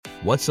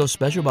What's so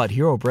special about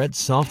Hero Bread's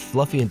soft,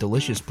 fluffy, and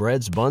delicious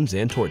breads, buns,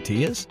 and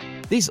tortillas?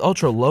 These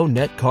ultra-low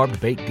net-carb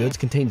baked goods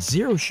contain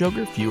zero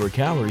sugar, fewer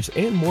calories,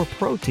 and more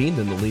protein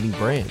than the leading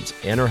brands,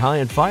 and are high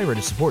in fiber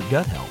to support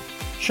gut health.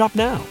 Shop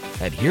now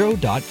at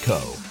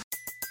Hero.co.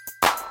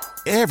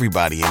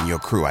 Everybody in your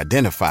crew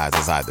identifies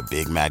as either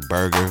Big Mac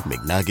Burger,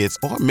 McNuggets,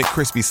 or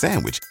McCrispy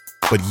Sandwich.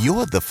 But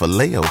you're the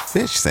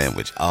Filet-O-Fish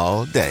Sandwich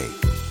all day.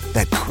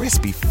 That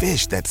crispy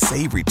fish, that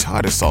savory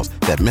tartar sauce,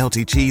 that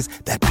melty cheese,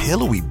 that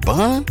pillowy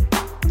bun.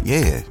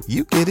 Yeah,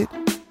 you get it.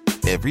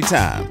 Every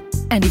time.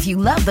 And if you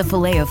love the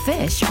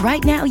Filet-O-Fish,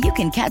 right now you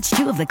can catch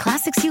two of the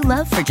classics you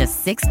love for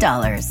just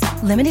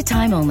 $6. Limited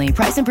time only.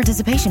 Price and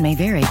participation may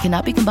vary.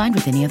 Cannot be combined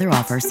with any other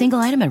offer. Single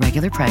item at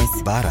regular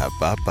price.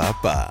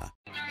 Ba-da-ba-ba-ba.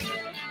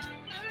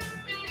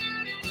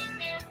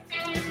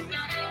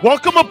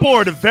 Welcome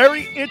aboard a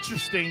very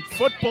interesting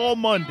Football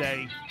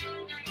Monday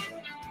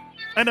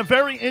and a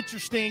very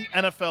interesting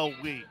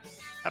NFL week.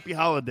 Happy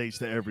holidays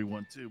to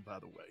everyone, too, by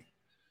the way.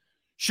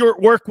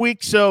 Short work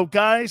week, so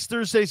guys,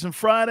 Thursdays and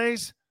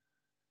Fridays,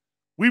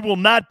 we will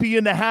not be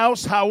in the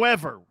house.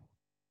 However,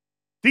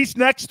 these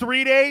next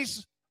 3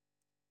 days,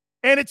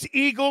 and it's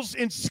Eagles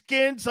and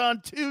Skins on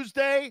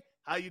Tuesday.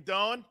 How you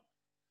doing?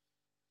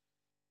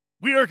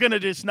 We are going to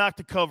just knock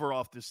the cover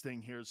off this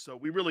thing here, so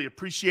we really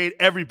appreciate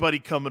everybody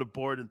coming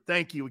aboard, and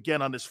thank you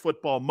again on this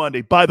Football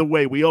Monday. By the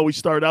way, we always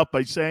start out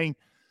by saying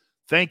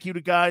thank you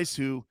to guys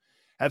who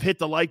have hit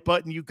the like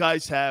button. You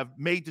guys have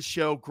made the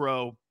show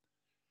grow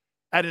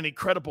at an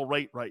incredible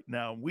rate right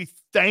now. We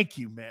thank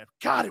you, man.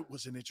 God, it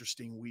was an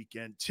interesting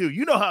weekend, too.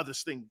 You know how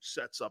this thing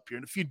sets up here,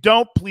 and if you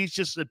don't, please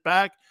just sit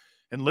back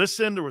and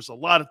listen. There was a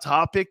lot of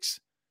topics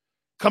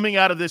coming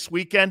out of this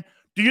weekend.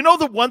 Do you know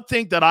the one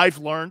thing that I've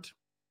learned?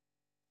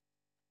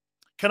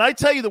 Can I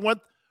tell you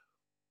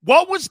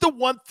what was the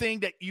one thing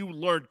that you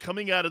learned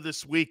coming out of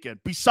this weekend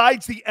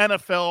besides the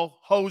NFL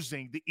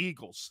hosing the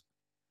Eagles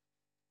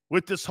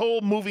with this whole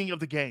moving of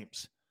the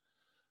games?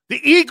 The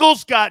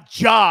Eagles got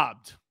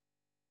jobbed.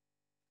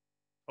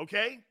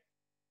 Okay?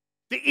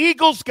 The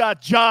Eagles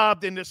got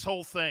jobbed in this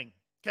whole thing.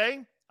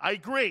 Okay? I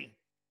agree.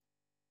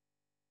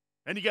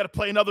 And you got to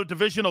play another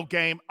divisional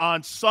game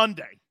on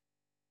Sunday.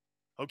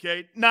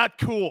 Okay? Not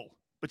cool.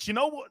 But you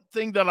know what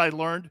thing that I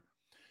learned?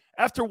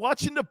 After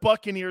watching the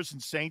Buccaneers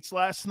and Saints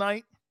last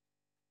night,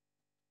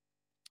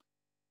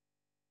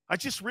 I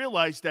just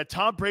realized that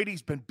Tom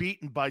Brady's been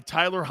beaten by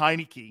Tyler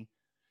Heineke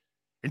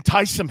and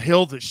Taysom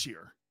Hill this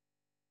year.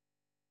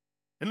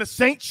 And the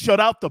Saints shut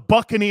out the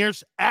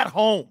Buccaneers at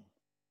home.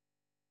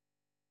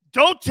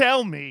 Don't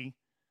tell me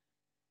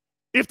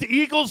if the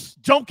Eagles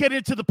don't get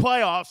into the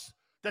playoffs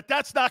that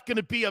that's not going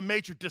to be a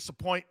major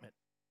disappointment.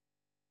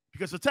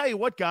 Because I'll tell you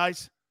what,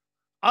 guys,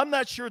 I'm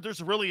not sure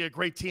there's really a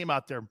great team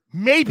out there.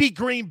 Maybe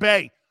Green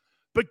Bay.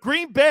 But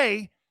Green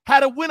Bay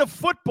had to win a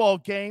football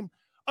game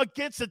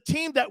against a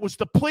team that was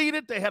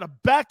depleted. They had a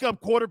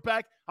backup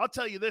quarterback. I'll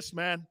tell you this,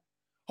 man.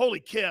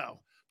 Holy cow.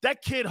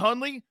 That kid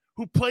Hundley,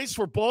 who plays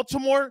for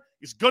Baltimore,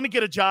 is going to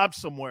get a job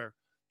somewhere.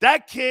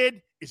 That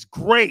kid is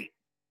great.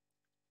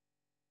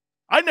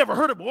 I never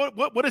heard of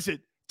what is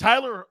it?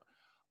 Tyler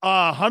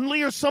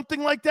Hundley or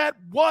something like that?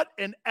 What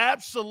an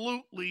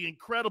absolutely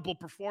incredible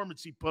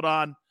performance he put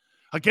on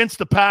against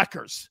the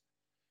Packers.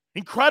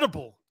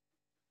 Incredible.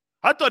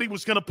 I thought he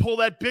was going to pull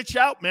that bitch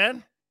out,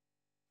 man.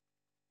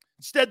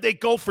 Instead, they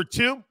go for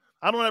two.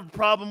 I don't have a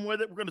problem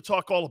with it. We're going to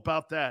talk all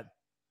about that.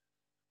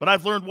 But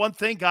I've learned one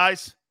thing,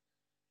 guys.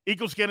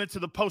 Eagles get into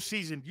the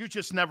postseason. You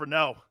just never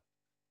know.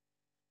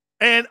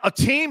 And a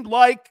team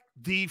like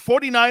the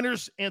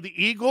 49ers and the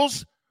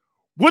Eagles,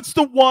 what's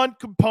the one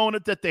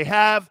component that they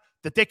have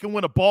that they can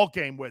win a ball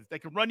game with? They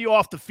can run you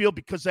off the field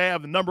because they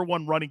have the number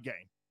one running game.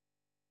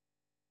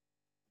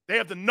 They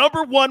have the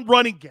number one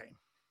running game.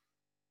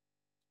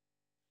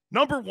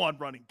 Number one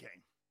running game.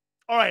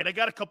 All right, I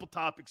got a couple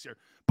topics here.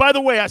 By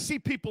the way, I see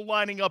people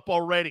lining up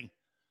already.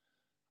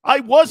 I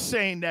was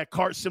saying that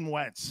Carson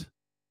Wentz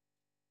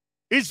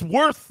is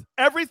worth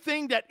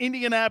everything that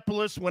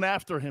Indianapolis went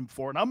after him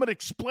for. And I'm going to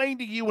explain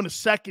to you in a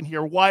second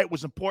here why it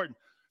was important.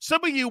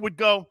 Some of you would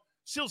go,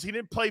 Sills, he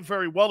didn't play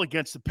very well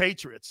against the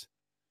Patriots.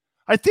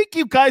 I think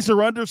you guys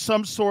are under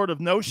some sort of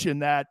notion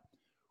that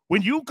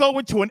when you go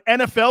into an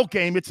NFL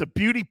game, it's a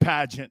beauty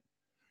pageant.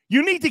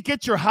 You need to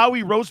get your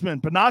Howie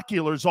Roseman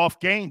binoculars off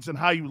games and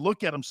how you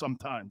look at them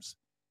sometimes.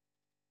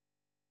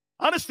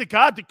 Honest to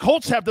God, the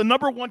Colts have the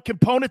number one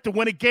component to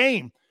win a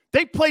game.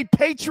 They played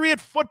Patriot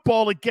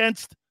football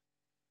against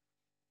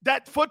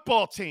that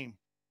football team.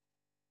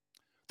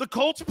 The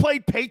Colts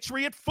played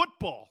Patriot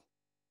football.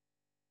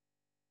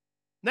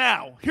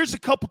 Now, here's a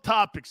couple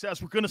topics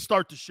as we're going to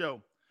start the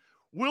show.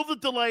 Will the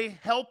delay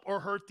help or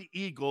hurt the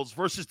Eagles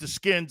versus the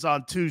Skins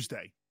on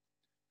Tuesday?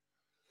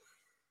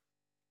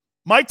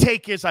 My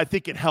take is I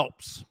think it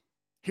helps.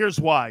 Here's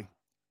why.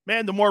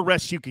 Man, the more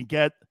rest you can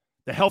get,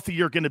 the healthier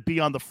you're going to be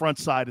on the front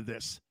side of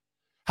this.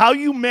 How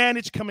you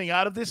manage coming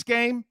out of this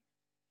game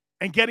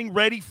and getting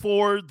ready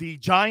for the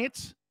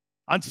Giants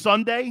on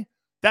Sunday,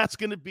 that's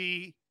going to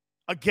be,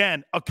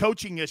 again, a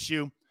coaching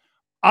issue.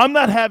 I'm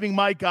not having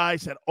my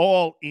guys at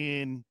all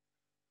in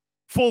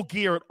full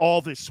gear at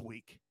all this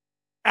week.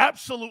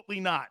 Absolutely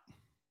not.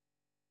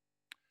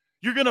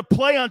 You're going to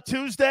play on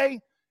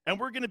Tuesday, and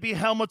we're going to be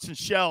helmets and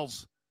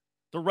shells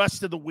the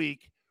rest of the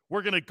week.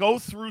 We're going to go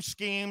through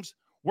schemes.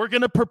 We're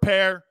going to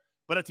prepare.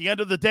 But at the end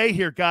of the day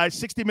here, guys,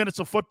 60 minutes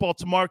of football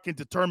tomorrow can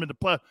determine the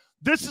play.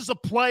 This is a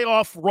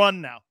playoff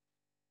run now.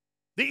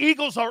 The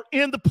Eagles are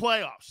in the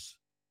playoffs.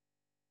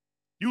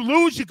 You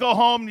lose, you go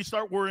home, and you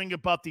start worrying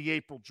about the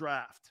April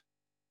draft.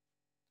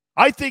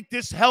 I think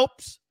this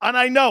helps, and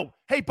I know.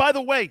 Hey, by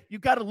the way, you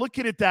got to look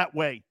at it that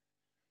way.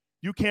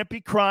 You can't be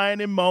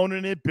crying and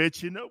moaning and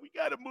bitching. No, we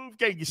got to move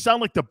game. You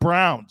sound like the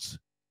Browns.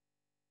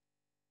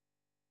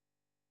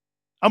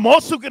 I'm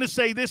also going to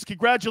say this.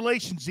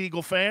 Congratulations,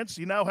 Eagle fans.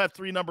 You now have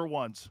 3 number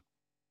ones.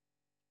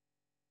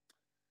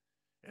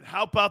 And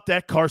how about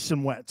that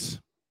Carson Wentz?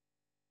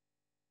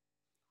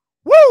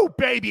 Woo,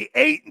 baby,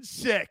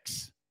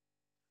 8-6.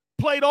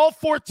 Played all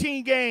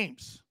 14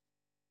 games.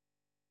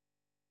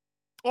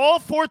 All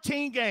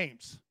 14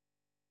 games.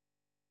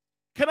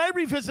 Can I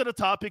revisit a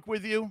topic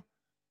with you?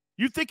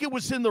 You think it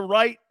was in the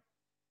right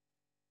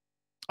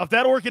of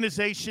that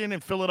organization in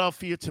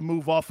Philadelphia to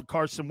move off of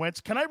Carson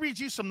Wentz? Can I read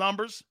you some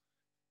numbers?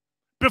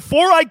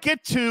 Before I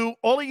get to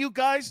all of you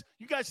guys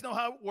know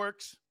how it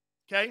works,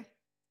 okay?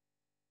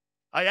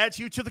 I add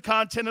you to the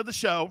content of the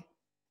show.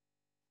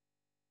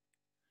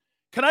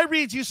 Can I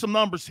read you some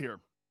numbers here?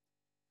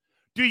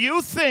 Do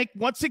you think,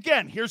 once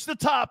again, here's the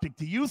topic.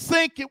 Do you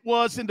think it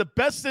was in the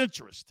best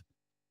interest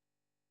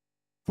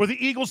for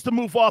the Eagles to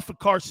move off of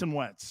Carson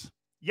Wentz?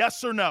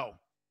 Yes or no?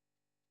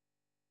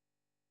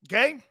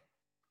 Okay?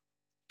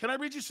 Can I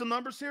read you some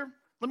numbers here?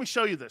 Let me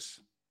show you this.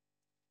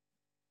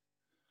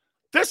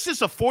 This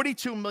is a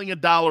 $42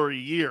 million a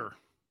year.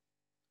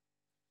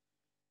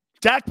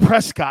 Dak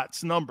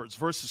Prescott's numbers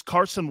versus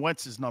Carson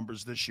Wentz's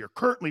numbers this year,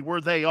 currently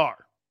where they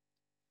are.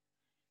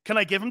 Can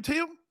I give them to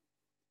you?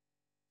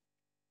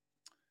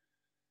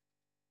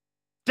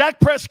 Dak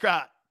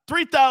Prescott,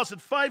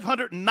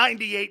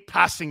 3,598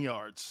 passing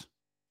yards.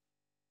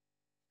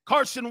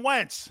 Carson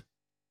Wentz,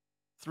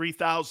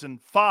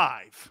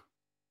 3,005.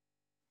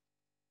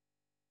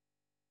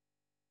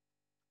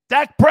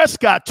 Dak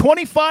Prescott,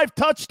 25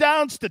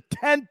 touchdowns to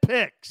 10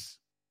 picks.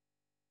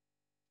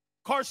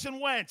 Carson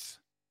Wentz,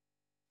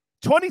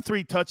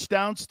 23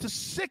 touchdowns to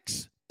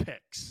 6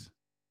 picks.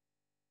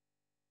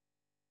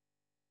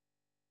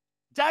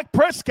 Dak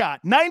Prescott,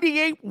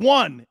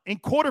 98-1 in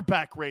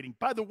quarterback rating.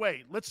 By the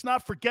way, let's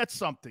not forget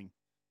something.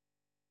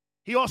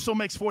 He also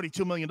makes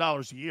 $42 million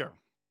a year.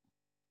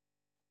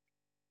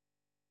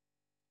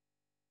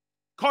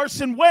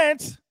 Carson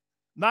Wentz,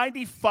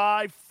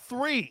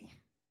 95-3.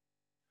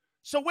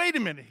 So wait a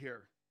minute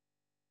here.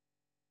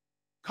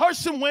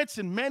 Carson Wentz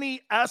in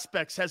many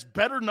aspects has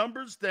better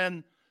numbers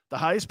than the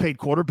highest paid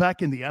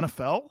quarterback in the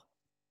NFL.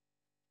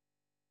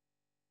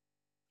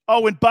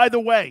 Oh, and by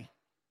the way,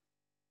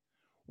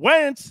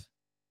 Wentz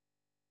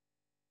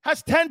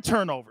has 10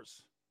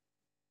 turnovers.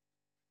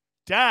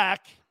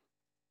 Dak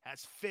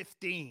has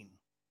 15.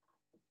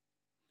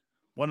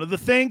 One of the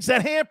things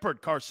that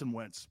hampered Carson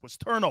Wentz was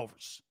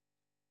turnovers.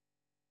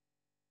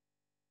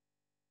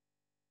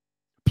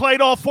 Played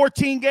all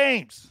 14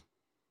 games.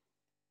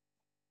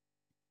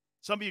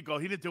 Some of you go,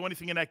 he didn't do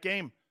anything in that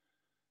game.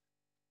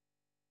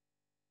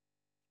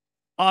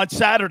 On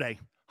Saturday,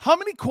 how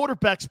many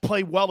quarterbacks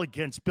play well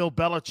against Bill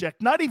Belichick?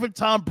 Not even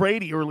Tom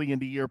Brady early in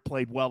the year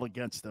played well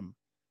against him.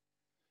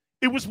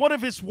 It was one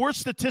of his worst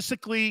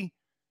statistically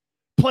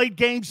played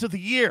games of the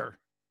year.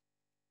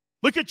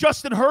 Look at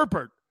Justin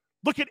Herbert.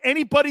 Look at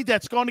anybody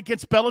that's gone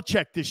against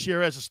Belichick this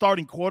year as a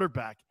starting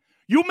quarterback.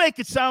 You make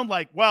it sound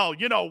like, well,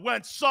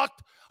 Wentz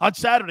sucked on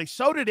Saturday.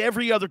 So did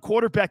every other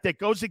quarterback that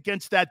goes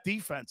against that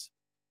defense.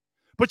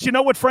 But you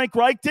know what Frank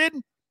Reich did?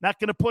 Not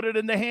going to put it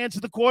in the hands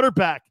of the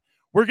quarterback.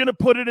 We're going to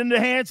put it in the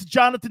hands of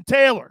Jonathan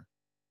Taylor.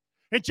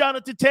 And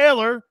Jonathan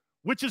Taylor,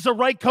 which is a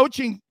right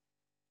coaching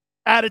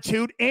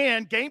attitude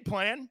and game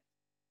plan,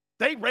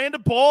 they ran the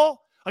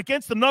ball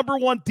against the number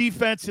 1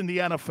 defense in the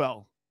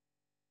NFL.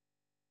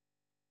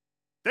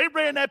 They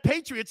ran that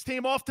Patriots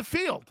team off the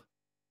field.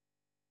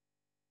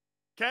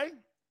 Okay?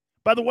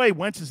 By the way,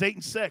 Wentz is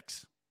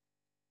 8-6.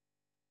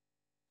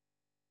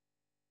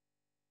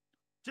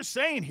 Just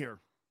saying here.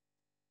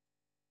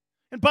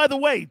 And by the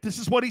way, this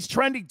is what he's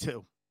trending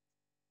to.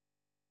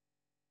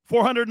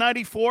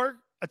 494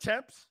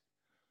 attempts,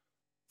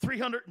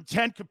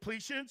 310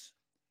 completions,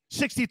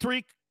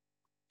 63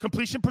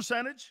 completion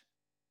percentage,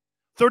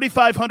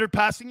 3,500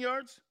 passing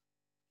yards,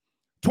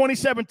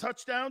 27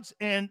 touchdowns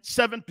and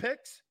 7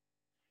 picks,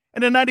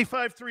 and a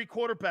 95.3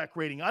 quarterback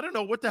rating. I don't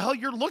know what the hell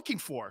you're looking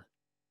for.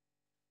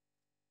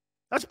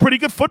 That's pretty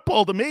good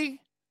football to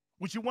me.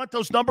 Would you want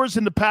those numbers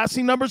and the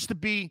passing numbers to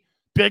be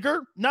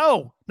bigger?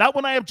 No, not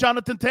when I have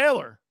Jonathan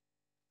Taylor.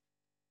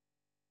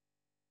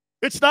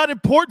 It's not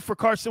important for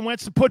Carson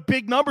Wentz to put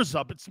big numbers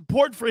up. It's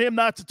important for him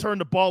not to turn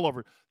the ball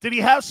over. Did he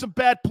have some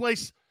bad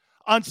plays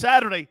on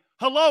Saturday?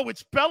 Hello,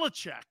 it's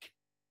Belichick.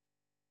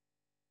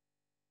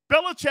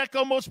 Belichick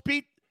almost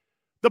beat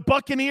the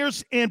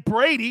Buccaneers and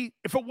Brady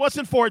if it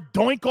wasn't for a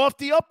doink off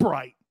the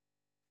upright.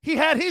 He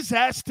had his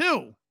ass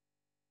too.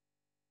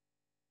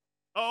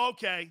 Oh,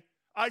 okay.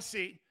 I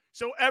see.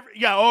 So,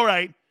 all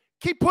right.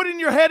 Keep putting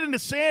your head in the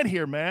sand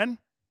here, man.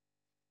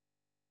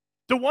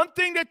 The one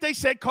thing that they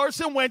said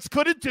Carson Wentz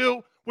couldn't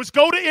do was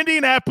go to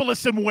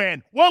Indianapolis and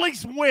win. Well,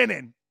 he's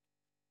winning.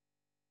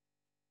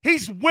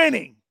 He's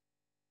winning.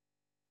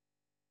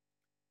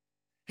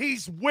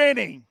 He's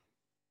winning.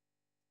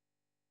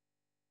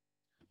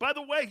 By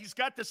the way, he's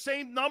got the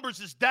same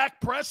numbers as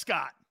Dak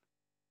Prescott.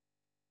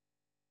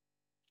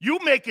 You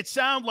make it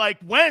sound like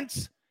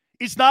Wentz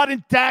is not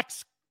in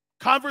Dak's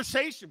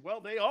conversation.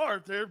 Well, they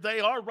are. They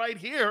are right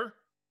here.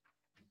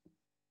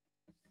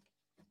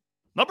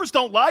 Numbers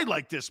don't lie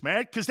like this,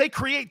 man, because they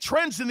create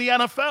trends in the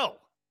NFL.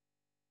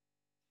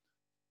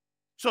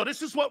 So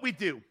this is what we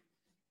do.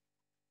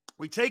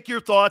 We take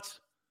your thoughts.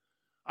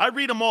 I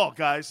read them all,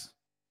 guys,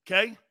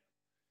 okay?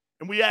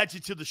 And we add you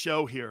to the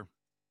show here.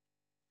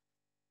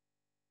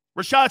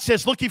 Rashad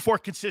says, looking for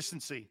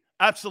consistency.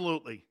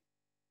 Absolutely.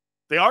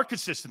 They are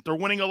consistent. They're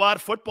winning a lot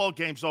of football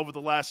games over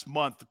the last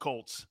month, the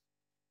Colts.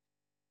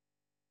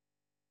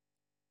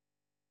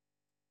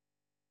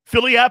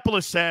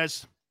 Phillypolis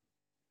says,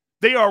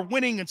 they are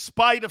winning in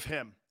spite of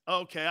him.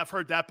 Okay, I've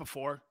heard that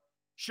before.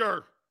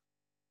 Sure.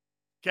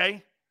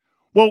 Okay.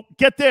 Well,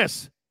 get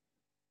this.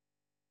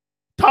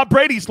 Tom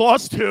Brady's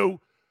lost to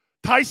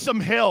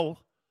Taysom Hill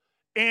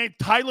and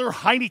Tyler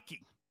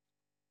Heineke.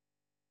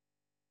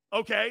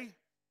 Okay?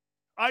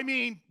 I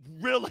mean,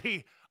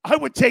 really, I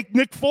would take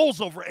Nick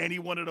Foles over any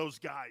one of those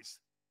guys.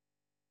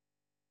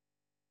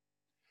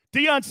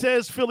 Dion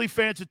says Philly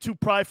fans are too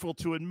prideful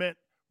to admit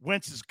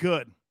Wentz is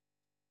good.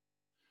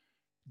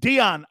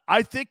 Dion,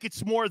 I think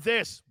it's more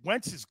this.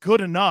 Wentz is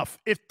good enough.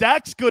 If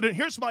Dak's good,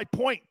 here's my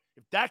point.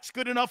 If Dak's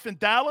good enough in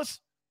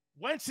Dallas,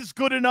 Wentz is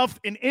good enough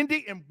in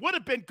Indy and would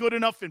have been good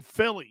enough in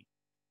Philly.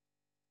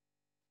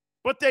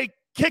 But they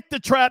kicked the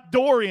trap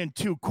door in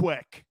too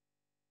quick.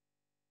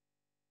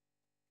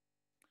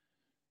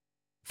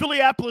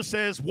 Phillypolis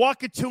says,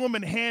 walk it to him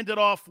and hand it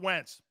off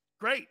Wentz.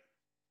 Great.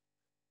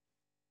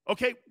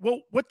 Okay,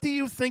 well, what do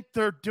you think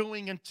they're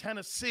doing in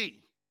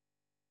Tennessee?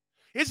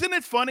 Isn't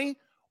it funny?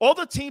 All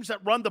the teams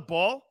that run the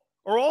ball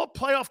are all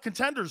playoff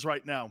contenders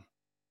right now.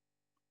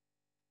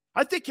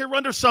 I think you're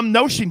under some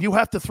notion you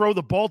have to throw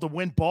the ball to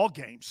win ball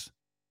games.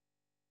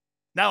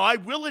 Now, I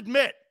will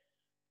admit,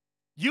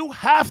 you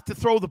have to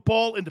throw the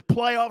ball in the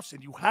playoffs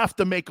and you have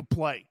to make a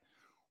play.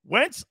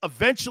 Wentz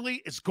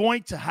eventually is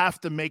going to have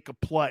to make a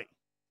play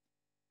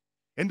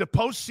in the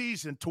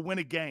postseason to win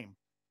a game.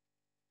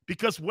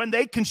 Because when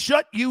they can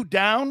shut you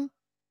down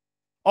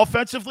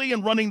offensively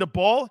and running the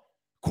ball,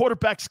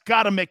 quarterback's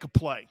got to make a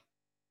play.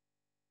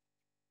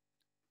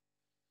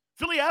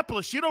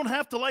 Phillypolis, you don't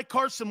have to like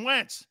Carson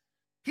Wentz.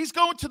 He's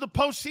going to the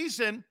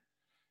postseason,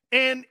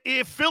 and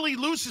if Philly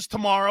loses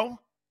tomorrow,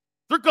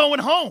 they're going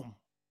home.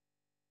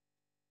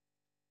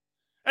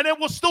 And then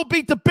we'll still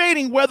be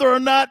debating whether or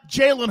not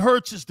Jalen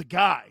Hurts is the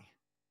guy.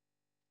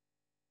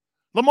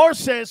 Lamar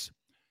says,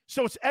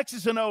 so it's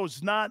X's and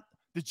O's, not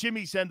the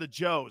Jimmies and the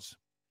Joes.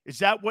 Is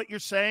that what you're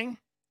saying?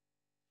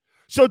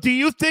 So do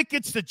you think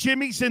it's the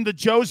Jimmies and the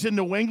Joes in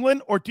New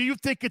England, or do you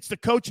think it's the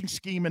coaching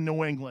scheme in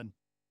New England?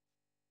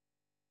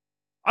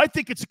 I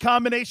think it's a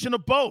combination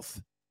of both.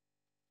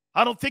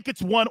 I don't think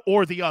it's one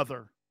or the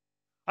other.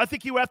 I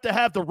think you have to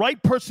have the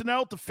right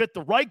personnel to fit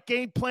the right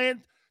game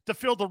plan to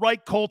fill the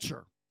right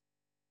culture.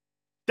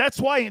 That's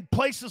why in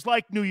places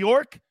like New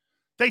York,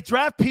 they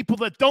draft people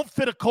that don't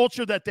fit a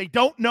culture that they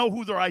don't know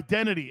who their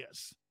identity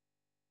is.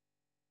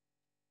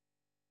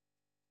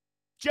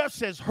 Jeff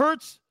says,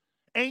 Hurts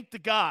ain't the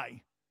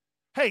guy.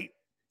 Hey,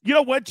 you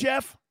know what,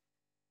 Jeff?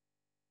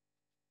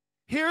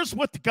 Here's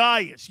what the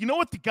guy is. You know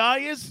what the guy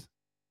is?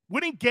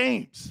 Winning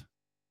games.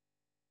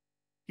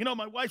 You know,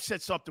 my wife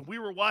said something. We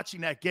were watching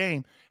that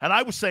game, and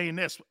I was saying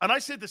this, and I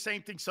said the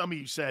same thing some of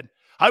you said.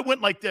 I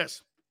went like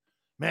this.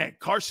 Man,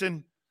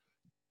 Carson,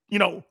 you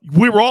know,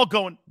 we were all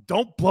going,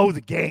 don't blow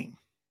the game.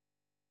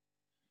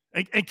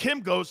 And Kim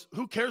goes,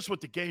 who cares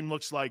what the game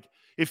looks like?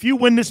 If you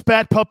win this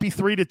bad puppy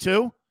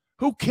 3-2,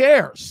 who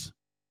cares?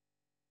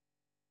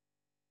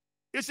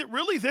 Is it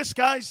really this,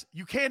 guys?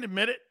 You can't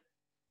admit it,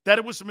 that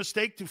it was a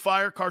mistake to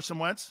fire Carson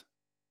Wentz?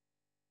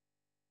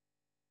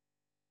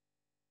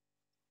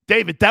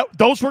 David,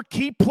 those were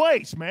key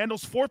plays, man.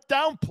 Those fourth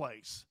down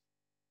plays.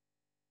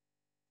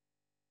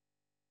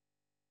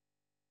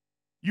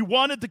 You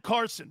wanted the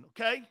Carson,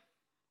 okay?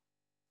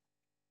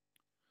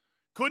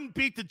 Couldn't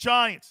beat the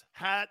Giants.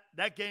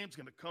 That game's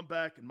going to come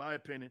back, in my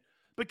opinion.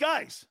 But,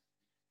 guys,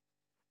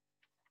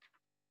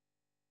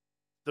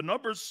 the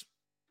numbers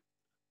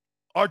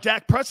are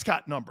Dak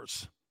Prescott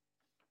numbers.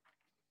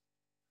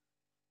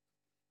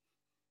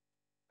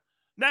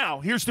 Now,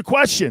 here's the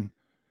question.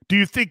 Do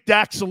you think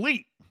Dak's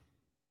elite?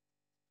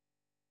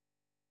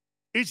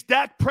 Is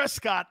Dak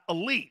Prescott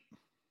elite?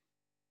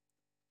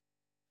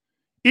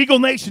 Eagle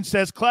Nation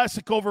says,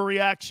 classic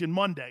overreaction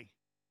Monday.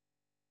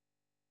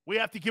 We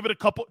have to give it a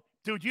couple.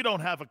 Dude, you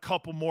don't have a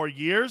couple more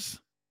years.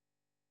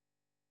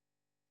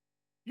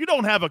 You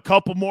don't have a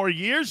couple more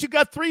years. You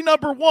got 3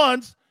 number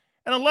ones,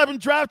 and 11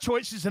 draft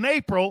choices in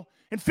April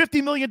and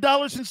 $50 million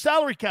in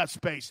salary cap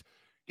space.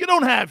 You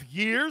don't have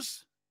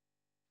years.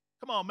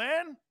 Come on,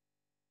 man.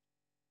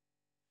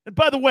 And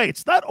by the way,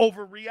 it's not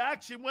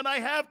overreaction when I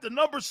have the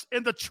numbers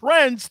and the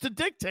trends to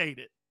dictate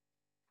it.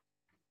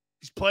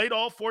 He's played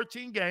all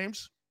 14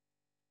 games.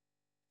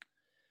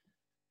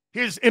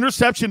 His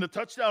interception to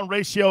touchdown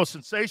ratio is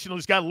sensational.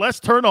 He's got less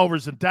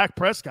turnovers than Dak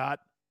Prescott.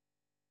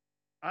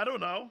 I don't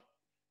know.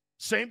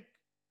 Same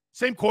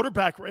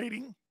quarterback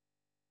rating.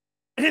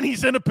 And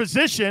he's in a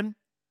position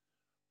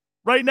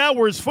right now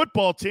where his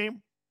football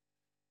team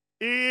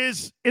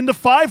is in the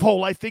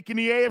 5-hole, I think, in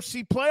the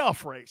AFC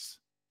playoff race.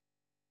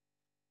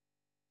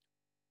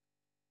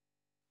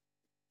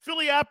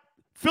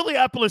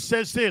 Phillypolis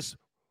says this.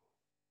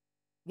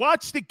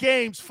 Watch the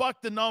games,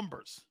 fuck the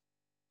numbers.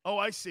 Oh,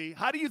 I see.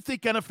 How do you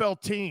think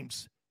NFL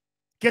teams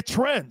get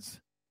trends?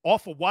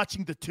 Off of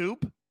watching the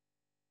tube?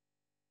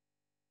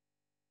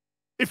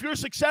 If you're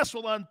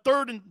successful on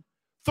third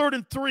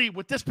and 3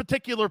 with this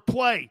particular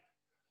play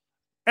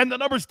and the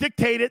numbers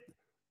dictate it,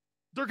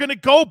 they're going to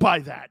go by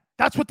that.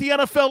 That's what the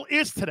NFL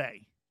is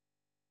today.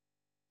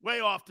 Way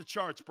off the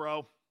charts,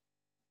 bro.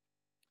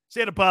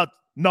 Say it about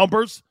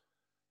numbers.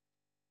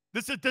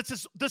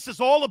 This is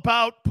all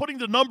about putting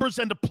the numbers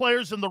and the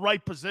players in the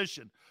right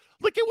position.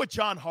 Look at what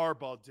John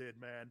Harbaugh did,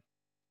 man.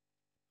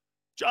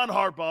 John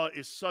Harbaugh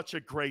is such a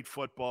great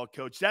football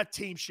coach. That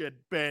team should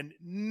have been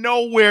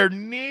nowhere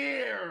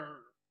near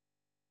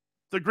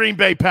the Green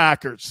Bay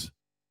Packers.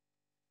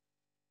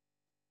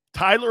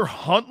 Tyler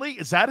Huntley,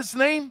 is that his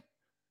name?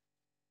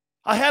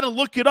 I had to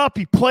look it up.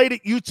 He played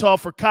at Utah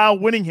for Kyle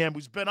Whittingham,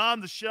 who's been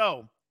on the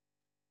show.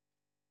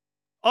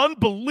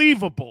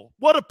 Unbelievable.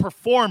 What a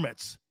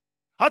performance.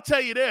 I'll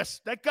tell you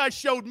this. That guy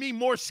showed me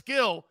more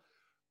skill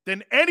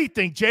than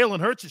anything Jalen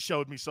Hurts has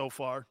showed me so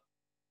far.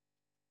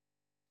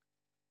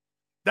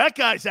 That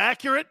guy's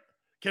accurate,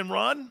 can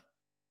run.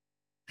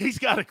 He's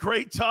got a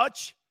great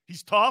touch.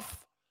 He's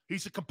tough.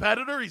 He's a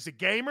competitor. He's a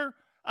gamer.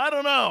 I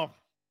don't know.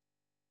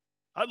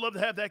 I'd love to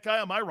have that guy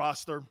on my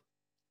roster.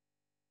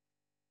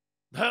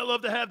 I'd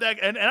love to have that.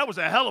 And that was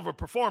a hell of a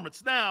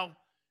performance. Now,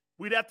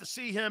 we'd have to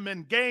see him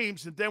in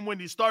games, and then when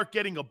you start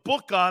getting a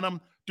book on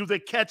him, do they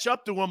catch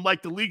up to him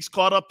like the league's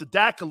caught up to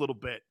Dak a little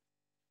bit?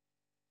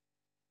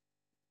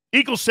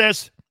 Eagle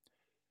says,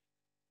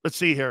 let's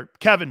see here.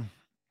 Kevin,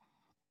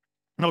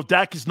 no,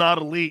 Dak is not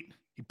elite.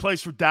 He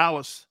plays for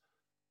Dallas.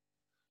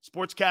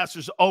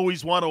 Sportscasters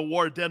always want to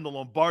award them the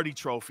Lombardi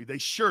Trophy. They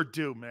sure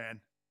do, man.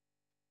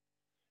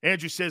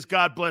 Andrew says,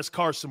 God bless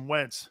Carson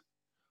Wentz.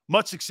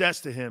 Much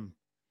success to him.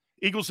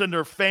 Eagles and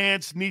their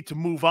fans need to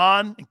move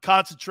on and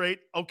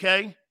concentrate,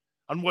 okay,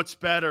 on what's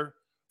better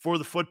for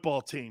the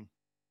football team.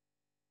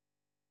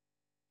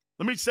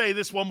 Let me say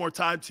this one more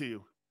time to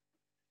you.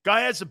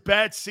 Guy has a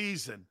bad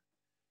season.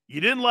 You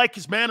didn't like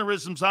his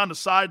mannerisms on the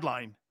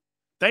sideline.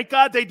 Thank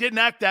God they didn't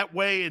act that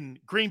way in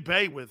Green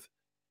Bay with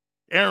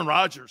Aaron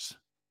Rodgers.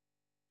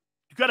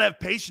 You've got to have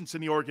patience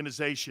in the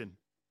organization.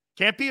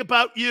 Can't be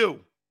about you.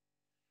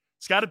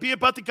 It's got to be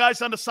about the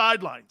guys on the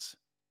sidelines.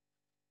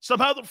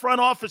 Somehow the front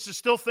office is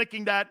still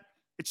thinking that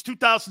it's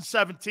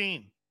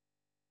 2017.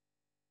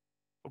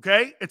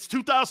 Okay? It's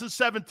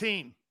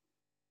 2017.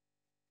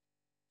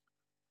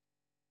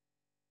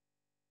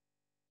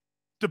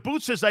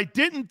 DeBoot says, I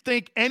didn't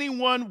think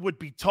anyone would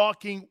be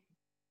talking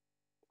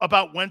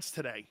about Wentz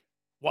today.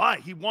 Why?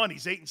 He won.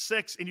 He's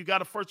 8-6, and you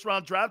got a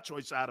first-round draft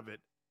choice out of it.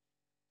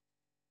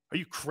 Are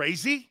you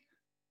crazy?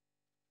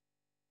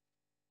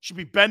 Should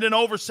be bending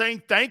over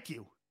saying thank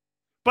you.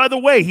 By the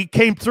way, he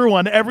came through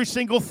on every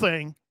single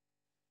thing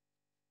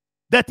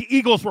that the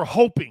Eagles were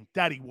hoping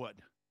that he would.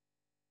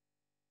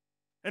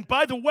 And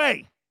by the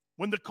way,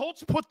 when the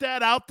Colts put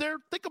that out there,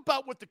 think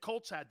about what the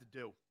Colts had to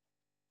do.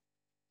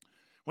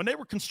 When they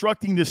were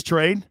constructing this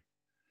trade,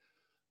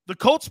 the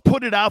Colts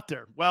put it out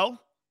there.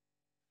 Well,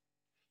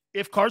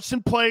 if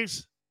Carson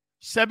plays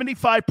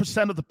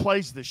 75% of the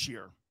plays this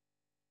year,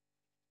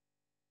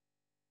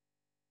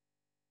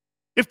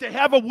 if they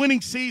have a winning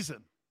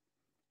season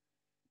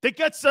that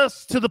gets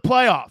us to the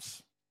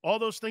playoffs, all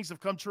those things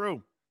have come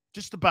true,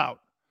 just about.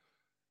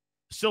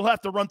 Still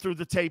have to run through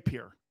the tape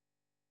here.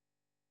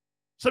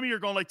 Some of you are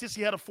going like this.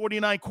 He had a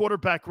 49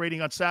 quarterback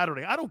rating on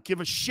Saturday. I don't give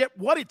a shit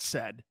what it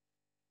said.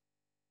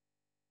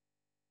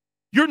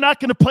 You're not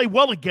going to play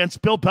well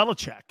against Bill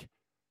Belichick.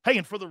 Hey,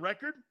 and for the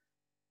record,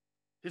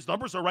 his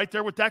numbers are right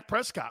there with Dak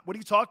Prescott. What are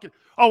you talking?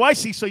 Oh, I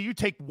see. So you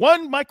take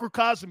one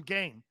microcosm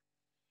game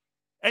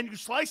and you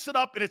slice it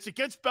up, and it's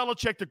against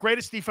Belichick, the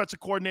greatest defensive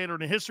coordinator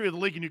in the history of the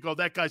league, and you go,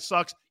 that guy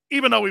sucks,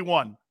 even though he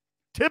won.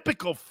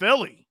 Typical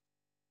Philly.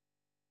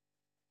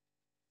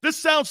 This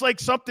sounds like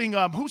something,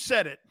 who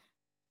said it?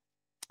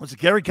 Was it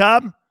Gary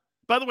Cobb?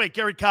 By the way,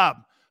 Gary Cobb,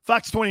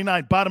 Fox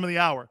 29, bottom of the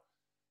hour.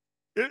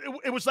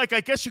 It was like,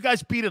 I guess you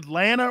guys beat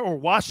Atlanta or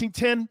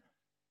Washington.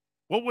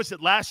 What was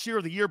it, last year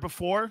or the year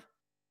before?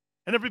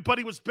 And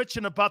everybody was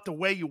bitching about the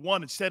way you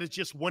won instead of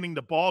just winning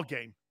the ball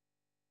game.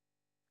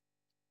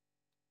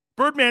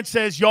 Birdman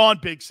says, yawn,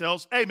 Big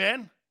Cells. Hey,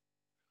 man.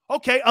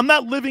 Okay, I'm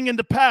not living in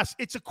the past.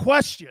 It's a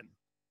question.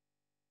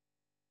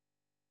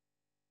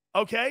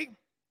 Okay?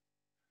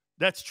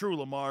 That's true,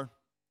 Lamar.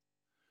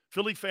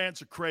 Philly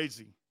fans are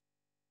crazy.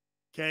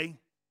 Okay?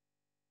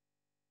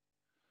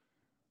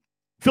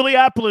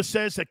 Phillypolis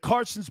says that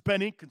Carson's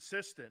been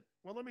inconsistent.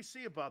 Well, let me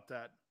see about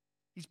that.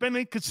 He's been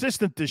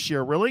inconsistent this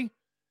year, really?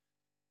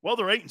 Well,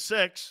 they're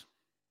 8-6.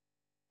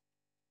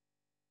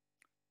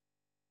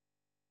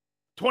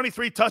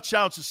 23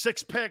 touchdowns and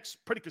 6 picks.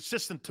 Pretty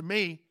consistent to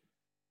me.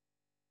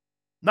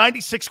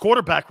 96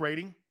 quarterback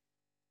rating.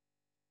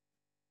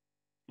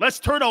 Less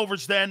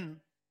turnovers than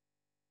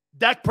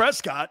Dak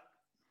Prescott.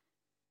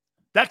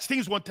 Dak's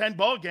team's won 10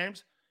 ball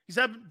games. He's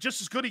having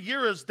just as good a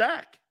year as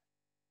Dak.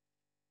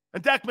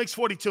 And Dak makes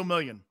 $42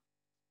 million.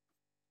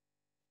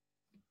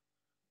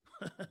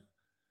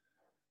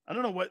 I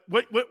don't know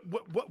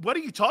what are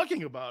you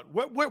talking about?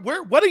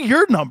 What are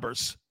your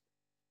numbers?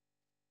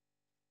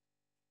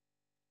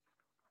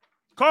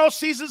 Carl's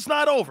season's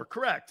not over,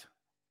 correct.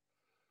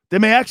 They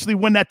may actually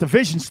win that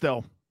division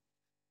still.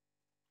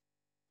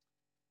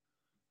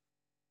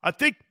 I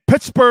think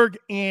Pittsburgh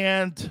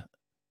and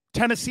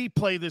Tennessee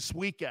play this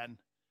weekend,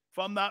 if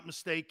I'm not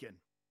mistaken.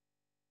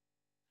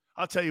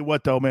 I'll tell you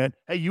what, though, man.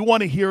 Hey, you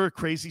want to hear a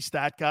crazy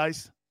stat,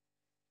 guys?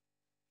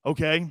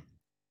 Okay.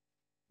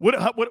 What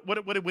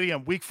are we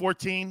on? Week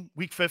 14?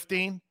 Week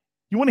 15?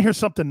 You want to hear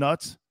something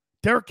nuts?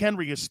 Derrick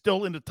Henry is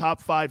still in the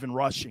top 5 in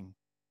rushing.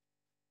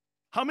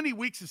 How many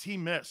weeks has he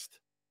missed?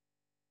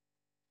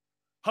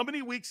 How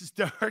many weeks has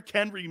Derrick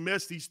Henry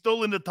missed? He's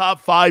still in the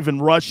top 5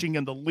 in rushing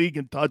in the league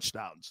in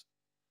touchdowns.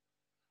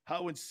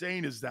 How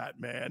insane is that,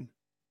 man?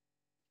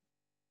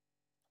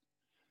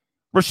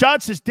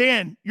 Rashad says,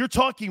 Dan, you're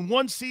talking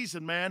one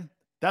season, man.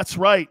 That's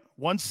right,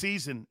 one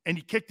season. And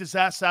you kicked his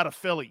ass out of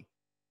Philly.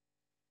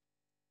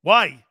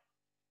 Why?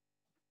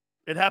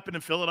 It happened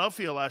in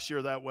Philadelphia last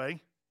year that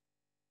way.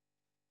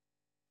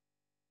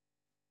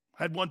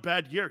 Had one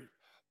bad year.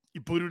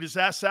 You booted his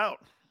ass out.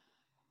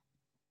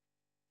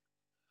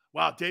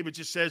 Wow, David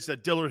just says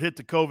that Dillard hit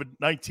the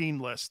COVID-19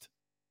 list.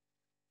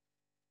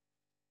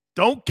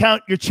 Don't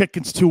count your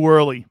chickens too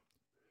early.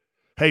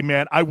 Hey,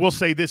 man, I will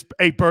say this.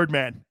 Hey,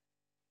 Birdman.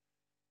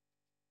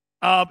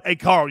 Hey,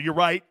 Carl, you're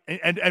right.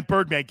 And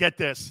Birdman, get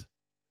this.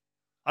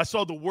 I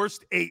saw the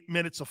worst 8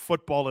 minutes of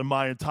football in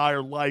my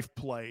entire life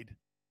played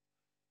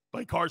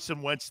by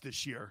Carson Wentz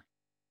this year.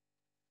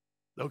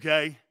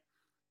 Okay?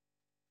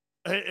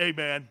 Hey,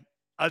 man,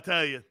 I'll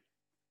tell you.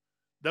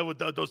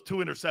 Those 2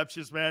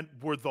 interceptions, man,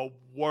 were the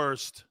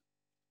worst.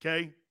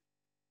 Okay?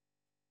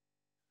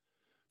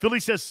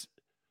 Philly says,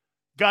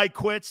 guy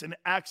quits and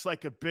acts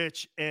like a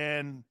bitch,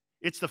 and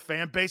it's the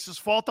fan base's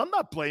fault. I'm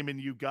not blaming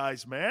you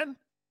guys, man.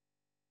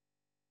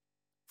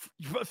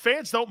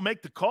 Fans don't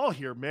make the call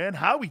here, man.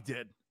 Howie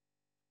did.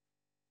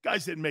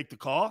 Guys didn't make the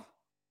call.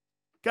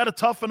 Got to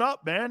toughen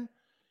up, man.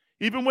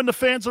 Even when the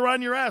fans are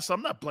on your ass,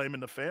 I'm not blaming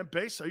the fan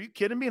base. Are you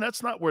kidding me?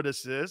 That's not where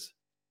this is.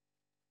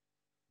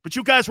 But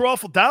you guys were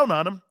awful down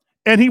on him,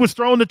 and he was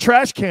throwing the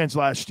trash cans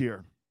last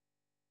year.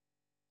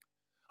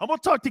 I'm going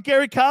to talk to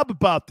Garry Cobb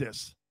about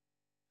this.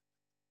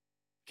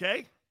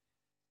 Okay?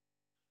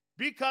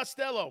 B.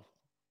 Costello.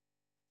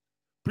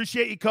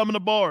 Appreciate you coming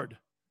aboard.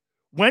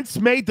 Wentz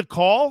made the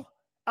call.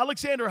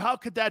 Alexander, how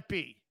could that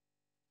be?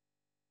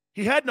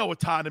 He had no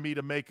autonomy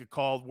to make a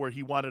call where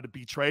he wanted to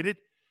be traded.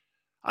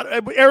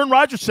 Aaron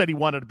Rodgers said he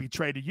wanted to be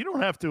traded. You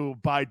don't have to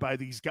abide by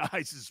these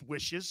guys'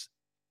 wishes.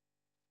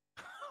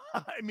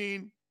 I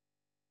mean,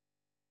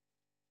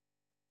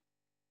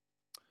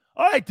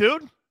 all right,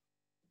 dude.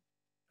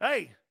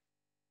 Hey,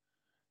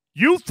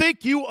 you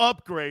think you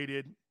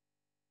upgraded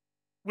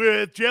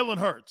with Jalen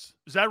Hurts.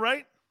 Is that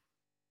right?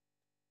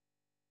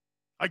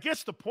 I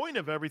guess the point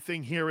of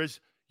everything here is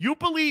you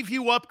believe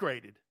you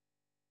upgraded.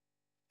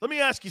 Let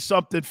me ask you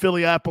something,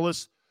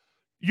 Phillypolis.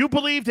 You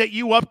believe that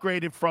you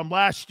upgraded from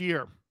last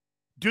year.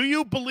 Do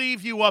you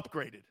believe you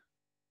upgraded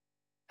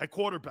at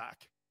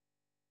quarterback?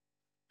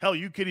 Hell,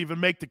 you could even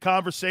make the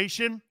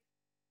conversation.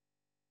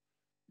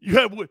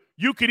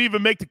 You could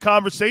even make the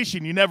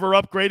conversation. You never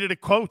upgraded a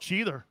coach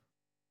either.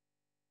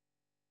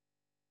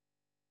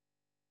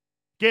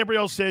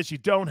 Gabriel says you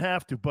don't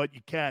have to, but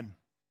you can.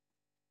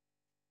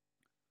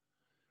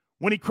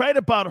 When he cried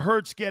about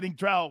Hurts getting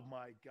drafted, oh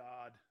my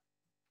God.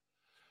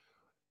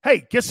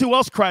 Hey, guess who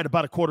else cried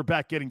about a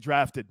quarterback getting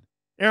drafted?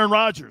 Aaron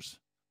Rodgers.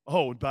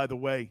 Oh, and by the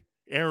way,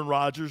 Aaron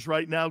Rodgers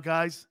right now,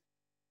 guys.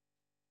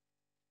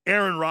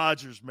 Aaron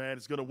Rodgers, man,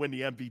 is going to win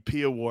the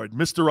MVP award.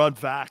 Mr.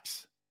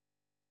 Unvax.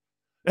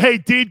 Hey,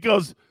 Dean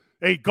goes,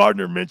 hey,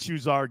 Gardner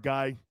Minshew's our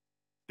guy.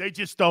 They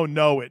just don't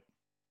know it.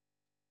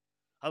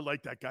 I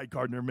like that guy,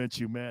 Gardner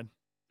Minshew, man.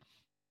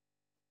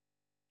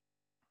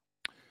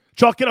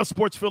 Chalk It Up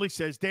Sports Philly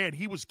says, Dan,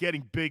 he was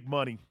getting big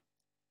money.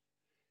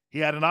 He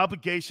had an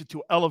obligation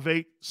to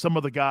elevate some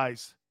of the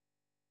guys.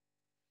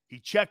 He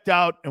checked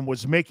out and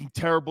was making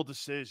terrible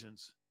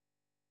decisions.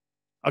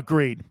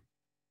 Agreed.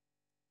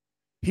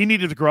 He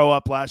needed to grow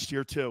up last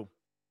year too.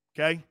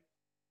 Okay?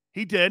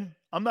 He did.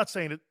 I'm not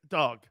saying it,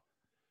 dog.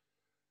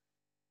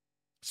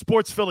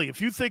 Sports Philly,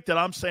 if you think that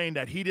I'm saying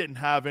that he didn't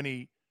have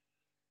any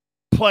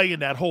play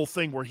in that whole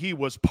thing where he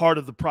was part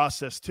of the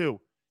process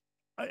too,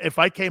 If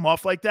I came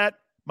off like that,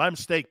 my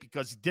mistake,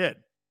 because he did.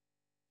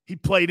 He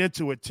played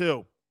into it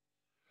too.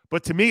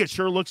 But to me, it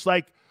sure looks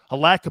like a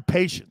lack of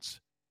patience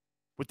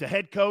with the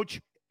head coach.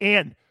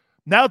 And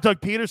now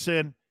Doug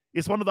Peterson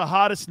is one of the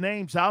hottest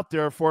names out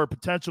there for a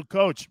potential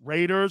coach.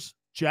 Raiders,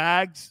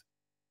 Jags,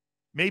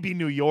 maybe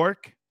New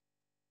York,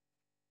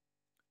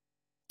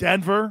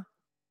 Denver,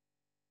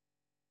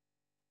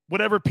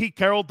 whatever Pete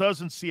Carroll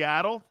does in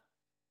Seattle.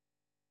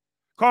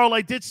 Carl,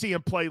 I did see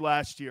him play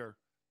last year.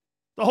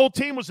 The whole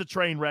team was a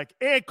train wreck.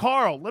 And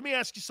Carl, let me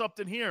ask you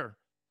something here.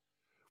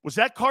 Was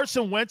that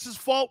Carson Wentz's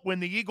fault when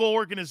the Eagle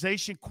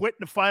organization quit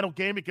in the final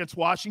game against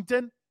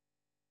Washington?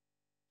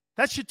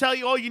 That should tell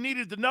you all you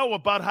needed to know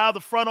about how the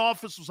front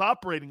office was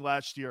operating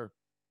last year.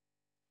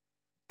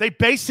 They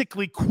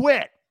basically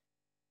quit.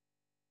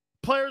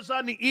 Players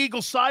on the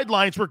Eagle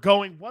sidelines were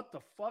going, what the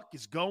fuck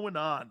is going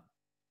on?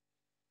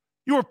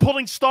 You were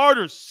pulling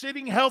starters,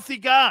 sitting healthy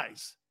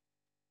guys.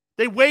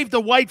 They waved a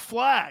white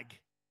flag.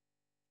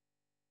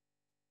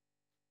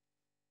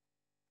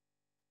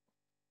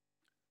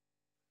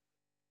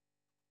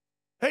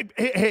 Hey,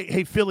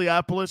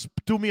 Phillypolis,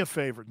 do me a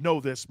favor.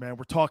 Know this, man.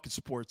 We're talking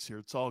sports here.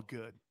 It's all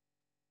good.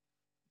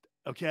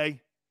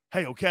 Okay?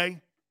 Hey, okay?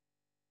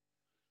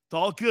 It's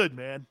all good,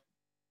 man.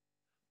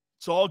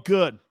 It's all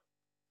good.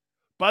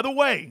 By the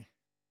way,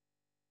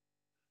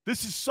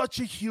 this is such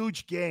a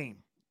huge game.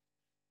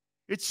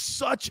 It's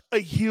such a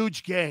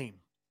huge game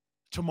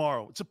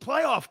tomorrow. It's a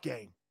playoff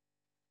game.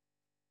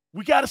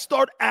 We got to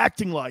start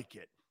acting like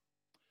it.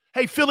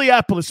 Hey,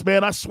 Phillypolis,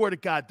 man, I swear to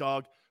God,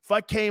 dog, if I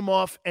came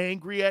off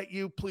angry at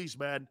you, please,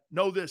 man,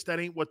 know this. That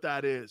ain't what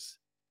that is.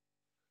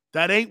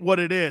 That ain't what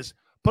it is.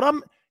 But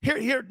I'm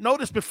here.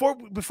 Notice before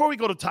we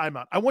go to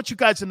timeout, I want you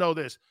guys to know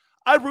this.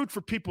 I root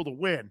for people to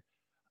win.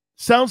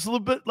 Sounds a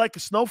little bit like a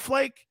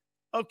snowflake.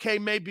 Okay,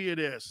 maybe it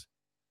is.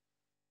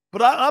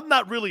 But I'm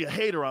not really a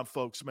hater on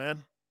folks,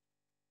 man.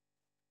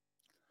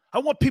 I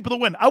want people to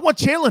win. I want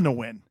Jalen to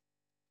win.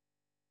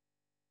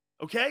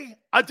 Okay?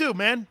 I do,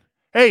 man.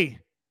 Hey,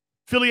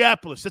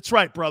 Phillypolis, that's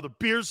right, brother.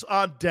 Beers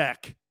on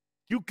deck.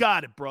 You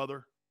got it,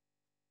 brother.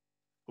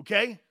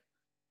 Okay?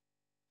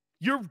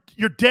 You're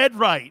dead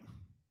right.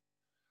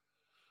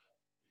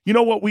 You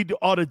know what we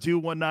ought to do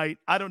one night?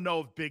 I don't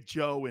know if Big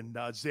Joe and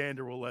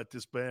Xander will let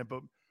this band,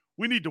 but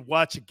we need to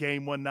watch a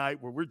game one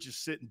night where we're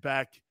just sitting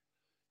back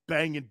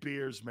banging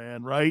beers,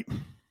 man, right?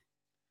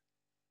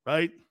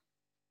 Right?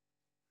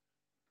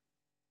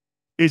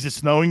 Is it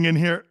snowing in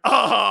here?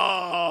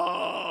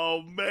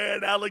 Oh,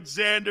 man,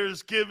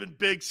 Alexander's giving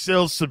Big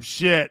Sil some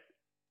shit.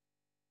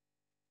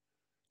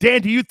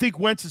 Dan, do you think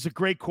Wentz is a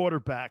great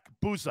quarterback?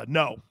 Booza,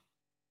 no.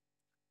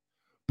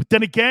 But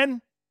then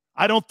again,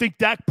 I don't think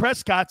Dak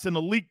Prescott's an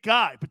elite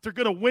guy, but they're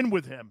going to win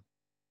with him.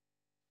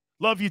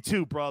 Love you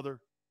too, brother.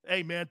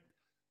 Hey, man,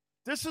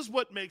 this is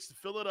what makes the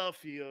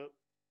Philadelphia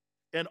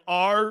and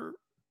our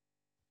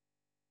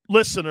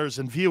listeners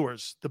and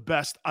viewers the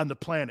best on the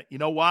planet. You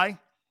know why?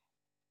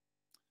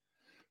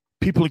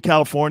 People in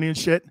California and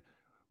shit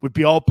would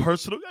be all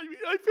personal.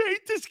 I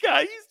hate this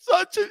guy. He's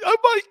such a, oh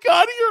my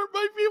God, he hurt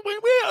my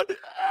feelings.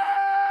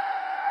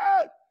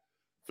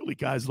 Philly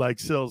guys like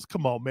Sills,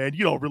 come on, man.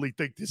 You don't really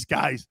think this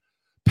guy's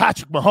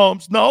Patrick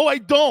Mahomes? No, I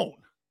don't.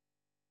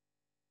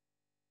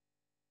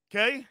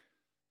 Okay?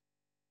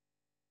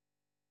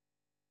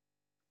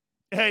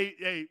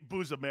 Hey,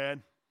 Booza,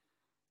 man.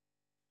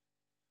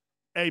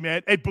 Hey,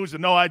 man. Hey, Booza,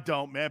 no, I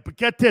don't, man. But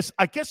get this.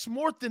 I guess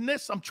more than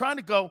this, I'm trying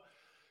to go,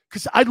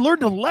 because I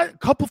learned a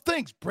couple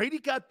things. Brady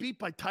got beat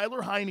by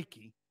Tyler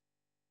Heineke,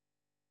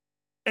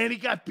 and he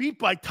got beat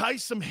by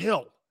Taysom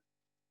Hill.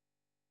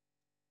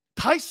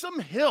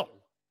 Taysom Hill.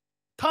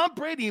 Tom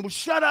Brady was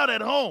shut out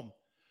at home.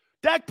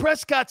 Dak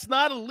Prescott's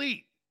not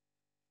elite.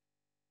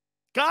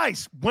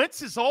 Guys,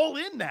 Wentz is all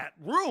in that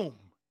room.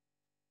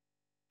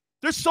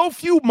 There's so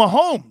few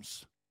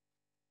Mahomes.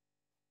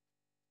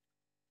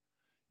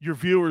 Your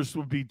viewers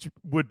would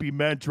be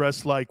men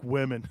dressed like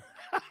women.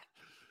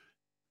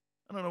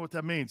 I don't know what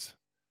that means.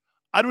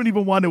 I don't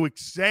even want to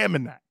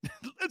examine that.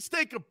 Let's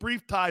take a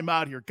brief time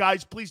out here.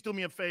 Guys, please do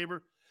me a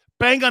favor.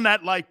 Bang on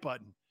that like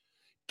button.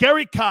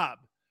 Garry Cobb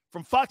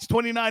from Fox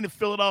 29 in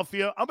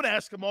Philadelphia. I'm going to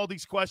ask him all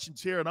these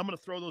questions here, and I'm going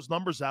to throw those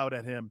numbers out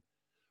at him.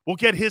 We'll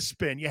get his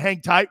spin. You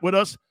hang tight with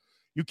us.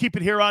 You keep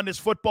it here on this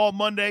Football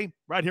Monday,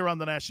 right here on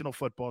the National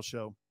Football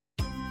Show.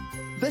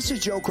 This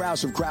is Joe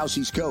Krause of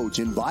Krause's Coats,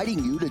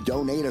 inviting you to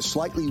donate a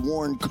slightly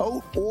worn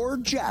coat or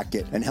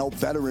jacket and help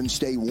veterans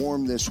stay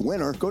warm this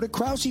winter. Go to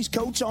Krause's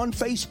Coats on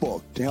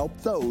Facebook to help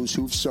those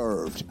who've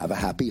served. Have a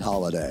happy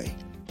holiday.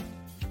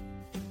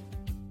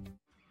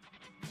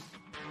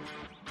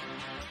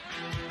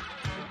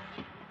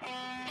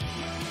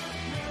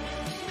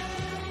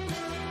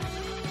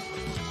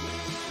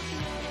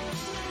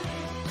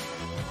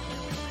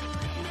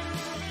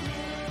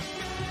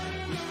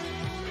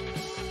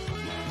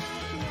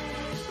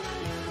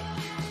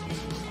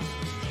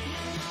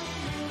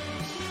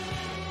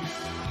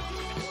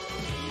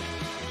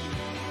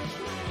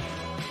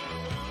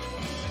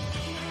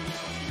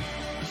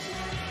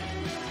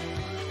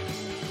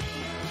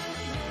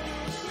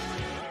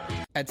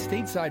 At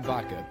Stateside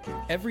Vodka,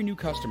 every new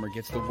customer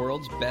gets the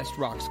world's best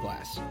rocks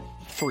glass.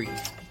 Free.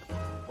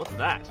 What's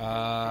that?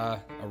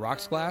 A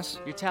rocks glass?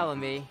 You're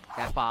telling me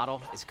that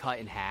bottle is cut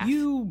in half?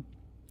 You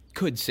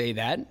could say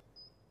that.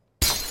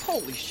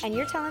 Holy shit. And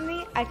you're telling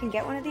me I can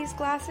get one of these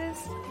glasses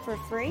for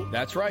free?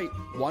 That's right.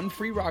 One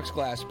free rocks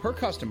glass per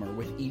customer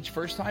with each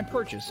first-time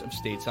purchase of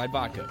Stateside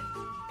Vodka.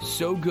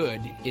 So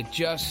good, it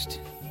just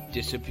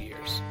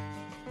disappears.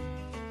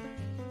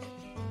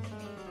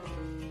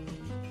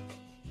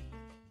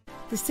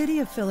 The city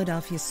of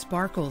Philadelphia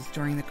sparkles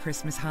during the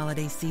Christmas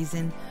holiday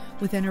season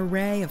with an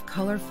array of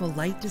colorful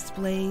light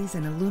displays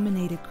and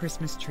illuminated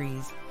Christmas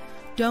trees,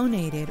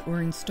 donated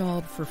or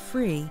installed for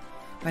free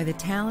by the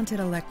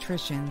talented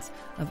electricians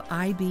of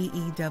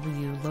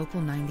IBEW Local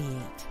 98.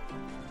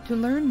 To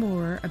learn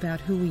more about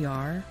who we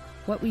are,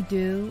 what we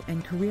do,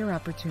 and career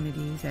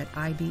opportunities at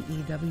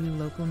IBEW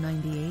Local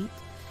 98,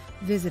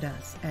 visit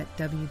us at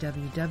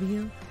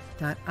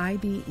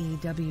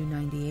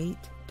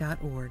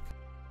www.ibew98.org.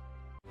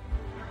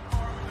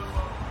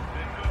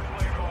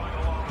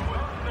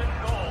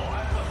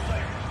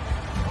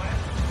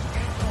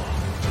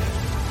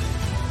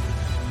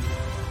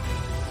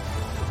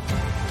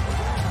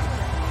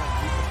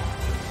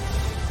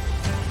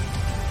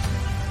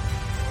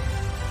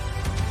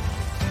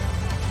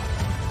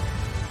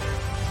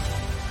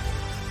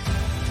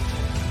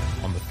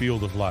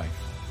 Field of life,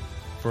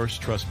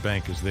 First Trust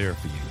Bank is there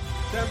for you.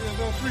 Champions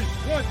on three.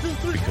 1, 2,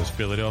 3. Because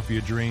Philadelphia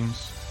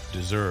dreams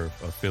deserve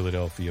a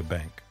Philadelphia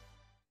bank.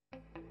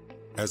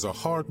 As a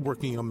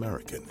hard-working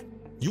American,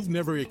 you've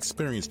never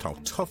experienced how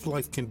tough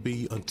life can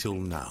be until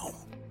now.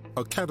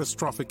 A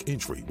catastrophic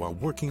injury while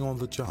working on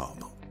the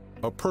job.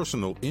 A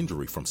personal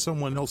injury from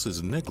someone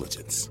else's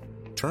negligence.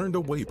 Turned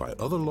away by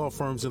other law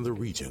firms in the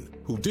region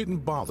who didn't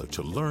bother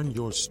to learn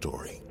your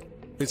story.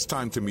 It's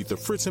time to meet the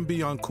Fritz &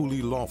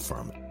 Bianculli Law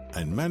Firm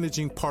and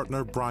managing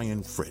partner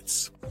Brian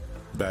Fritz.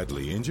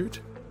 Badly injured?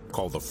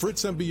 Call the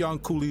Fritz &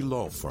 Bianculli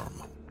Law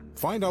Firm.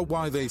 Find out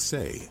why they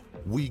say,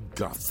 we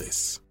got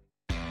this.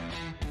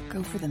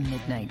 Go for the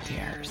midnight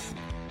dares.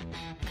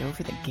 Go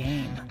for the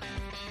game.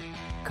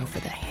 Go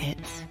for the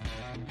hits.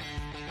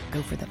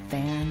 Go for the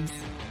fans.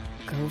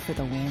 Go for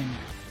the win.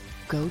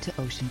 Go to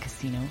Ocean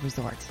Casino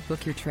Resort.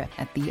 Book your trip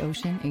at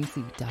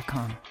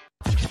theoceanac.com.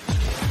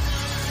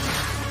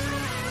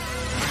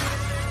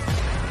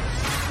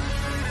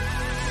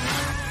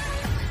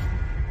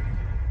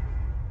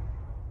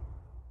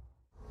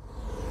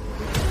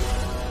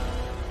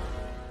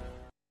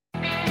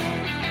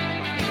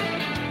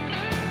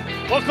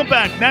 Welcome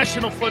back.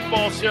 National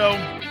Football Show.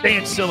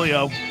 Dan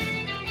Sileo.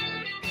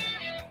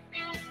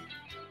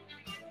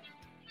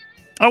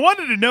 I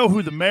wanted to know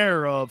who the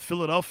mayor of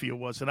Philadelphia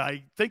was, and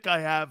I think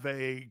I have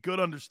a good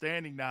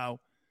understanding now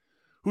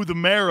who the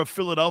mayor of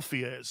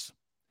Philadelphia is.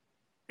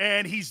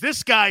 And he's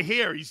this guy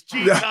here. He's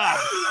G. Cobb.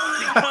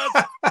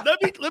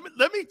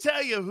 Let me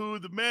tell you who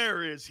the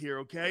mayor is here,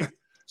 okay?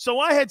 So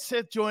I had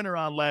Seth Joyner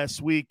on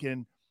last week,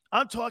 and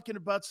I'm talking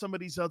about some of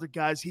these other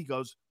guys. He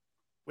goes,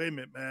 wait a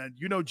minute, man.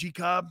 You know G.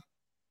 Cobb?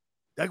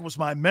 That was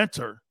my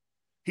mentor.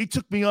 He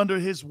took me under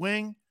his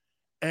wing,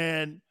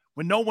 and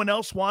when no one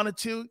else wanted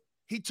to,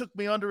 he took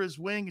me under his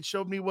wing and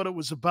showed me what it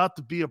was about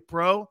to be a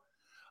pro.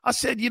 I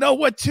said, you know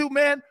what, too,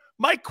 man?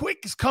 Mike Quick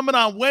is coming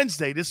on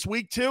Wednesday this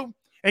week, too.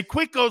 And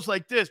Quick goes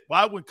like this. Well,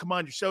 I wouldn't come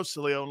on your show,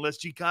 Sileo, unless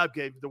G. Cobb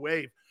gave the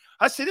wave.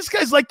 I said, this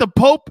guy's like the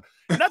Pope,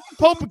 not the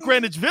Pope of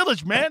Greenwich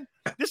Village, man.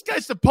 This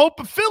guy's the Pope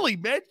of Philly,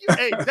 man.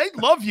 Hey, they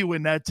love you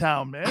in that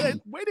town,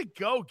 man. Way to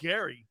go,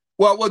 Garry.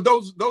 Well,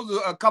 those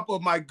are a couple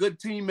of my good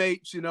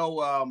teammates, you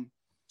know,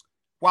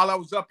 while I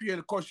was up here. And,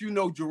 of course, you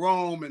know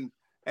Jerome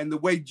and the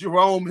way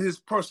Jerome, his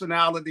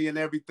personality and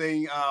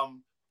everything.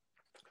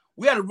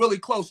 We had a really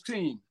close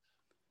team.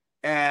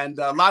 And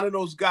a lot of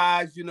those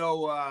guys, you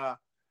know,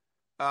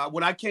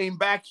 when I came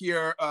back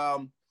here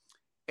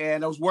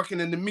and I was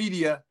working in the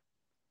media,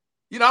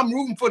 you know, I'm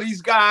rooting for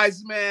these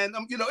guys, man.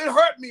 You know, it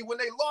hurt me when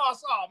they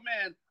lost. Oh,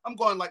 man, I'm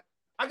going like,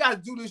 I got to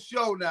do this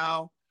show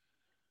now.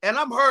 And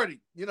I'm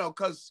hurting, you know,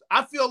 because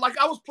I feel like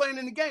I was playing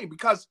in the game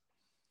because,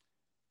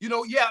 you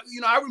know,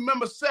 I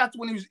remember Seth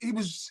when he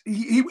was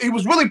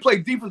really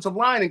played defensive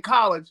line in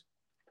college.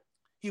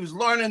 He was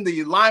learning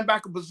the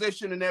linebacker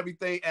position and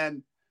everything.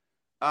 And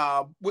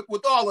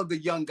with all of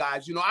the young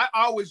guys, you know, I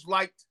always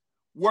liked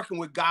working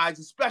with guys,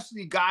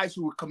 especially guys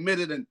who were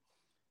committed. And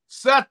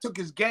Seth took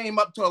his game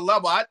up to a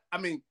level. I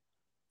mean,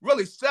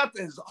 really, Seth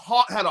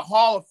had a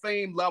Hall of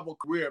Fame level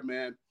career,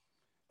 man.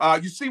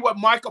 You see what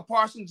Micah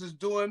Parsons is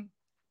doing.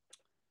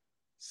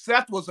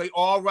 Seth was an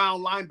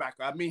all-round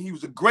linebacker. I mean, he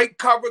was a great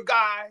cover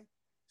guy,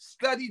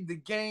 studied the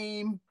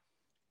game.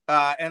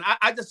 And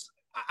I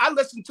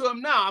listen to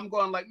him now. I'm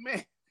going like,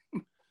 man,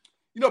 you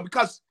know,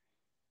 because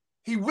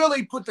he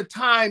really put the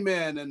time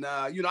in. And,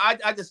 you know,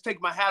 I just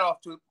take my hat off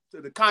to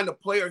the kind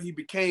of player he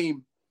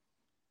became.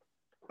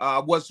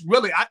 Was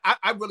really,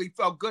 I really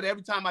felt good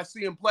every time I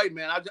see him play,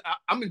 man.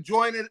 I'm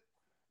enjoying it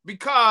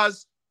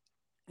because,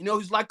 you know,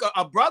 he's like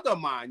a brother of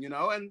mine, you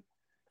know, and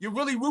you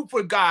really root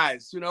for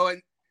guys, you know,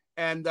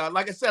 And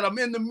like I said, I'm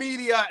in the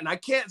media, and I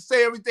can't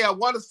say everything I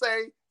want to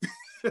say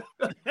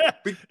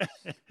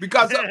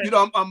because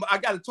I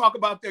got to talk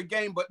about their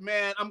game. But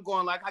man, I'm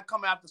going like I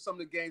come after some of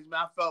the games,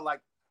 man. I felt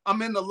like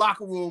I'm in the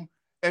locker room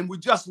and we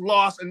just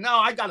lost, and now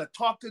I got to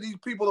talk to these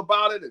people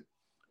about it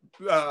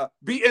and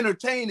be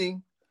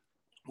entertaining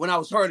when I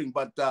was hurting.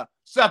 But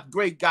Seth,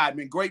 great guy,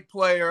 man, great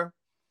player,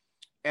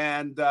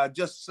 and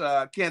just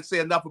can't say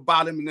enough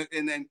about him.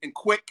 And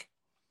Quick.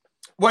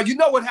 Well, you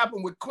know what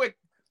happened with Quick?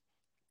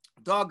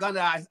 Doggone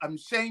it, I'm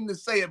ashamed to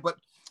say it, but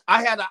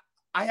I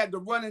had to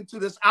run into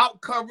this out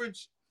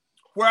coverage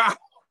where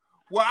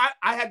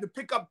I had to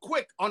pick up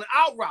Quick on an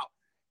out route.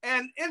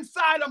 And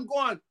inside I'm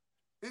going,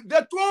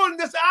 they're throwing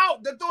this out.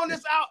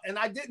 And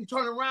I didn't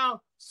turn around.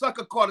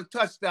 Sucker caught a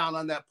touchdown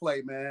on that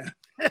play, man.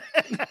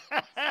 And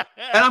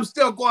I'm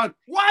still going,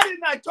 why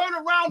didn't I turn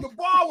around? The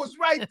ball was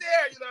right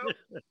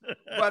there,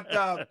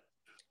 But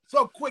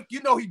so Quick,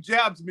 he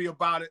jabs me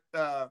about it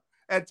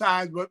at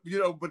times,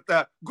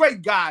 but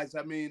great guys.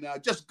 I mean,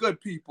 just good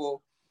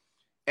people.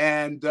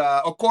 And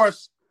of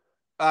course,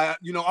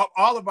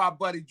 all of our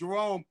buddy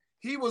Jerome,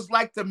 he was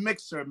like the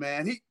mixer,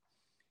 man.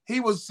 He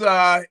was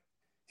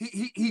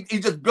he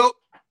just built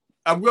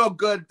a real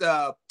good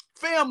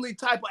family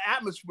type of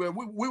atmosphere.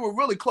 We were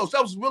really close.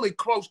 That was a really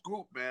close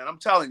group, man. I'm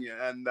telling you.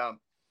 And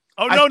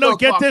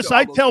get this.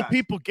 I tell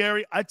people,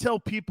 Gary, I tell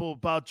people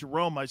about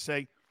Jerome. I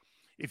say,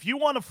 if you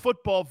want a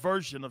football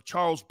version of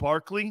Charles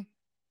Barkley,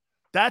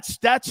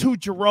 that's who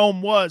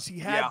Jerome was. He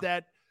had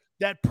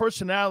that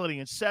personality.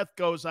 And Seth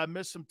goes, I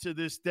miss him to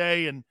this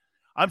day. And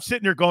I'm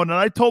sitting there going, and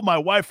I told my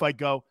wife, I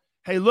go,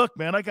 hey, look,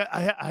 man,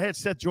 I had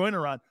Seth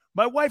Joyner on.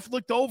 My wife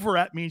looked over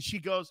at me and she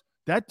goes,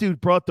 that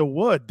dude brought the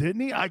wood, didn't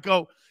he? I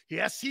go,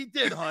 yes, he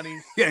did, honey.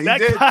 Yeah, he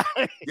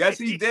did. Yes,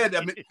 he did.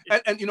 I mean,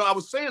 and I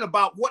was saying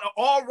about what an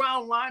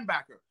all-around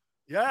linebacker.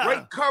 Yeah.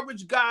 Great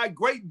coverage guy,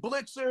 great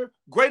blitzer,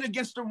 great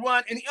against the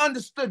run, and he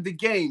understood the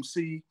game,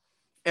 see?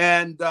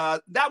 And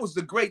that was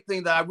the great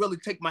thing that I really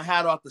take my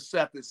hat off to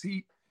Seth is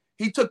he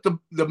took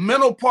the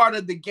mental part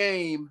of the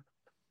game.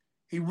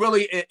 He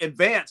really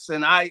advanced.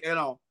 And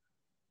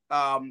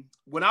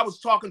when I was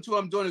talking to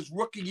him during his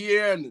rookie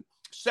year and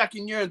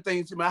second year and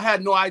things, I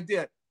had no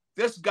idea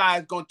this guy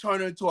is going to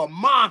turn into a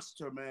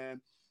monster,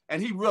 man.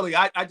 And he really,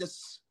 I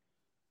just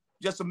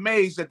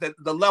amazed at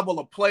the level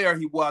of player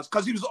he was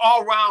because he was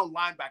all-around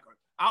linebacker,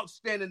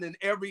 outstanding in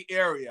every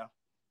area.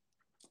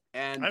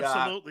 And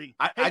absolutely,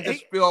 I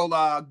just feel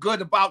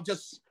good about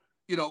just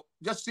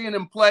seeing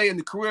him play and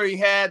the career he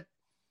had.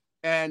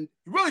 And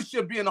he really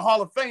should be in the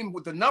Hall of Fame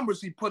with the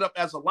numbers he put up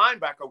as a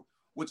linebacker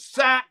with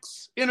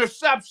sacks,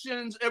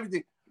 interceptions,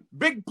 everything.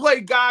 Big play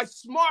guy,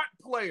 smart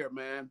player,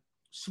 man.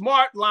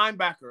 Smart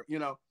linebacker,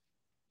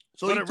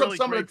 So he took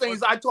some of the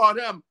things I taught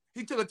him.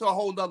 He took it to a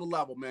whole nother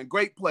level, man.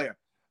 Great player.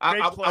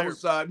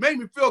 It made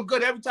me feel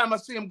good every time I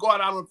see him go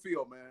out on the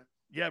field, man.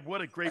 Yeah,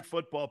 what a great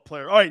football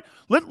player. All right,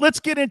 let's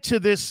get into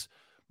this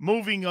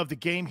moving of the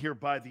game here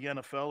by the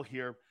NFL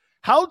here.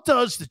 How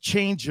does the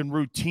change in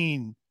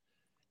routine,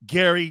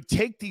 Gary,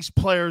 take these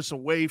players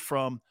away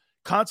from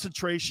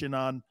concentration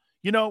on,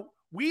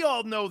 we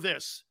all know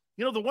this.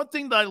 The one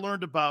thing that I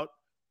learned about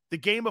the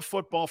game of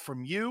football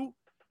from you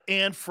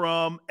and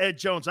from Ed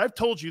Jones, I've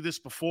told you this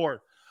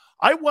before.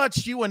 I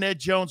watched you and Ed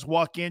Jones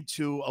walk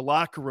into a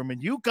locker room,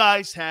 and you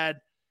guys had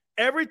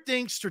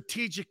everything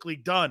strategically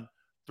done.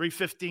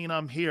 3:15,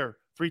 I'm here.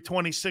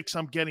 3:26,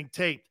 I'm getting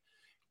taped.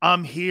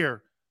 I'm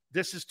here.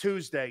 This is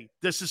Tuesday.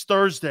 This is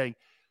Thursday.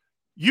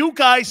 You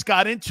guys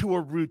got into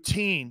a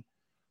routine.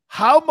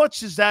 How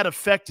much does that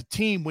affect a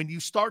team when you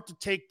start to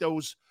take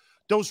those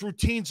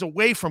routines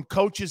away from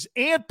coaches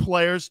and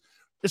players,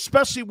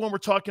 especially when we're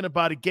talking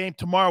about a game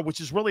tomorrow,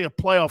 which is really a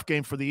playoff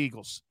game for the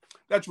Eagles?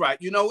 That's right.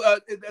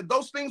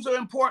 Those things are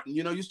important.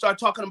 You start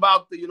talking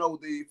about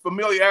the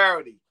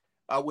familiarity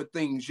with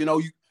things.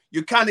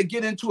 You kind of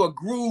get into a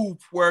groove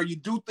where you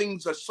do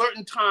things a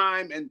certain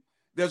time and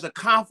there's a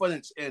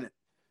confidence in it.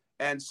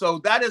 And so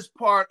that is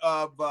part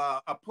of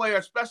a player,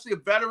 especially a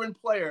veteran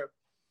player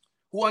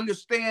who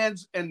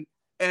understands and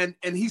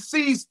he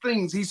sees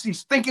things.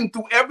 He's thinking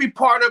through every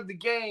part of the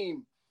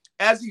game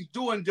as he's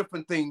doing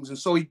different things. And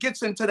so he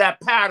gets into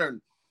that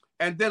pattern.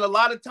 And then a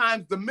lot of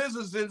times the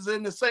missus is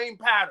in the same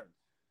pattern.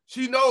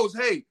 She knows,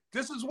 hey,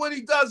 this is when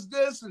he does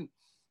this. And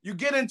you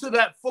get into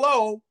that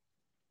flow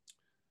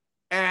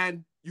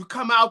and you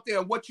come out there.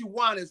 And what you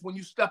want is when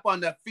you step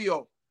on that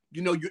field,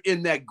 you're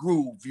in that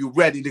groove. You're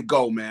ready to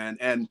go, man.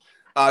 And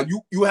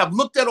you have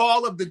looked at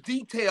all of the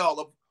detail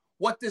of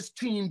what this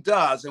team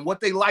does and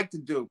what they like to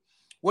do.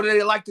 What do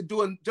they like to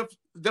do in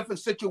different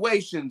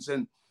situations?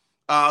 And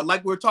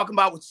like we were talking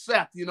about with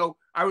Seth,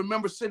 I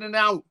remember sitting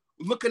down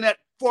looking at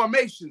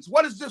formations.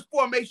 What does this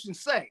formation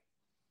say?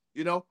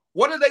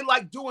 What do they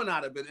like doing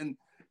out of it?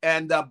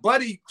 And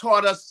Buddy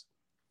taught us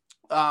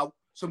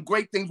some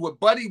great things. Where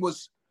Buddy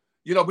was,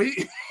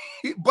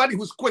 Buddy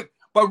was quick.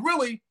 But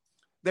really,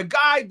 the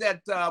guy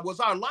that was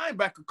our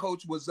linebacker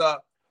coach was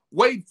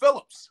Wade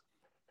Phillips.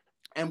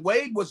 And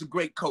Wade was a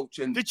great coach.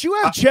 And did you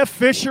have Jeff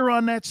Fisher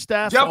on that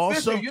staff? Jeff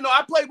also? Fisher,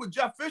 I played with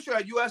Jeff Fisher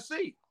at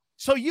USC.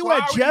 So you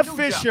had Jeff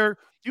Fisher.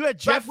 You had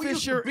Jeff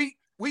Fisher.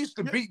 We used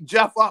to beat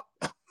Jeff up.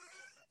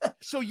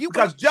 So you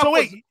because Jeff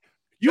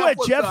you had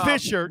Jeff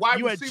Fisher,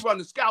 wide receiver on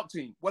the scout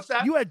team. What's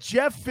that? You had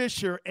Jeff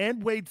Fisher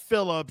and Wade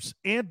Phillips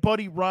and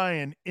Buddy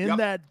Ryan in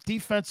that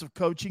defensive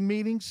coaching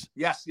meetings.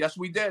 Yes,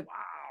 we did.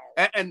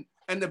 Wow. And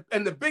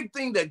the big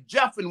thing that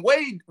Jeff and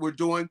Wade were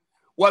doing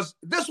was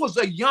this was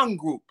a young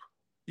group.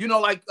 You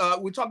know, like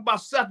we talked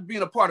about Seth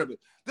being a part of it.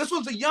 This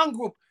was a young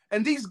group,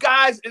 and these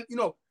guys, and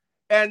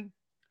and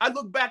I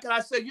look back and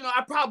I said,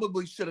 I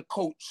probably should have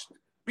coached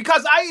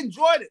because I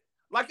enjoyed it.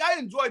 Like I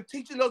enjoyed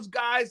teaching those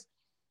guys,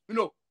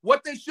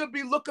 what they should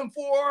be looking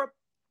for,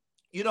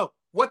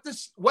 what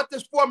this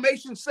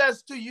formation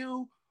says to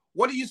you.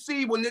 What do you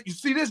see when you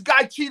see this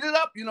guy cheated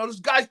up? This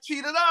guy's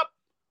cheated up.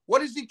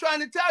 What is he trying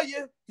to tell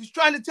you? He's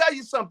trying to tell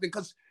you something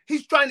because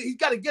he's got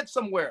to get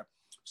somewhere.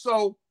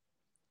 So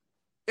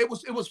it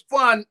was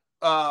fun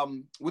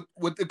with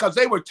because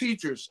they were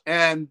teachers,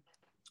 and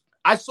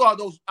I saw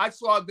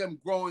them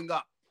growing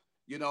up,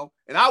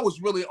 and I was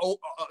really old,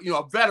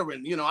 a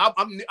veteran.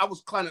 I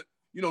was kind of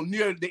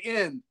near the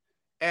end,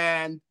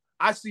 and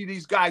I see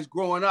these guys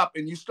growing up,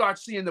 and you start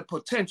seeing the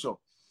potential.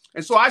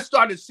 And so I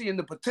started seeing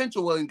the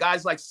potential in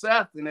guys like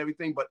Seth and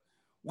everything, but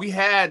we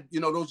had,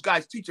 those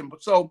guys teaching.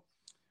 But so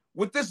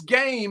with this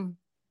game,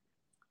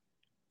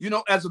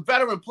 as a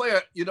veteran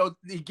player, you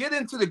get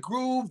into the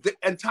groove, the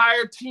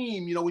entire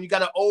team, when you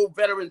got an old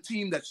veteran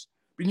team that's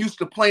been used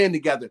to playing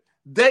together,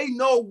 they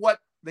know what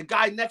the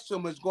guy next to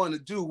him is going to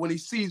do when he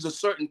sees a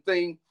certain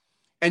thing,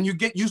 and you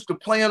get used to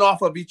playing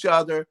off of each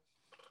other.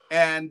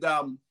 And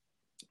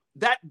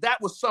that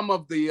was some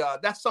of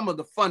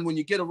the fun when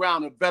you get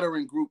around a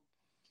veteran group.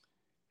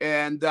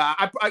 And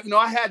I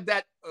had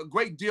that a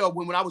great deal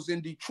when I was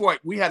in Detroit.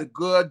 We had a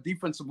good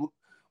defensive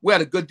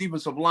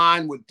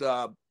line with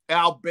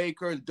Al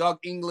Baker and Doug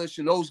English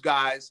and those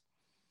guys.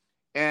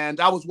 And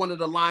I was one of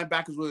the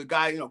linebackers with a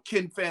guy,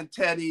 Ken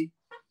Fantetti.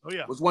 Oh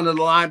yeah, was one of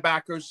the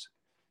linebackers.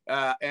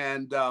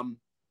 And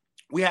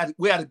we had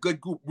a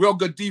good group, real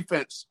good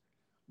defense.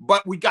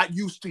 But we got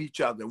used to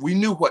each other. We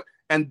knew what,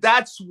 and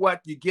that's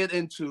what you get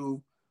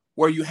into,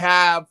 where you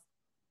have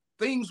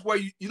things where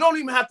you don't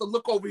even have to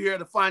look over here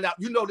to find out.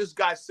 This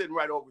guy's sitting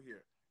right over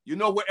here. You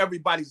know where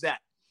everybody's at.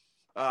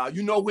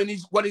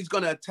 What he's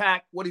going to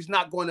attack, what he's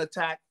not going to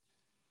attack.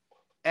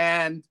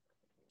 And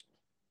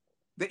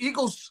the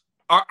Eagles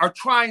are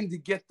trying to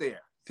get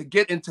there, to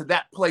get into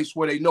that place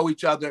where they know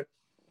each other.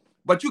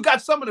 But you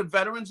got some of the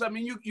veterans. I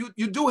mean,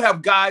 you do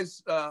have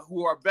guys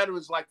who are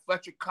veterans like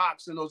Fletcher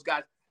Cox and those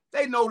guys.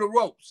 They know the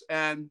ropes,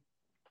 and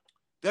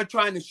they're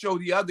trying to show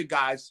the other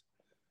guys.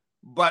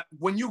 But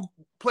when you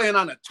playing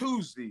on a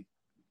Tuesday,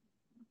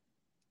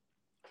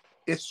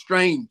 it's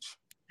strange.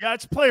 Yeah,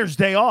 it's players'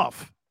 day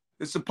off.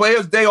 It's the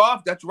players' day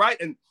off. That's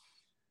right. And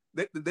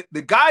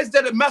the guys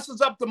that it messes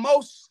up the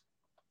most,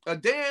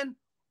 Dan,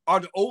 are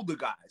the older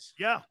guys.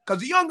 Yeah.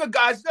 Because the younger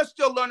guys, they're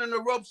still learning the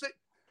ropes.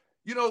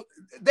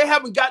 They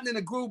haven't gotten in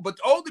the groove, but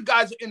the older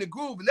guys are in the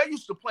groove, and they're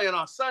used to playing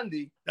on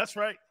Sunday. That's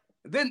right.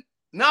 Then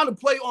now to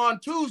play on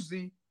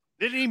Tuesday.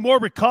 They need more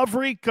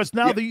recovery because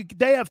now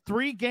they have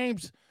 3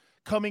 games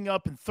coming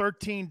up in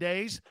 13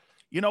 days.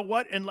 You know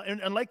what? And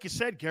like you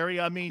said, Gary,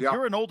 I mean,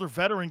 you're an older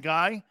veteran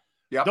guy.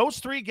 Yep. Those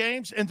 3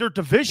 games, and they're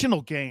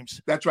divisional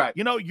games. That's right.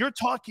 You're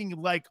talking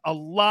like a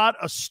lot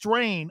of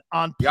strain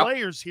on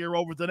players here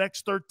over the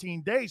next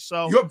 13 days.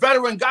 So you're a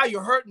veteran guy.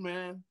 You're hurting,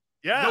 man.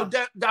 Yeah.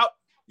 No doubt.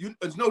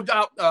 There's no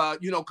doubt,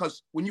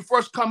 because when you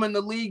first come in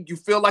the league, you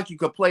feel like you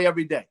could play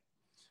every day.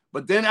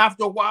 But then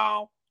after a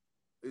while,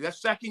 that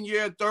second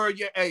year, third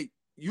year,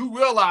 you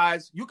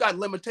realize you got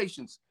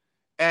limitations.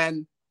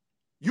 And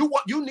you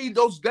need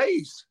those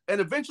days. And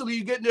eventually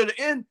you get near the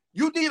end,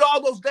 you need all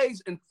those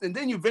days. And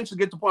then you eventually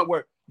get to the point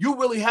where you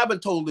really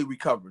haven't totally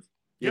recovered.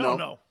 You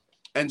know?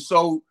 And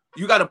so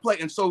you got to play.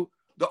 And so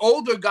the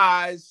older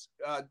guys,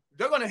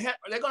 they're going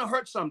to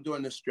hurt some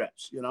during this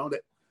stretch.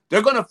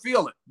 They're going to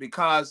feel it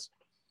because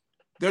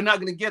they're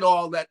not going to get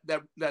all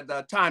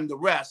that time to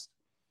rest.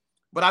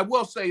 But I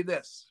will say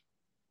this,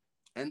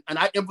 and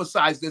I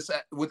emphasize this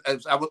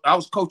as I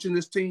was coaching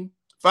this team,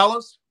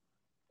 fellas.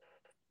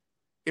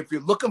 If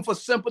you're looking for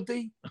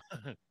sympathy,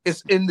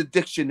 it's in the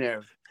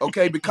dictionary,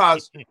 okay?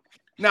 Because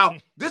now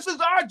this is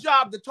our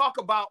job to talk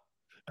about.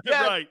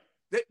 Yeah, right.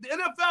 The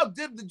NFL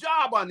did the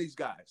job on these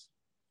guys,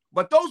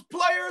 but those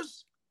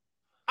players,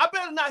 I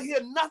better not hear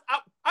nothing.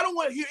 I don't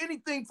want to hear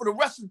anything for the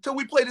rest until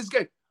we play this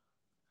game.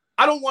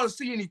 I don't want to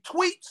see any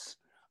tweets.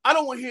 I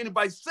don't want to hear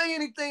anybody say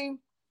anything.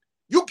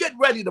 You get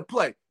ready to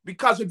play,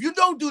 because if you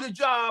don't do the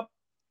job,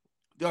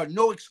 there are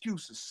no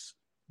excuses.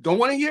 Don't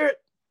want to hear it.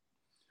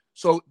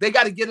 So they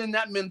got to get in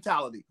that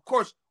mentality. Of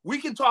course, we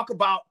can talk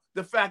about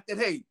the fact that,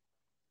 hey,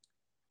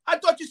 I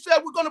thought you said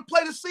we're going to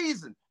play the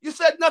season. You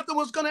said nothing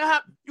was going to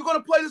happen. You're going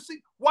to play the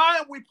season. Why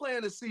aren't we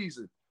playing the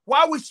season?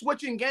 Why are we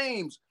switching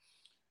games?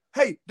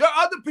 Hey, there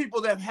are other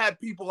people that have had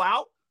people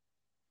out.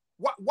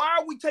 Why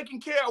are we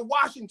taking care of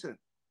Washington?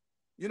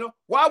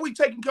 Why are we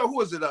taking care of,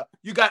 who is it?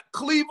 You got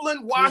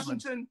Cleveland,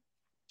 Washington,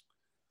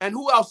 and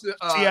who else?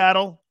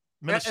 Seattle,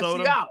 Minnesota.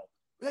 And Seattle.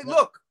 Hey,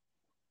 look,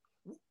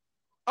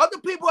 Other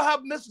people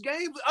have missed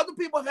games. Other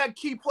people have had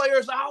key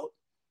players out.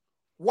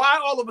 Why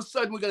all of a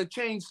sudden we're going to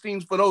change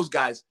things for those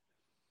guys?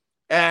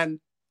 And,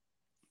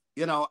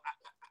 you know,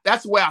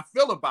 that's the way I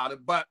feel about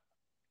it. But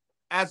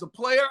as a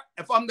player,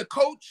 if I'm the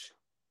coach,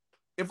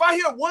 if I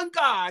hear one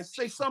guy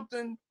say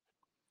something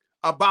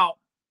about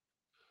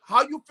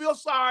how you feel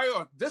sorry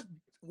or this,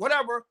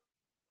 whatever,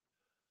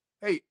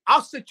 hey,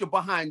 I'll sit your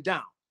behind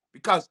down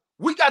because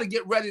we got to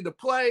get ready to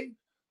play.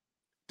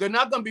 They're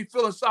not going to be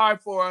feeling sorry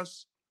for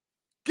us.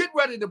 Get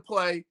ready to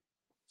play.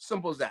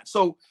 Simple as that.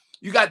 So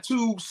you got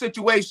two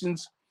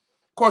situations.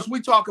 Of course, we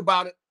talk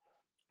about it.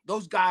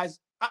 Those guys,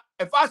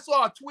 if I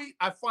saw a tweet,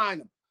 I find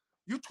them.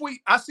 You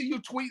tweet, I see you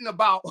tweeting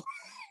about,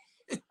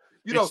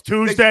 you know, it's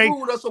Tuesday. They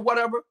screwed us or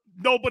whatever.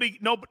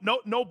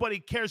 Nobody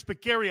cares.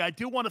 But Gary, I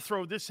do want to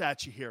throw this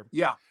at you here.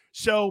 Yeah.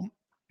 So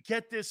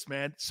get this,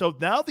 man. So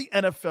now the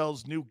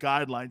NFL's new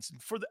guidelines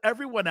for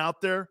everyone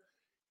out there,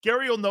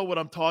 Gary will know what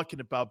I'm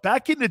talking about.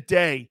 Back in the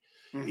day,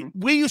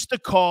 we used to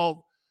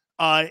call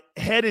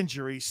head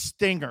injuries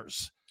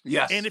stingers.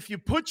 Yes. And if you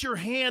put your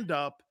hand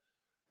up,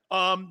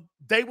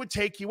 they would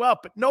take you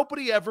out. But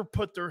nobody ever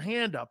put their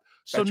hand up.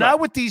 So That's now right.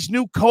 with these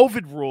new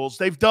COVID rules,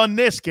 they've done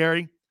this,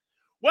 Gary.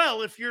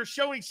 Well, if you're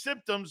showing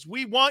symptoms,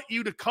 we want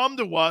you to come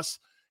to us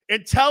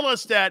and tell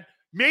us that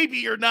maybe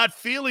you're not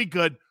feeling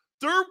good.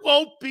 There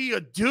won't be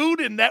a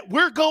dude in that.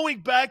 We're going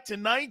back to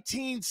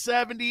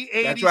 1970,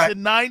 80s, right.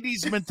 and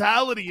 90s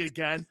mentality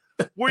again,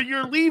 where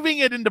you're leaving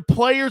it in the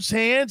players'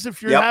 hands.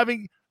 If you're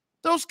having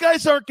 – those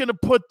guys aren't going to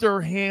put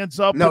their hands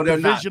up with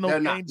divisional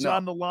games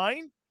on the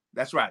line.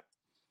 That's right.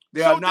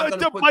 They are not going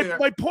to put their...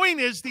 My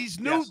point is these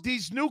new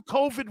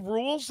COVID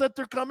rules that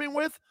they're coming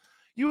with,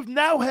 you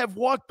now have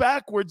walked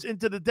backwards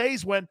into the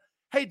days when,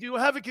 hey, do you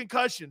have a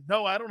concussion?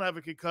 No, I don't have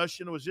a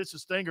concussion. It was just a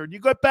stinger. And you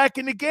got back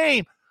in the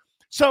game.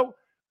 So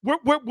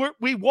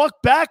we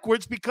walk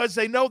backwards because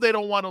they know they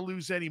don't want to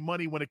lose any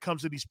money when it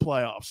comes to these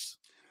playoffs.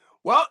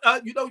 Well,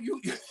 you know,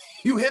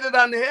 you hit it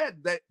on the head.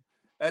 That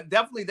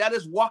definitely that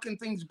is walking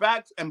things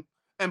back.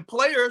 And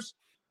players,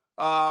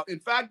 in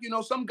fact, you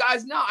know, some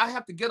guys now, I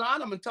have to get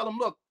on them and tell them,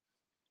 look,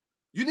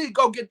 you need to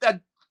go get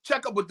that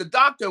checkup with the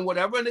doctor and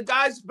whatever. And the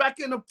guy's back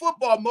in the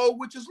football mode,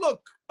 which is,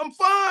 look, I'm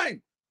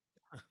fine.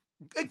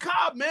 Hey,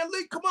 Cobb, man,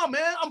 Lee, come on,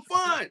 man, I'm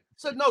fine. I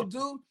said, no,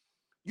 dude,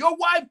 your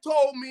wife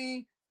told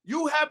me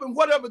you having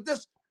whatever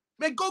this.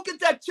 Man, go get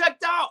that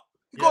checked out.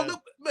 You go,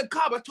 look, man,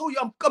 Cobb, I told you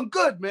I'm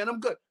good, man,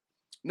 I'm good.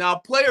 Now,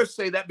 players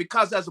say that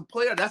because as a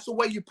player, that's the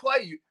way you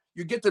play.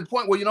 You get to the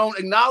point where you don't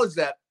acknowledge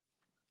that.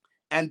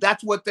 And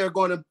that's what they're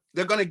going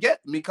to get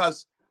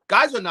because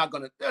guys they're not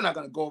going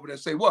to go over there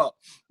and say, well,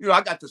 you know,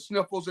 I got the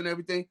sniffles and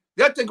everything.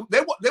 They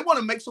want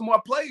to make some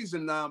more plays.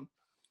 And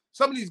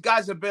some of these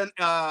guys have been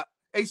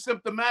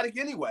asymptomatic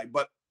anyway,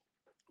 but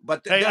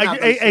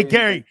hey,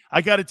 Gary,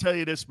 I got to tell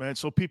you this, man.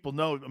 So people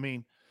know, I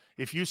mean,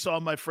 if you saw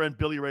my friend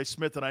Billy Ray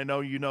Smith, and I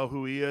know you know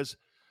who he is.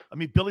 I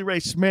mean, Billy Ray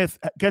Smith,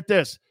 get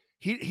this.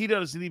 He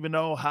doesn't even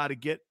know how to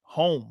get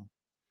home.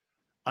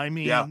 I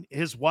mean,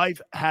 his wife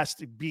has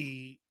to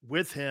be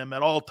with him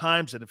at all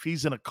times. And if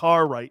he's in a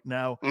car right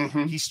now,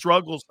 he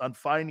struggles on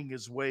finding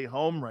his way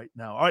home right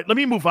now. All right, let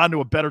me move on to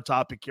a better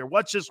topic here.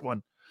 Watch this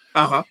one.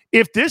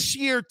 If this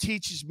year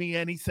teaches me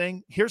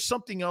anything, here's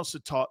something else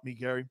it taught me,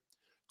 Gary.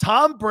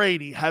 Tom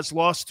Brady has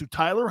lost to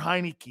Tyler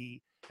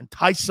Heineke and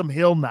Taysom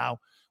Hill now,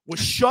 was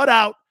shut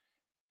out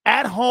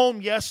at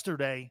home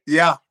yesterday.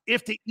 Yeah.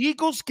 If the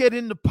Eagles get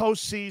in the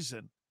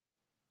postseason,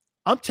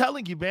 I'm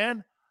telling you,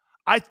 man,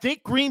 I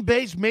think Green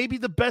Bay's maybe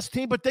the best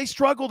team, but they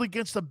struggled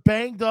against a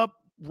banged-up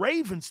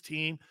Ravens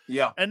team.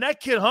 Yeah. And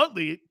that kid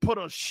Huntley put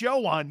a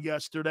show on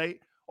yesterday.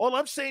 All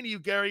I'm saying to you,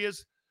 Gary,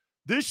 is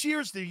this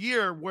year's the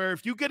year where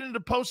if you get into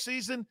the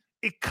postseason,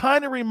 it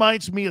kind of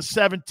reminds me of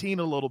 17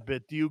 a little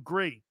bit. Do you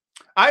agree?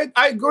 I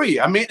agree.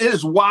 I mean, it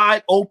is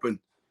wide open.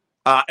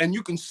 And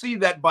you can see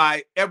that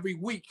by every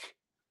week.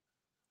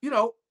 You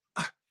know,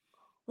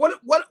 what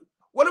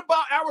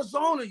about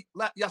Arizona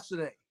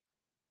yesterday?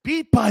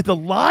 Beat by the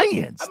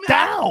Lions. I mean,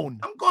 down.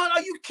 I'm going,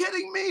 are you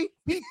kidding me?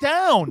 Beat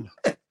down.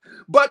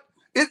 But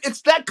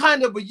it's that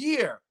kind of a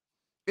year.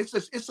 It's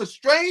a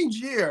strange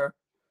year.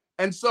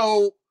 And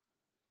so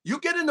you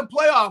get in the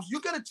playoffs,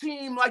 you get a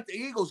team like the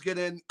Eagles get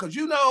in, because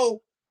you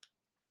know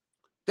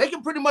they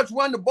can pretty much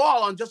run the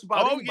ball on just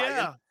about anybody.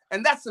 Yeah.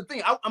 And that's the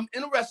thing. I'm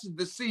interested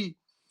to see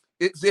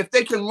if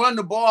they can run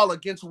the ball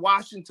against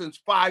Washington's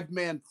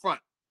 5-man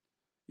front.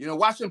 You know,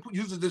 Washington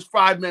uses this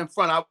 5-man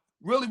front. I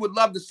really would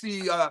love to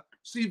see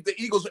if the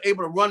Eagles are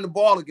able to run the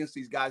ball against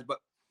these guys.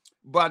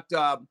 But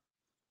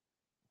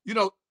you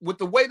know, with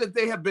the way that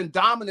they have been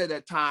dominant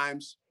at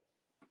times,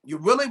 you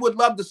really would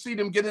love to see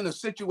them get in a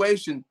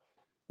situation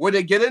where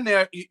they get in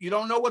there. You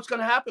don't know what's going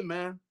to happen,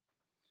 man.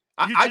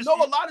 I know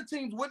a lot of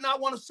teams would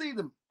not want to see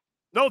them.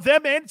 No,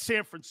 them and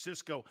San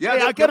Francisco.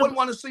 Yeah, they wouldn't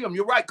want to see them.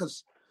 You're right,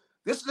 because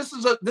this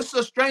is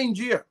a strange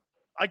year.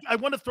 I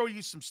want to throw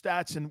you some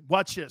stats and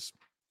watch this.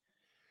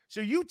 So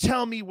you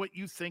tell me what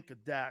you think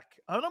of Dak.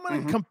 And I'm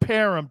going to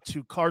compare him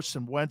to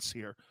Carson Wentz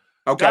here.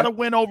 Okay. Got a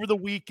win over the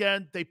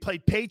weekend. They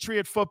played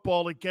Patriot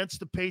football against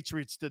the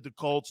Patriots, did the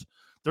Colts.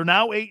 They're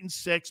now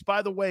 8-6.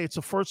 By the way, it's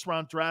a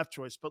first-round draft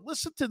choice. But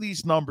listen to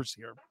these numbers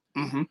here.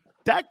 Mm-hmm.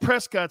 Dak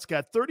Prescott's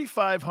got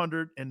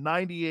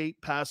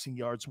 3,598 passing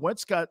yards.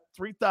 Wentz got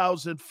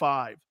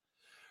 3,005.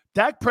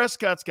 Dak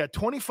Prescott's got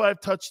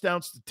 25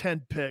 touchdowns to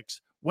 10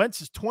 picks.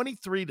 Wentz is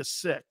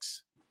 23-6.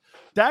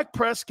 Dak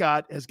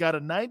Prescott has got a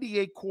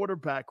 98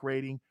 quarterback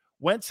rating.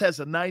 Wentz has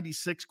a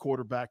 96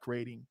 quarterback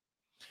rating.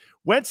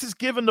 Wentz has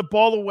given the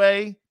ball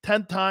away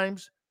 10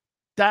 times.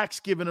 Dak's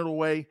given it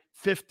away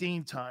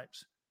 15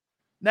 times.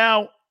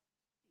 Now,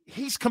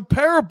 he's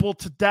comparable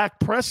to Dak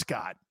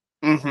Prescott.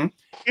 Mm-hmm.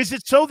 Is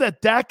it so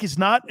that Dak is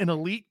not an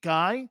elite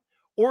guy?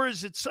 Or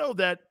is it so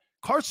that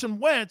Carson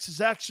Wentz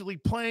is actually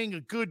playing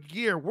a good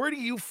year? Where do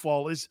you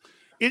fall? Is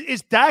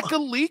Dak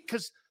elite?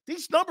 Because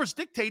these numbers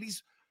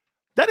dictate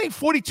that ain't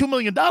 $42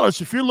 million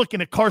if you're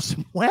looking at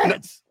Carson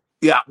Wentz.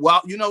 Yeah,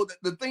 well,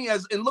 the thing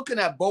is, in looking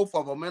at both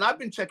of them, and I've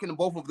been checking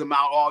both of them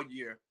out all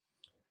year,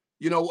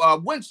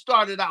 Wentz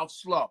started out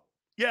slow.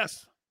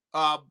 Yes.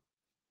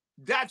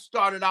 Dak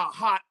started out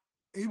hot.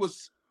 He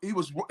was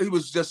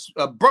just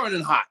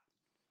burning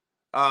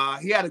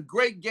hot. He had a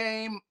great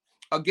game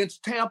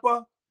against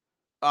Tampa.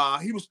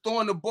 He was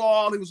throwing the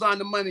ball. He was on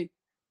the money.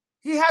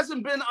 He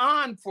hasn't been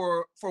on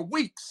for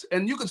weeks,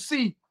 and you can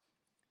see.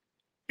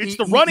 It's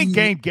the running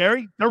game,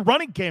 Gary. Their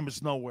running game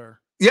is nowhere.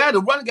 Yeah,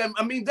 the running game.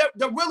 I mean,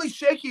 they're really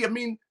shaky. I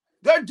mean,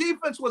 their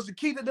defense was the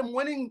key to them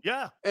winning.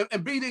 Yeah,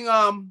 and beating.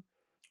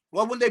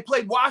 When they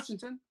played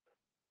Washington,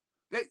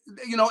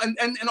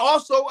 and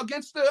also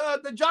against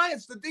the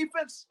Giants, the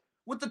defense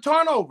with the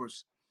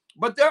turnovers,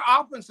 but their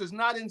offense is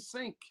not in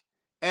sync,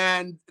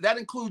 and that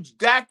includes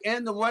Dak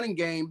and the running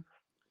game.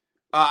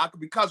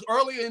 Because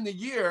earlier in the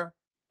year,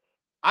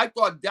 I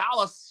thought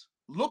Dallas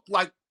looked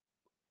like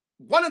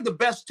one of the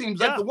best teams,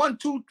 like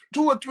the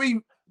two or three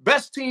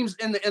best teams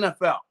in the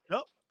NFL.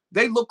 Yep.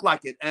 They look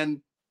like it,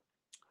 and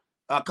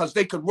because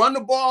they could run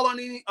the ball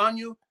on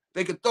you,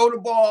 they could throw the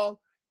ball,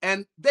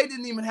 and they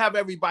didn't even have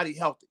everybody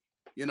healthy,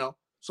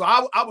 So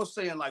I was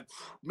saying, like,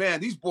 man,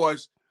 these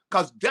boys,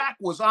 because Dak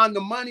was on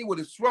the money with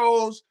his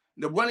throws,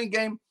 the running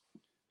game,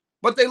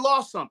 but they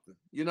lost something,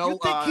 You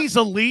think he's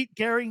elite,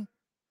 Gary?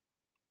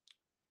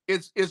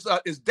 Is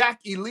Dak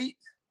elite?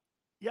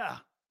 Yeah.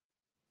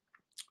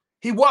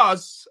 He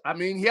was. I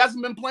mean, he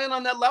hasn't been playing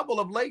on that level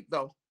of late,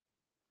 though.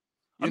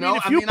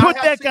 If you put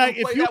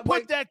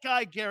that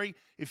guy, Gary,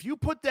 if you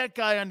put that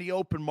guy on the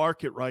open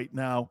market right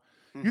now,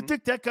 you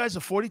think that guy's a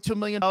 $42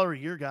 million a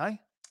year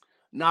guy?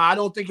 No, I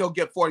don't think he'll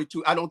get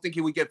 42. I don't think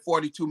he would get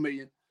 42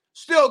 million.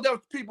 Still, there's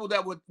people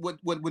that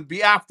would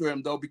be after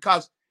him, though,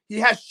 because he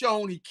has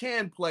shown he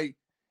can play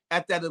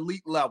at that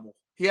elite level.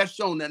 He has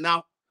shown that.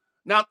 Now,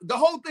 the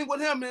whole thing with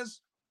him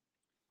is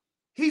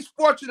he's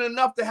fortunate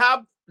enough to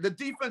have the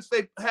defense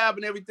they have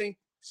and everything.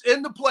 It's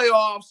in the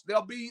playoffs.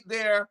 They'll be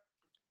there.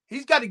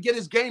 He's got to get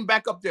his game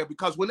back up there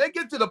because when they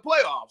get to the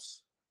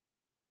playoffs,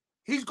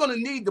 he's going to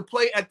need to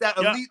play at that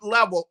elite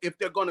level if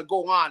they're going to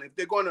go on. If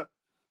they're going to,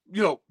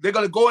 they're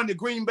going to go into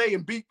Green Bay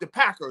and beat the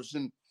Packers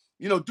and,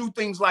 do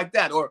things like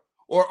that, or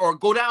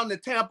go down to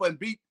Tampa and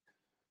beat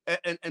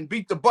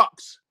the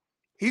Bucks.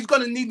 He's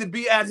going to need to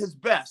be at his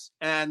best,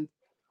 and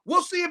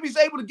we'll see if he's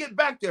able to get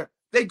back there.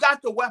 They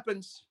got the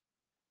weapons,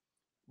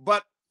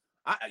 but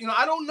I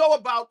don't know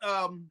about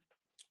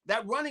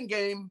that running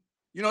game.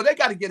 They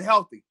got to get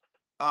healthy.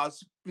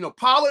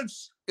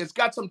 Pollard's has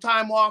got some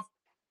time off.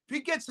 If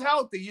he gets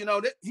healthy, he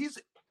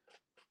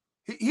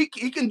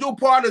can do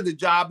part of the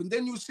job, and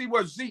then you see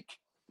where Zeke.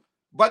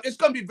 But it's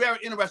going to be very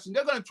interesting.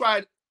 They're going to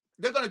try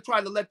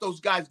to let those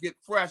guys get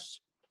fresh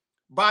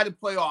by the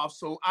playoffs.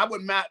 So I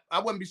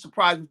wouldn't be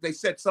surprised if they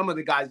set some of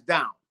the guys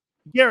down.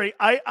 Gary,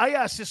 I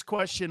asked this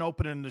question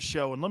opening the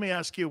show, and let me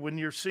ask you, when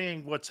you're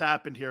seeing what's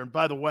happened here, and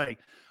by the way,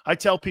 I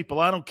tell people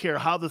I don't care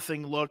how the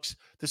thing looks.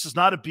 This is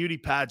not a beauty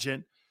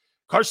pageant.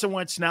 Carson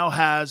Wentz now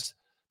has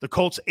the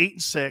Colts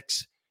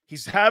 8-6.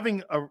 He's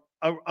having a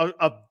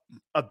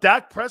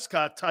Dak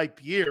Prescott type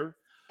year.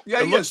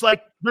 Yeah, it looks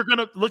like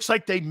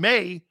they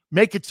may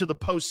make it to the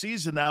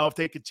postseason now if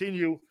they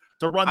continue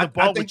to run the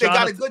ball. I think they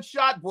got a good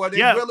shot, boy.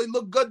 They really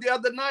looked good the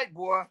other night,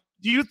 boy.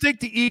 Do you think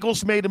the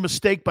Eagles made a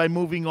mistake by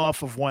moving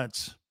off of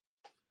Wentz?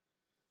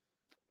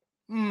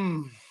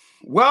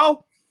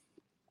 Well,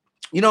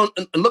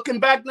 looking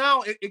back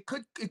now, it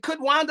could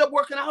wind up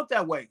working out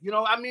that way.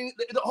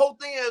 The whole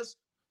thing is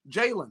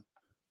Jalen.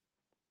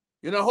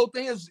 The whole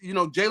thing is,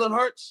 Jalen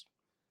Hurts.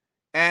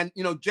 And,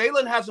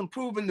 Jalen hasn't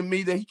proven to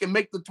me that he can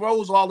make the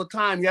throws all the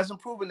time. He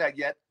hasn't proven that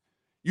yet.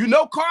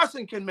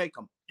 Carson can make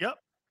them. Yep.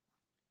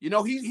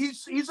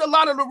 He's a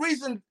lot of the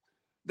reason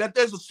that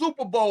there's a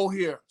Super Bowl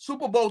here,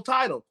 Super Bowl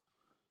title.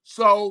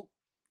 So,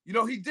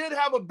 he did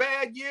have a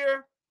bad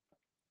year.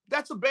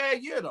 That's a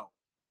bad year, though.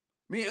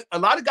 I mean, a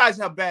lot of guys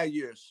have bad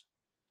years.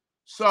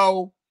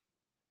 So,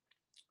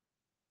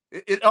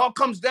 it all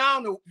comes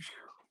down to,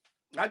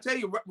 I tell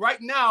you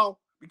right now,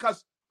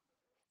 because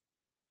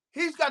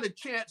he's got a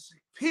chance.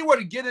 If he were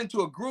to get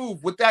into a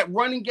groove with that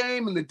running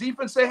game and the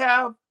defense they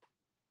have,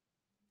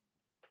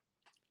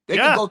 they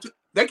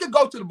could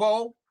go to the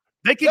bowl.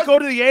 They could go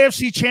to the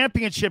AFC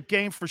Championship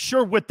game for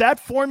sure. With that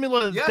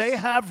formula Yes. they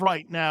have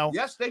right now,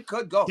 Yes, they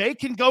could go. They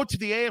can go to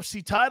the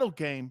AFC title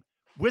game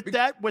with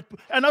that.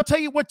 And I'll tell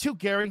you what, too,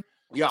 Gary.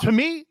 Yeah. To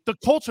me, the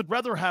Colts would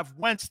rather have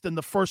Wentz than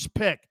the first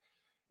pick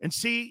and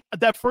see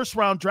that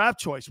first-round draft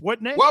choice,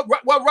 wouldn't it?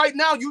 Well, right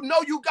now,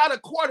 you got a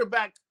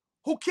quarterback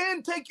who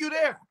can take you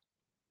there.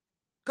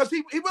 Because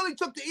he really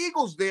took the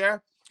Eagles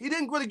there. He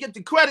didn't really get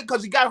the credit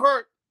because he got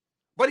hurt,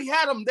 but he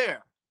had him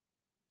there.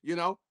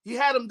 He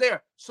had him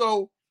there.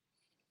 So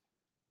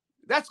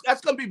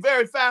that's going to be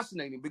very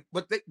fascinating.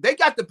 But they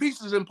got the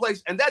pieces in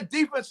place, and that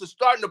defense is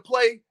starting to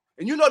play.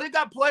 And, they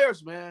got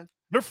players, man.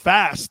 They're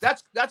fast.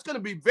 That's going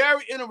to be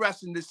very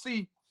interesting to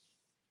see,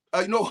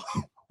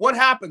 what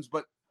happens.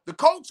 But the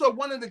Colts are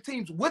one of the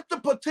teams with the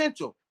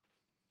potential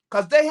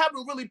because they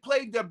haven't really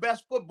played their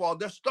best football.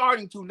 They're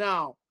starting to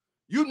now.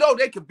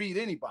 They could beat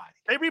anybody.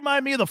 They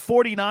remind me of the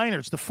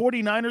 49ers. The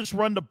 49ers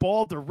run the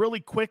ball. They're really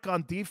quick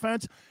on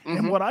defense. Mm-hmm.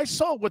 And what I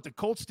saw what the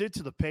Colts did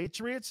to the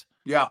Patriots,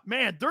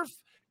 man, they're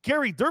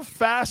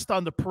fast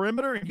on the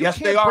perimeter. And you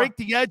can't break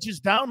the edges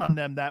down on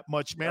them that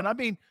much, man. I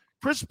mean,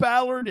 Chris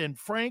Ballard and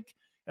Frank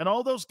and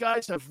all those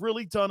guys have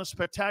really done a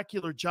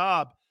spectacular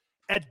job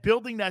at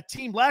building that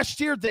team.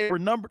 Last year, they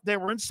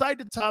were inside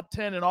the top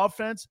 10 in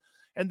offense,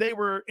 and they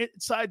were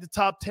inside the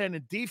top 10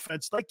 in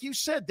defense. Like you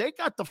said, they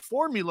got the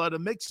formula to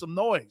make some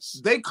noise.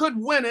 They could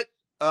win it.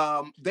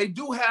 They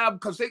do have,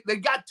 because they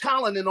got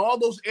talent in all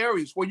those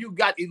areas where you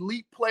got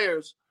elite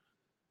players.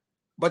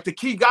 But the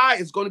key guy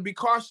is going to be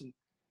Carson,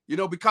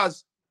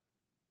 because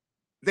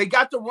they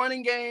got the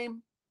running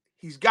game.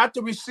 He's got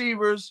the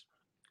receivers.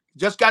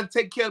 Just got to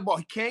take care of the ball.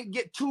 He can't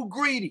get too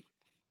greedy.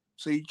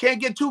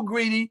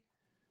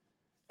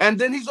 And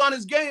then he's on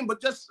his game,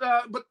 but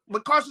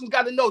Carson's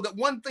got to know that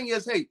one thing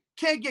is, hey,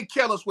 can't get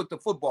careless with the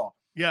football.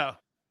 Yeah.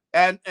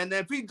 And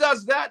if he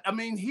does that, I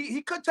mean,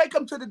 he could take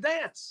him to the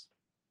dance.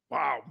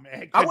 Wow,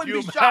 man. I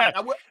wouldn't be shocked.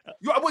 I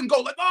wouldn't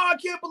go like, oh, I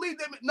can't believe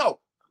them. No.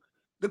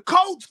 The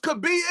Colts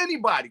could be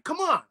anybody. Come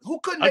on. Who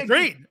couldn't they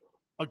be?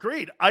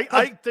 Agreed.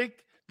 I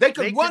think they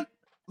could run.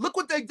 Look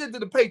what they did to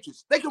the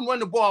Patriots. They can run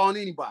the ball on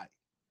anybody.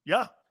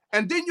 Yeah.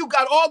 And then you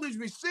got all these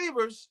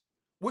receivers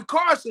with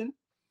Carson.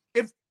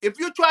 If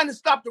you're trying to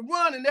stop the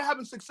run and they're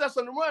having success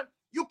on the run,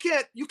 you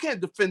can't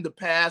defend the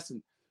pass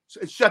and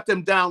shut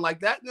them down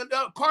like that.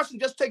 Carson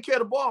just take care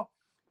of the ball.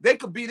 They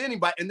could beat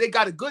anybody, and they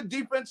got a good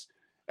defense.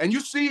 And you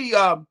see,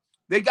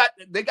 they got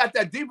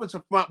that defense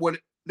in front with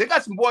it. They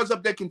got some boys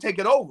up there can take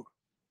it over.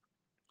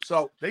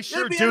 So they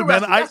sure do,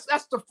 man.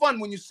 That's the fun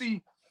when you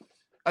see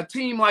a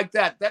team like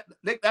that.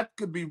 That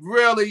could be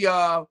really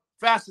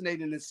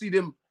fascinating to see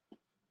them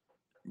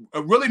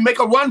really make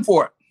a run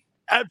for it.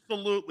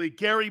 Absolutely.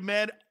 Garry,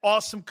 man,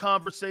 awesome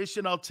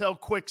conversation. I'll tell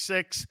Quick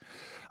Six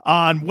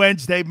on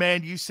Wednesday,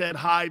 man. You said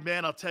hi,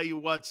 man. I'll tell you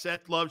what,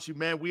 Seth loves you,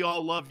 man. We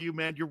all love you,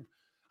 man.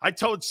 I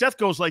told Seth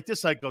goes like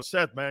this. I go,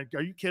 Seth, man,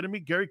 are you kidding me?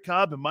 Garry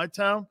Cobb in my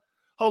town?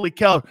 Holy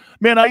cow.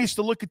 Man, I used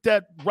to look at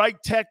that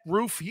right tech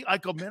roof. I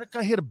go, man, that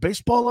guy hit a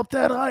baseball up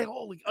that high.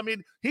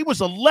 He was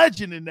a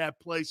legend in that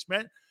place,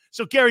 man.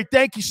 So, Garry,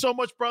 thank you so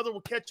much, brother.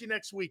 We'll catch you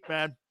next week,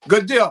 man.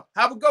 Good deal.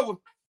 Have a good one.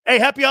 Hey,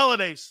 happy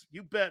holidays.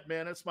 You bet,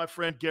 man. That's my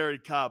friend Garry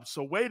Cobb.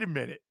 So wait a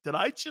minute. Did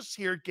I just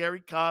hear Garry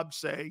Cobb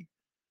say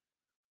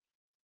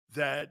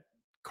that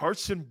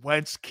Carson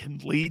Wentz can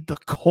lead the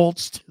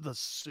Colts to the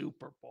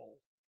Super Bowl?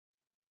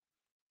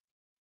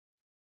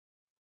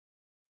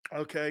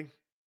 Okay.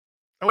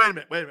 Oh, wait a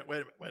minute.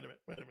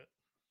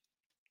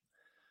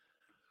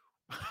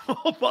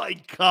 Oh,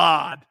 my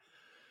God.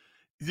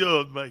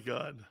 Oh, my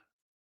God.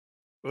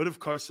 What if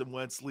Carson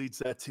Wentz leads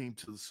that team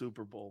to the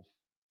Super Bowl?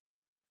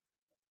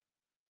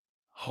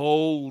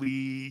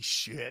 Holy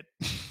shit.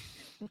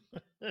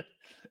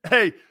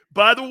 Hey,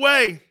 by the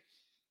way,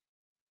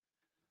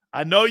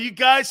 I know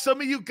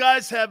some of you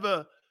guys have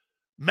a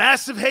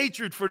massive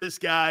hatred for this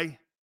guy.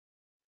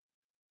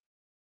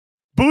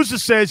 Booza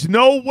says,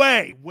 no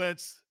way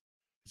Wentz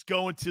is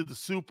going to the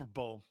Super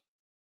Bowl.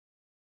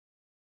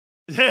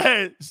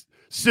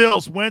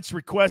 Sills, Wentz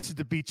requested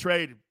to be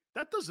traded.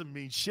 That doesn't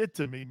mean shit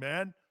to me,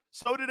 man.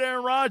 So did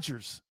Aaron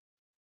Rodgers.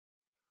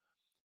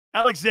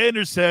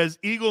 Alexander says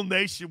Eagle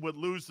Nation would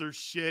lose their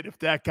shit if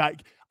that guy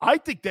 – I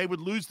think they would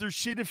lose their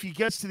shit if he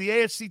gets to the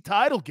AFC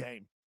title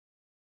game.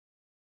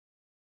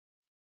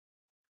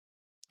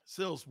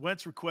 Sills,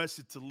 Wentz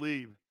requested to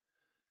leave.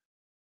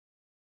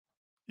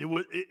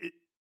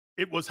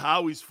 It was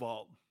Howie's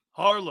fault.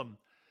 Harlem,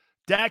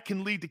 Dak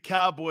can lead the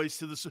Cowboys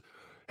to the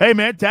 – hey,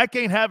 man, Dak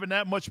ain't having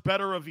that much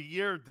better of a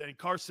year than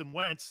Carson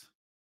Wentz.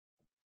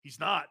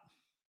 He's not.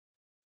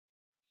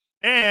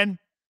 And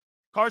 –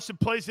 Carson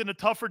plays in a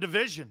tougher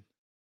division.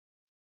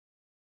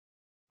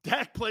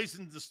 Dak plays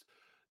in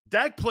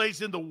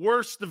the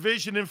worst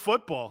division in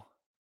football.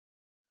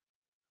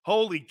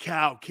 Holy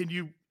cow.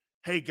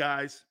 Hey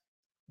guys,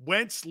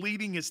 Wentz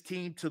leading his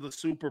team to the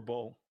Super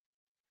Bowl.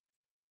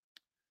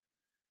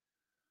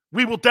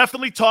 We will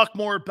definitely talk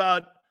more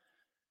about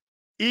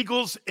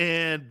Eagles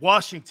and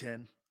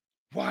Washington.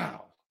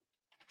 Wow.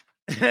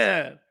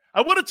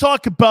 I want to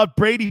talk about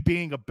Brady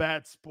being a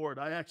bad sport.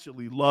 I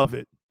actually love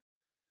it.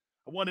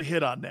 I want to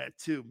hit on that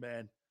too,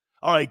 man.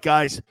 All right,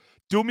 guys,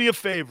 do me a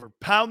favor.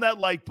 Pound that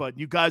like button.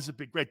 You guys have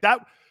been great.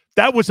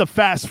 That was a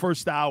fast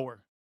first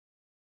hour.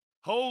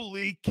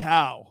 Holy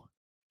cow.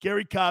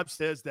 Garry Cobb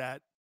says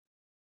that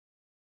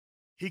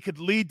he could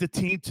lead the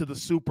team to the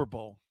Super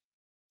Bowl.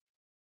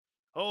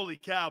 Holy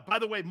cow. By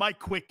the way, Mike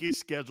Quick is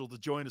scheduled to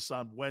join us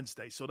on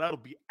Wednesday, so that'll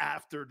be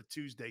after the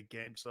Tuesday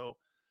game. So,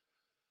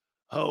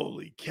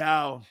 holy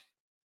cow.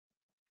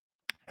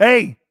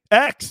 Hey,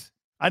 X,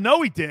 I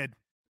know he did.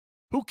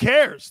 Who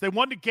cares? They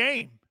won the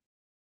game.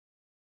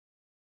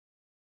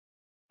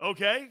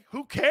 Okay?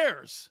 Who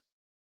cares?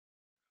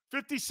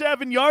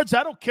 57 yards,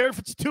 I don't care if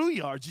it's 2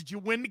 yards. Did you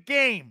win the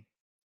game?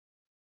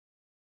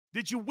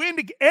 Did you win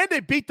the game? And they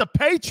beat the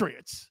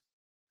Patriots.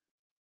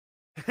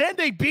 And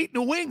they beat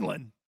New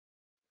England.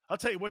 I'll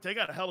tell you what, they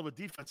got a hell of a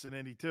defense in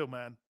Indy too,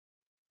 man.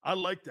 I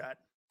like that.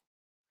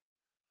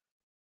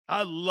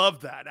 I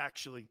love that,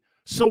 actually.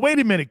 So wait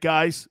a minute,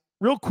 guys.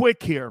 Real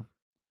quick here.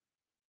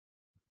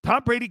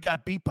 Tom Brady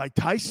got beat by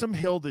Taysom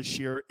Hill this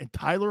year and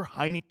Tyler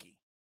Heineke.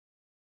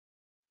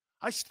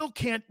 I still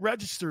can't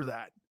register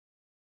that.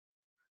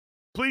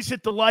 Please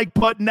hit the like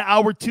button.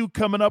 Hour 2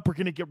 coming up. We're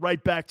going to get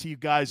right back to you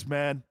guys,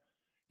 man.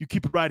 You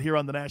keep it right here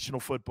on the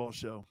National Football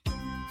Show.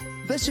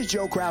 This is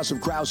Joe Krause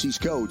of Krause's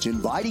Coats,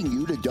 inviting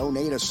you to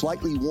donate a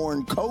slightly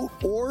worn coat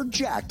or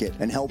jacket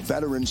and help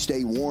veterans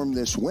stay warm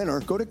this winter.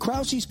 Go to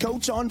Krause's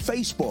Coats on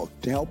Facebook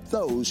to help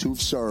those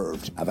who've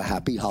served. Have a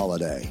happy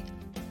holiday.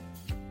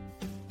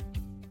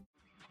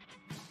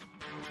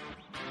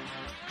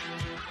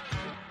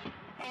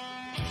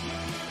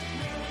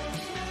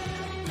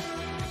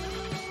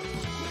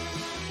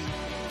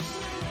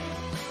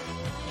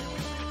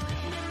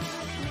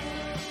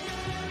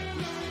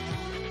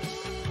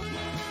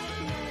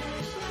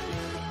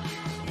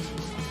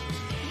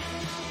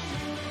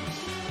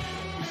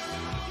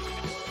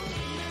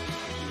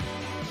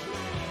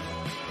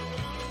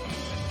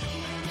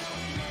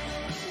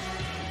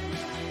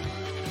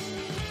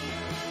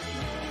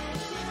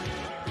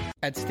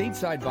 At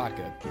Stateside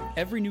Vodka,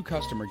 every new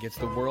customer gets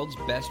the world's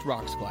best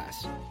rocks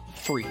glass.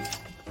 Free.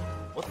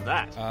 What's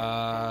that?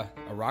 A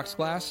rocks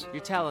glass?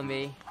 You're telling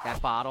me that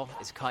bottle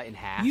is cut in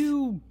half?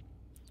 You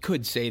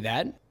could say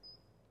that.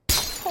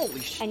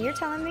 Holy shit. And you're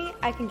telling me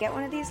I can get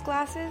one of these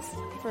glasses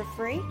for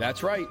free?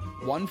 That's right.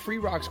 One free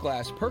rocks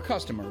glass per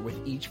customer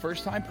with each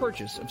first-time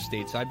purchase of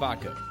Stateside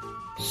Vodka.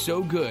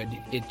 So good,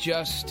 it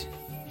just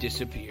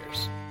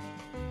disappears.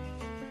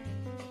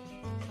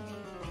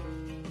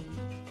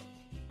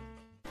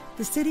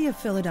 The city of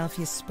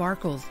Philadelphia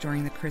sparkles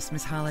during the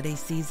Christmas holiday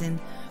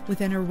season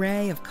with an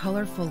array of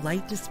colorful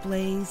light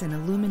displays and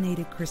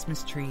illuminated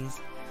Christmas trees,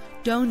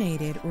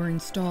 donated or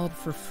installed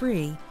for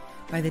free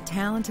by the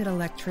talented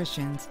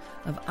electricians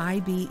of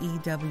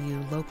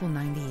IBEW Local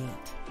 98.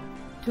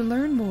 To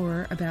learn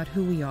more about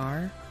who we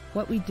are,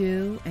 what we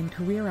do, and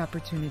career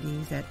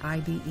opportunities at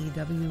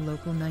IBEW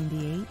Local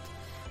 98,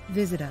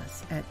 visit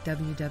us at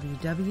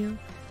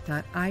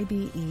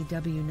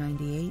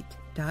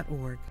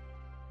www.ibew98.org.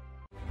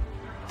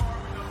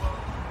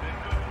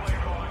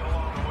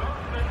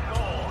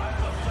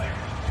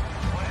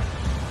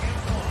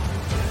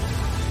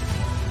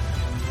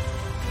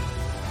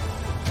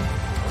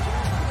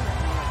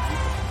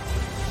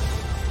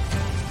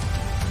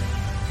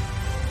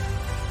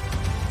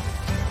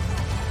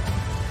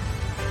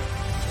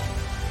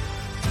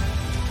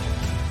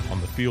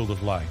 Field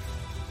of life,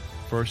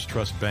 First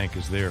Trust Bank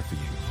is there for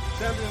you.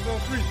 Champions on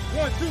 3.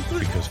 1, 2, 3.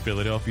 Because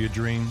Philadelphia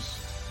dreams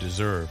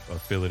deserve a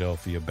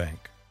Philadelphia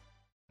bank.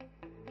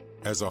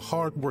 As a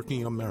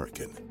hard-working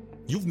American,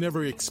 you've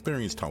never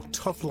experienced how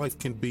tough life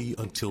can be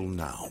until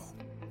now.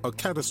 A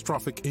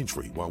catastrophic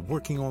injury while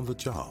working on the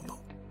job.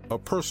 A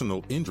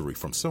personal injury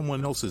from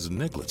someone else's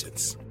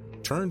negligence.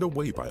 Turned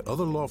away by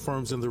other law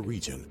firms in the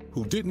region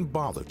who didn't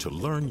bother to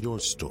learn your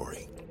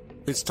story.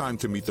 It's time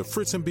to meet the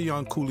Fritz &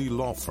 Bianculli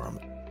Law Firm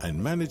and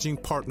managing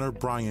partner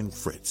Brian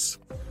Fritz.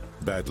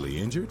 Badly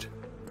injured?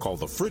 Call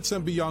the Fritz &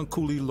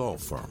 Bianculli Law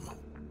Firm.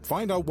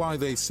 Find out why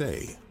they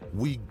say,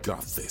 we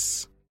got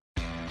this.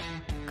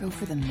 Go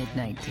for the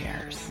midnight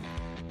dares.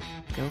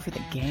 Go for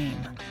the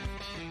game.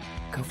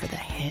 Go for the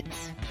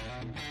hits.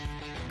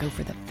 Go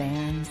for the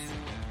fans.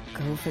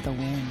 Go for the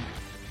win.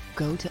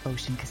 Go to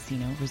Ocean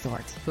Casino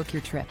Resort. Book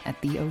your trip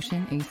at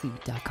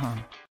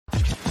theoceanac.com.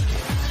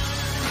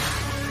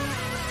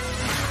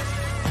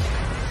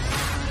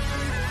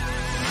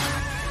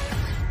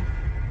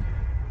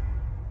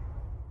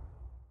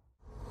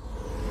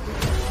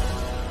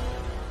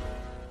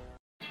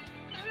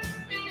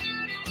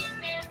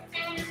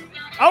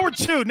 Hour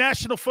 2,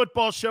 National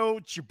Football Show.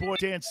 It's your boy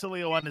Dan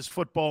Sileo on this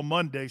Football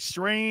Monday.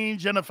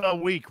 Strange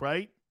NFL week,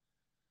 right?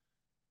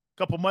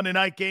 Couple Monday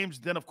night games.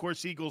 Then, of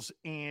course, Eagles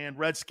and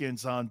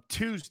Redskins on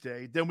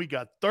Tuesday. Then we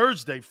got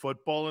Thursday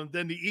football. And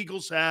then the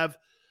Eagles have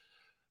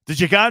the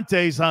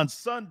Gigantes on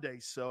Sunday.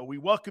 So we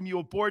welcome you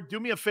aboard.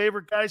 Do me a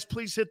favor, guys.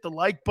 Please hit the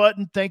like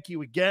button. Thank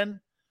you again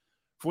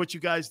for what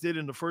you guys did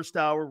in the first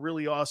hour.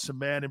 Really awesome,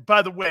 man. And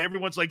by the way,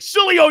 everyone's like,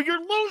 Sileo,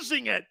 you're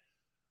losing it.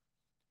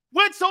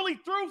 Wentz only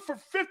threw for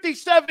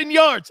 57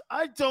 yards.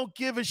 I don't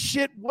give a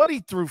shit what he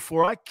threw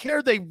for. I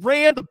care they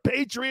ran the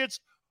Patriots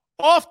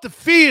off the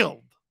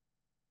field.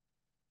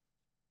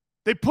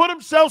 They put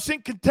themselves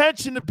in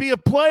contention to be a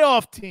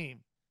playoff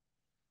team.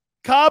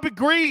 Cobb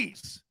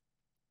agrees.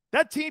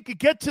 That team could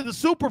get to the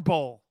Super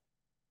Bowl.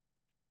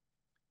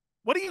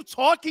 What are you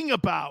talking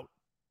about?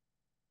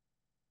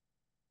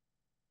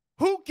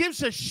 Who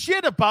gives a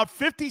shit about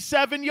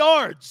 57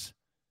 yards?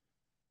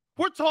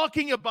 We're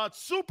talking about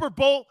Super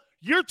Bowl.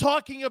 You're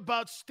talking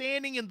about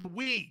standing in the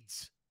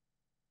weeds.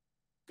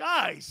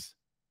 Guys,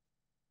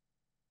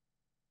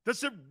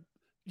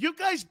 you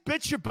guys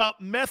bitch about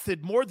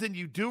method more than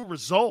you do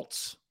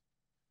results.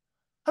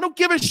 I don't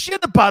give a shit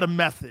about a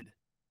method.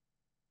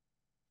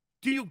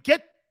 Do you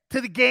get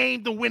to the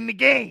game to win the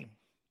game?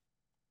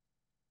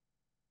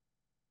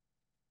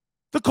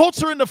 The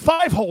Colts are in the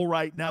 5-hole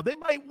right now. They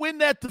might win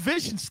that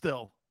division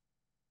still.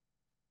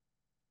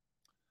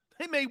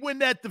 They may win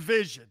that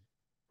division.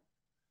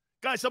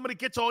 Guys, I'm going to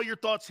get to all your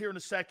thoughts here in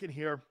a second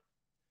here.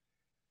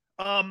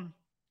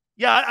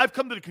 I've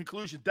come to the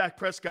conclusion, Dak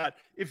Prescott,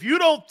 if you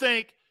don't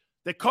think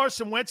that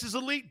Carson Wentz is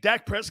elite,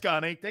 Dak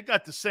Prescott ain't. They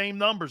got the same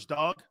numbers,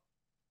 dog.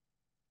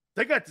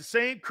 They got the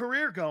same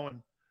career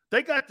going.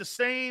 They got the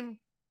same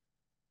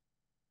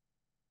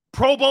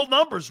Pro Bowl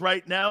numbers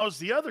right now as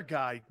the other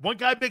guy. One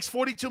guy makes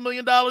 $42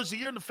 million a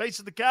year in the face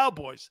of the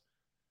Cowboys.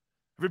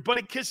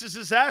 Everybody kisses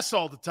his ass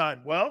all the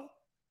time. Well,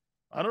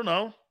 I don't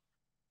know.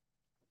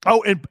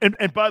 Oh,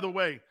 and by the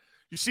way,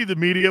 you see the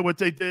media, what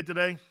they did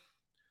today?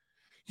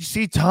 You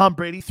see Tom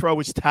Brady throw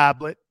his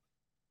tablet.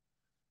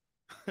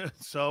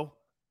 So,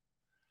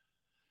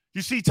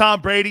 you see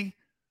Tom Brady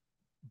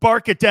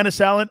bark at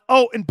Dennis Allen.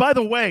 Oh, and by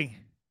the way,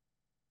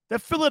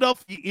 that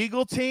Philadelphia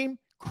Eagle team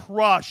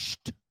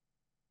crushed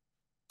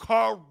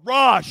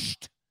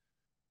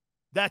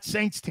that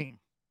Saints team.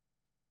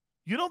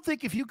 You don't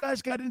think if you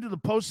guys got into the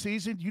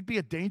postseason, you'd be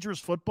a dangerous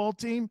football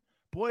team?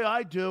 Boy,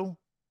 I do.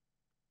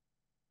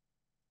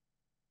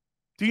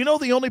 Do you know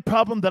the only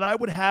problem that I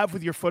would have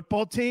with your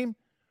football team?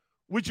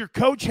 Would your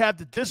coach have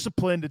the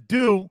discipline to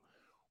do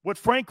what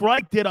Frank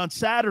Reich did on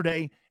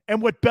Saturday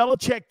and what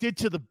Belichick did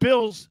to the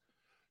Bills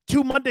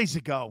 2 Mondays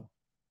ago?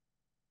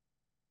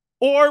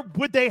 Or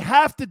would they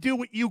have to do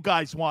what you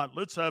guys want?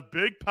 Let's have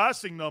big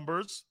passing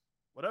numbers,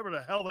 whatever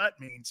the hell that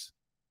means.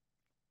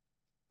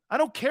 I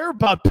don't care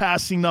about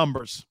passing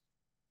numbers.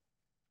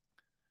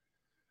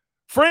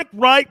 Frank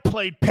Reich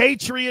played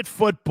Patriot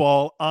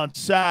football on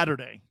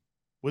Saturday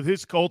with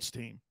his Colts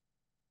team.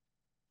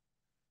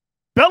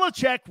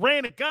 Belichick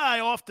ran a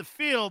guy off the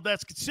field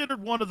that's considered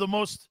one of the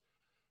most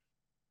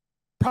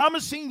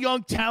promising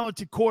young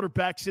talented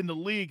quarterbacks in the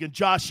league, and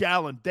Josh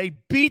Allen. They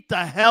beat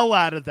the hell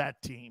out of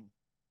that team.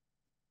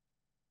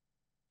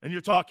 And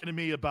you're talking to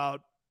me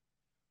about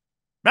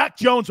Mac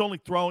Jones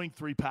only throwing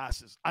 3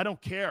 passes. I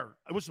don't care.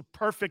 It was a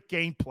perfect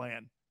game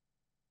plan.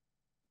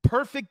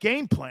 Perfect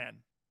game plan.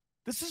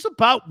 This is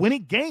about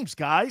winning games,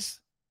 guys.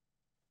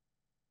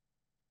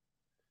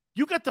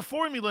 You got the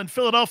formula in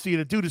Philadelphia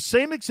to do the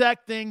same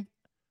exact thing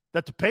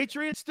that the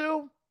Patriots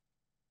do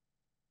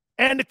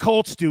and the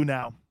Colts do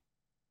now.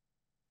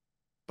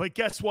 But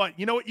guess what?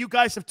 You know what you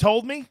guys have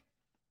told me?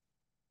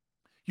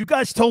 You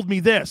guys told me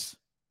this.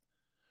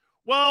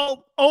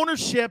 Well,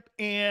 ownership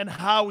and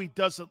Howie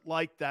doesn't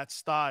like that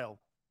style.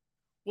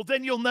 Well,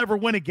 then you'll never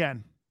win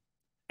again.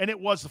 And it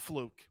was a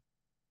fluke.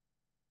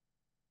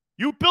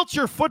 You built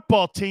your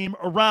football team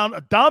around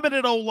a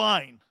dominant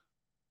O-line.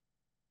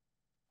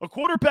 A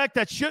quarterback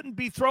that shouldn't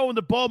be throwing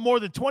the ball more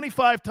than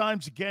 25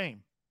 times a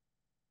game.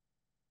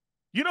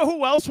 You know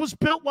who else was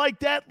built like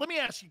that? Let me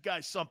ask you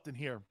guys something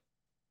here.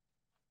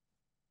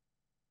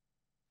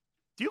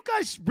 Do you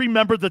guys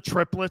remember the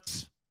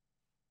triplets?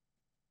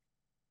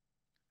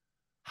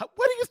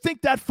 What do you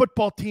think that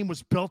football team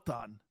was built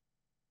on?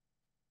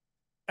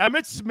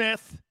 Emmitt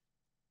Smith,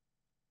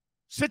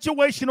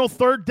 situational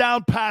third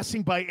down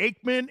passing by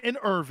Aikman and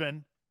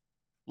Irvin,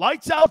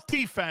 lights out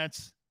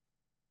defense.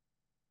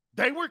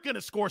 They weren't going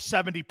to score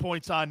 70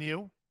 points on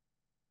you.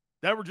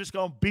 They were just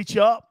going to beat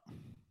you up.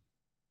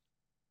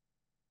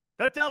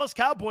 That Dallas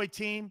Cowboy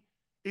team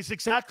is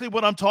exactly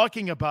what I'm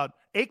talking about.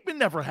 Aikman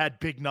never had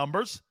big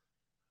numbers.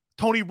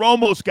 Tony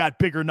Romo's got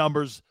bigger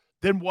numbers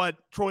than what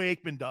Troy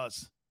Aikman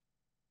does.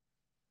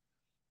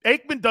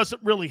 Aikman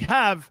doesn't really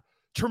have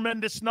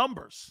tremendous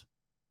numbers.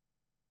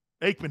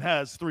 Aikman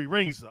has 3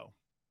 rings, though,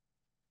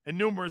 and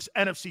numerous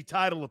NFC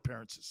title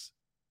appearances.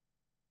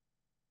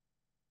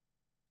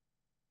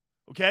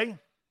 Okay?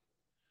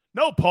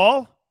 No,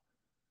 Paul.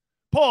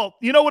 Paul,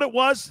 you know what it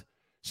was?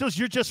 So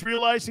you're just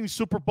realizing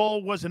Super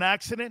Bowl was an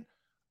accident?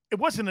 It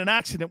wasn't an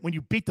accident when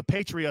you beat the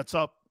Patriots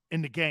up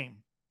in the game.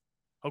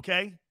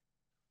 Okay?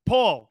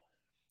 Paul,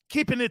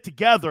 keeping it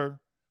together,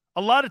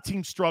 a lot of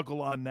teams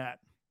struggle on that.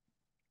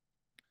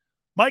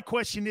 My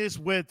question is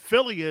with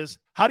Philly is,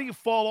 how do you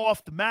fall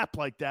off the map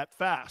like that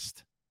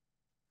fast?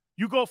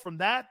 You go from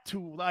that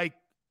to like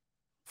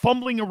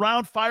fumbling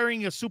around,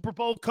 firing a Super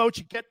Bowl coach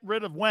and getting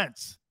rid of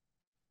Wentz.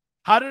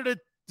 How did it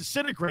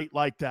disintegrate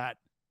like that?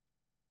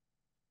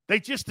 They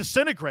just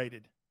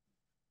disintegrated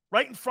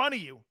right in front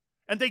of you.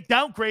 And they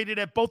downgraded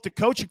at both the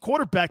coach and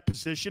quarterback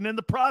position in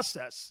the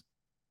process.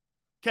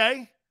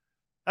 Okay?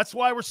 That's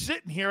why we're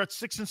sitting here at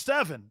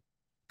 6-7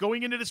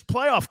 going into this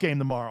playoff game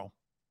tomorrow.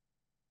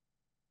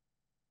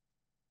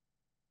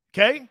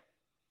 Okay?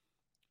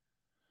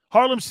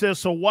 Harlem says,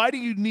 so why do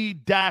you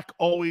need Dak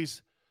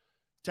always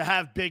to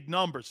have big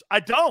numbers? I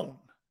don't.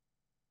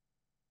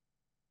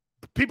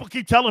 People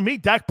keep telling me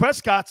Dak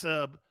Prescott's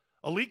a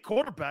elite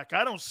quarterback.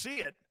 I don't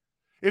see it.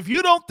 If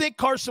you don't think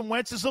Carson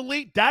Wentz is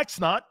elite, Dak's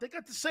not. They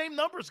got the same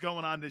numbers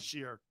going on this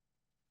year.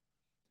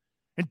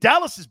 And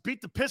Dallas has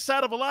beat the piss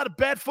out of a lot of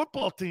bad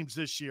football teams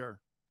this year.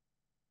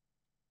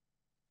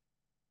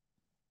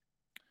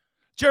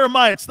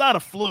 Jeremiah, it's not a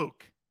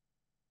fluke.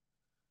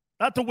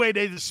 Not the way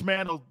they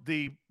dismantled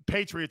the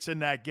Patriots in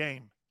that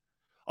game.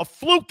 A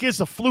fluke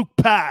is a fluke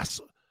pass,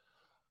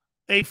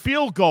 a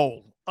field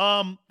goal,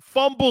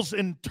 fumbles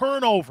and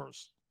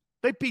turnovers.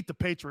 They beat the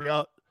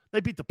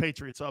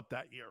Patriots up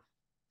that year.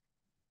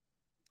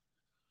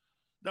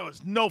 There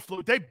was no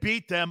fluke. They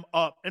beat them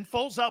up. And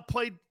Foles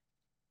outplayed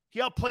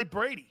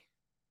Brady.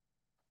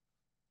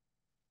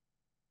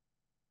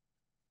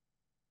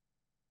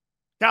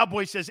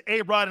 Cowboy says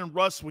A-Rod and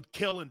Russ would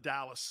kill in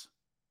Dallas.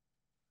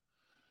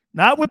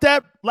 Not with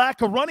that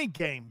lack of running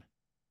game.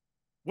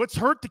 What's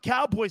hurt the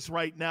Cowboys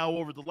right now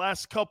over the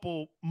last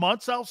couple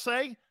months, I'll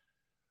say,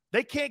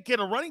 they can't get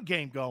a running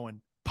game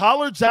going.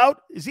 Pollard's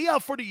out. Is he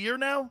out for the year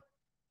now?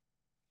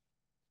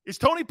 If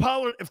Tony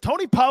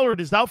Pollard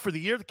is out for the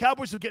year, the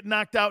Cowboys will get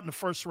knocked out in the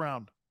first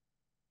round.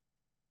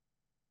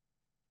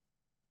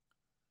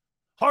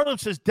 Harlem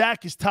says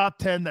Dak is top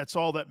 10. That's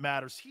all that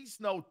matters. He's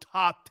no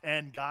top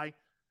 10 guy.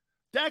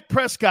 Dak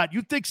Prescott,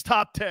 you think's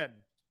top 10.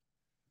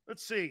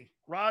 Let's see.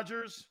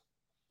 Rodgers,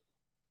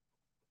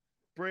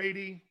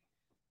 Brady.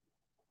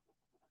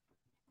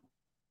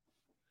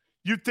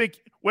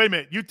 Wait a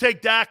minute. You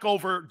take Dak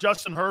over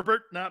Justin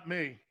Herbert? Not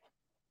me.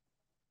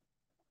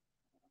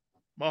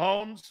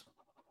 Mahomes.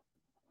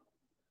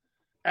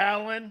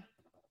 Allen.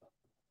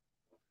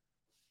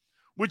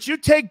 Would you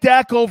take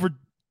Dak over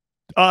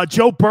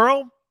Joe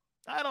Burrow?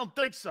 I don't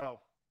think so.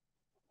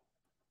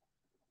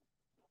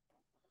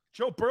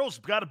 Joe Burrow's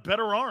got a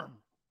better arm.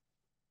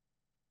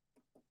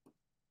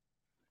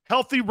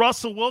 Healthy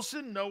Russell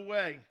Wilson? No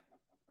way.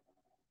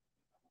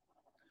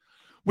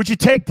 Would you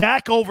take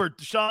Dak over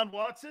Deshaun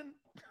Watson?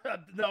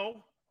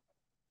 No.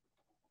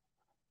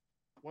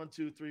 1,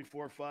 2, 3,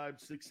 4, 5,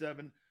 6,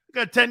 7. I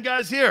got 10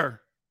 guys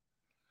here.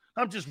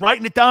 I'm just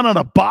writing it down on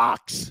a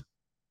box.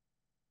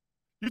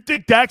 You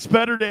think Dak's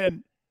better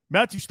than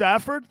Matthew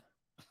Stafford?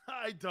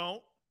 I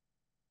don't.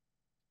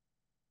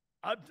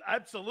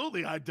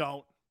 Absolutely, I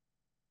don't.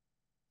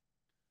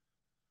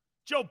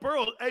 Joe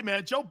Burrow, hey,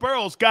 man, Joe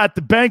Burrow's got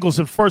the Bengals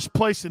in first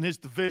place in his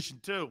division,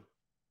 too.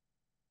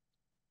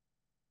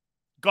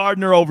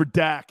 Gardner over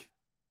Dak.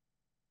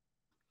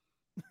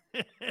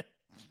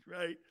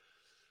 Right.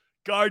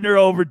 Gardner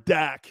over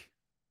Dak.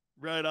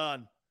 Right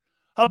on.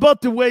 How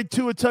about the way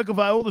Tua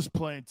Tagovailoa's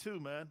playing, too,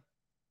 man?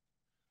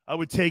 I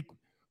would take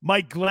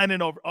Mike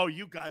Glennon over. Oh,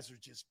 you guys are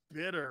just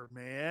bitter,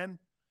 man.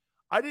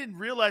 I didn't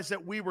realize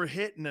that we were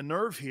hitting a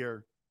nerve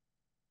here.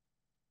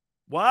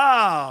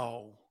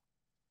 Wow.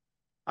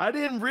 I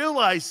didn't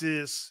realize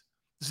this.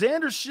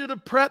 Xander should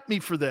have prepped me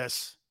for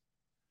this.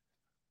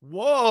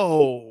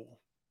 Whoa.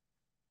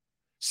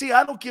 See,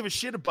 I don't give a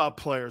shit about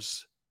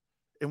players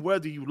and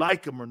whether you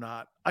like them or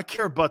not. I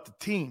care about the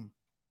team.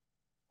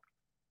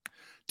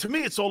 To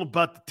me, it's all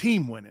about the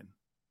team winning.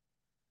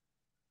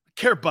 I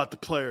care about the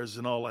players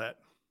and all that.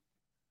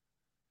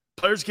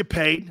 Players get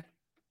paid.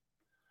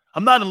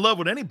 I'm not in love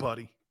with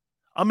anybody.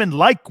 I'm in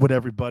like with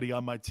everybody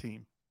on my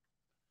team.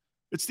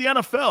 It's the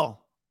NFL.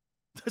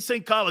 This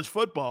ain't college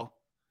football.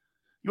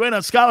 You ain't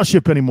on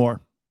scholarship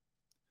anymore.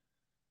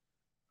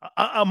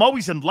 I'm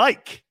always in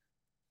like.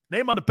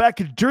 Name on the back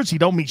of the jersey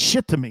don't mean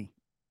shit to me.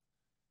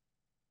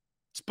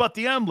 It's but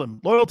the emblem.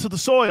 Loyal to the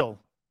soil.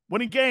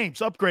 Winning games.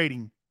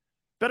 Upgrading.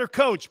 Better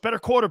coach. Better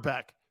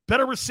quarterback.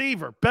 Better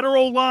receiver. Better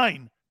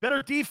O-line.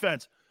 Better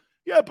defense.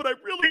 Yeah, but I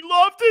really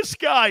love this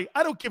guy.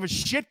 I don't give a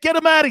shit. Get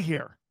him out of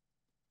here.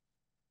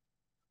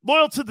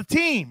 Loyal to the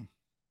team.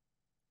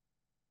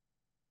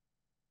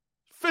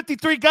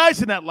 53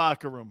 guys in that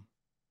locker room.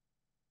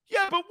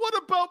 Yeah, but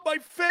what about my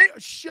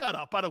favorite? Shut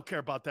up. I don't care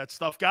about that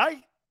stuff,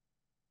 guy.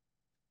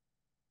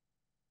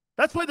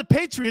 That's why the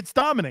Patriots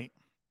dominate.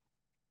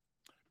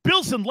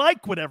 Bill's in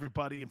like with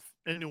everybody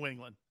in New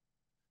England.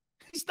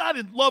 He's not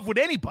in love with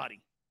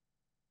anybody.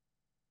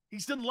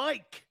 He's in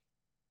like.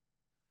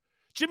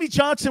 Jimmy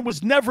Johnson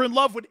was never in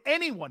love with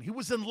anyone. He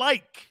was in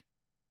like.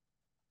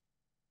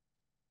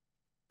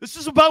 This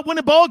is about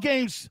winning ball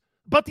games,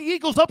 about the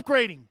Eagles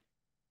upgrading.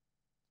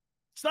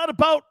 It's not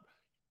about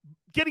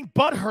getting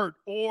butthurt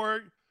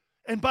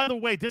and by the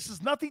way, this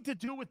has nothing to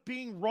do with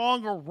being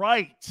wrong or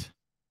right.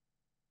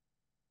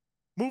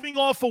 Moving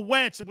off of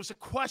Wentz, it was a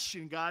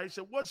question, guys.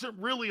 It wasn't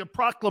really a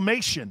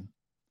proclamation.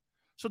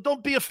 So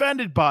don't be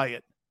offended by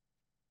it.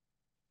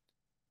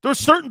 There are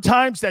certain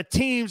times that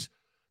teams,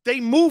 they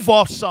move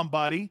off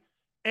somebody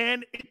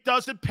and it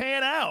doesn't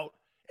pan out.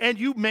 And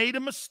you made a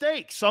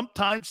mistake.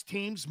 Sometimes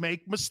teams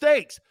make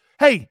mistakes.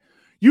 Hey,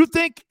 you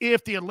think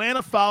if the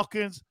Atlanta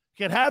Falcons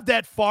can have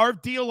that Favre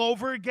deal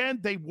over again,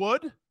 they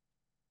would?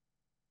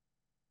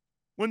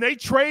 When they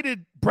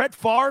traded Brett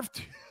Favre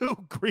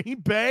to Green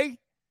Bay,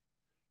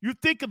 you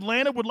think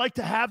Atlanta would like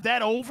to have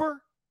that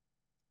over?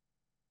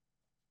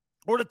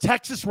 Or the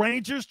Texas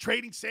Rangers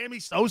trading Sammy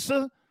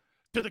Sosa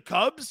to the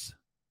Cubs?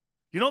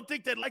 You don't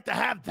think they'd like to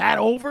have that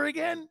over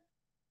again?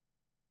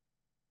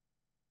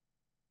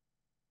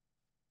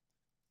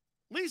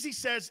 Lizzie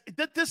says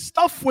that this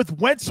stuff with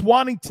Wentz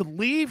wanting to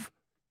leave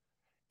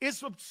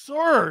is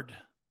absurd.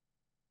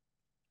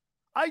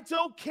 I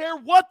don't care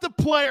what the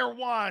player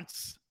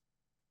wants.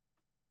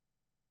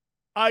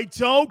 I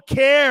don't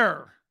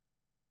care.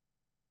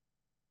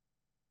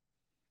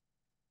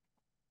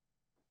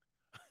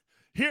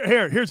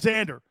 Here's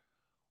Xander.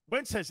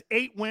 Wentz has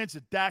 8 wins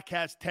and Dak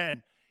has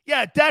 10.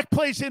 Yeah, Dak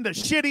plays in the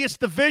shittiest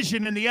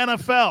division in the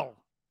NFL,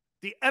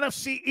 the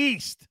NFC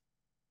East.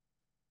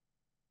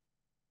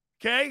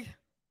 Okay?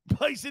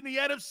 Plays in the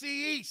NFC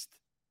East.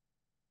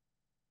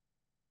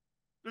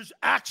 There's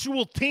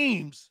actual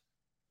teams,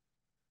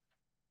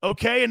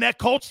 okay, in that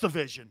Colts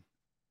division.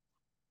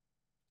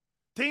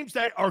 Teams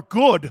that are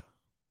good.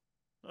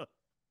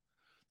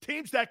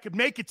 Teams that could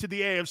make it to the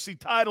AFC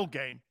title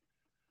game.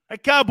 A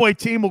Cowboy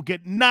team will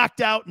get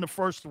knocked out in the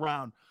first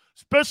round,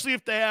 especially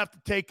if they have to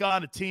take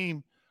on a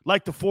team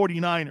like the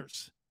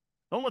 49ers.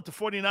 Don't let the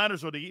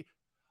 49ers or the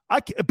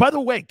 – by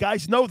the way,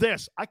 guys, know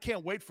this. I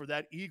can't wait for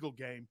that Eagle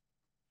game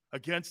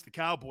against the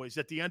Cowboys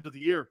at the end of the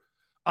year.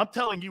 I'm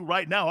telling you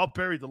right now, I'll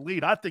bury the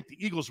lead. I think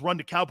the Eagles run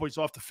the Cowboys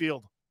off the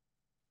field.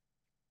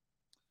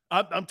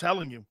 I'm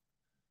telling you.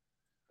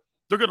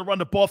 They're going to run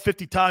the ball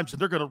 50 times, and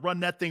they're going to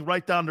run that thing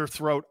right down their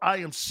throat. I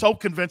am so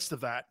convinced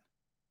of that.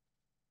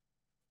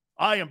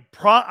 I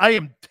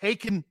am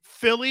taking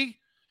Philly,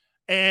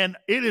 and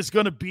it is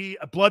going to be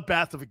a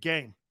bloodbath of a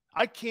game.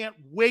 I can't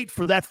wait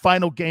for that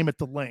final game at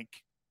the Link.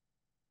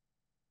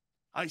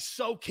 I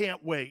so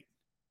can't wait.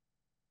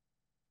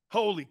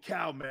 Holy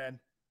cow, man.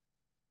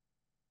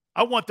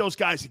 I want those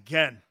guys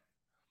again.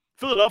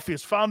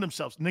 Philadelphia's found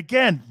themselves. And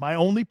again, my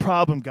only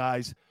problem,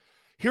 guys,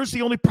 here's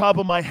the only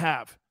problem I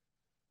have.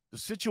 The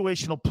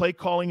situational play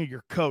calling of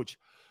your coach,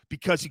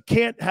 because you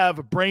can't have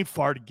a brain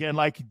fart again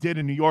like you did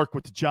in New York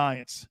with the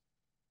Giants.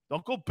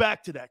 Don't go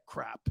back to that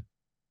crap.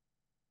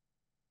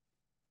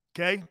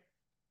 Okay?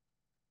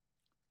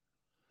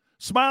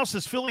 Smile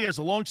says Philly has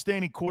a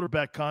long-standing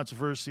quarterback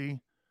controversy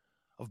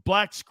of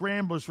black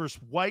scramblers versus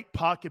white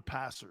pocket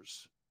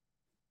passers.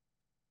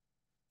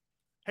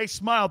 Hey,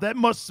 Smile, that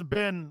must have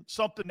been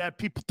something that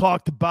people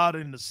talked about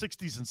in the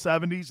 60s and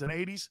 70s and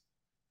 80s.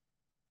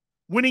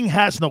 Winning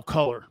has no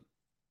color.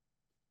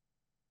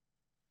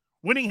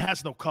 Winning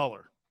has no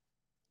color.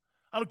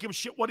 I don't give a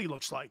shit what he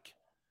looks like.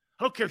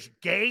 I don't care if he's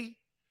gay,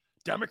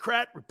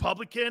 Democrat,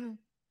 Republican,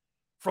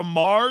 from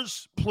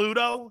Mars,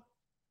 Pluto.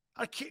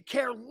 I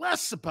care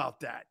less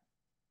about that.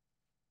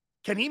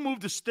 Can he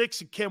move the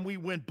sticks and can we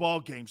win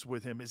ball games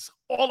with him is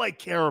all I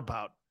care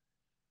about.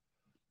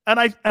 And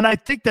I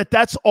think that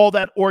that's all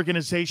that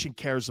organization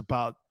cares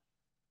about.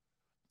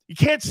 You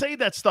can't say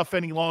that stuff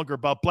any longer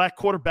about black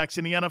quarterbacks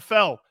in the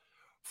NFL.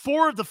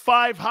 4 of the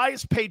 5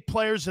 highest paid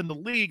players in the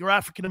league are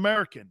African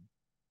American.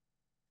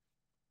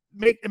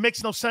 It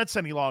makes no sense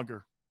any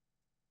longer.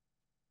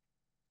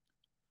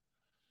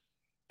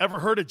 Ever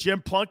heard of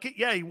Jim Plunkett?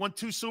 Yeah, he won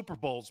 2 Super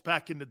Bowls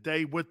back in the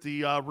day with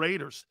the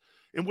Raiders.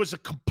 It was a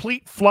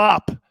complete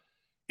flop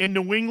in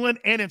New England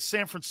and in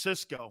San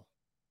Francisco.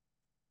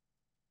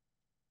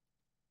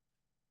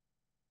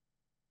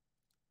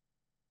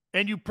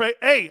 And you pray,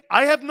 hey,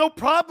 I have no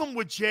problem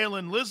with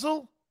Jalen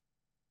Lizzle.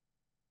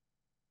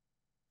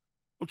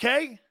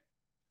 Okay?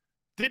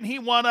 Didn't he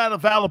want out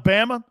of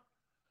Alabama?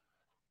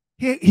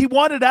 He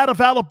wanted out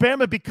of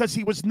Alabama because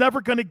he was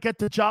never going to get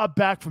the job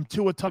back from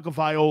Tua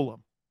Tagovailoa.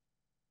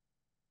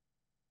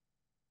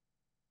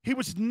 He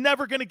was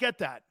never going to get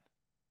that.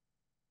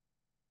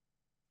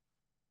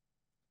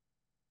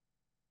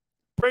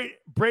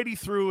 Brady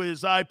threw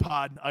his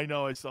iPod. I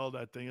know, I saw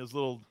that thing, his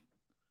little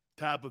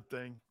tablet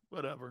thing,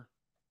 whatever.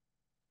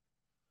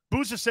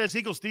 Boozer says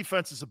Eagles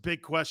defense is a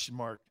big question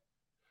mark.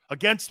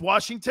 Against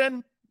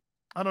Washington?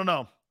 I don't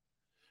know.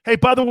 Hey,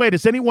 by the way,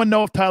 does anyone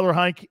know if Tyler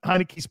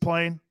Heineke's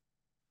playing?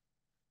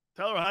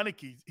 Tyler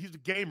Heineke, he's a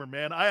gamer,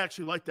 man. I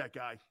actually like that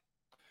guy.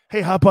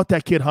 Hey, how about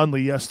that kid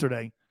Hundley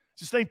yesterday?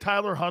 Is his name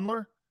Tyler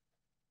Hundler?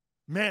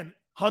 Man,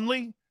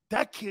 Hundley,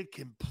 that kid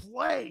can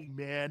play,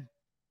 man.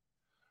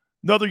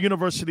 Another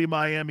University of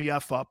Miami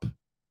F up.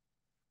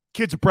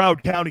 Kid's a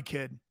Broward County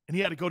kid, and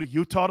he had to go to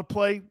Utah to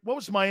play. What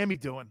was Miami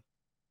doing?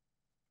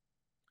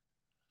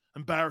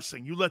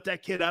 Embarrassing. You let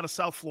that kid out of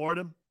South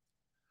Florida?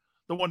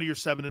 No wonder you're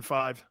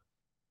 7-5.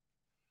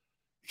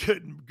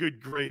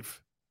 Good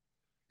grief.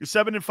 You're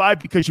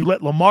 7-5 because you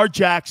let Lamar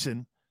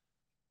Jackson,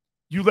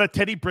 You let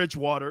Teddy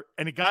Bridgewater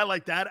and a guy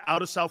like that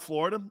out of South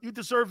Florida, you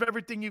deserve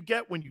everything you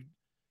get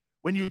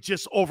when you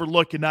just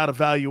overlook and not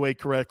evaluate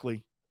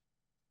correctly.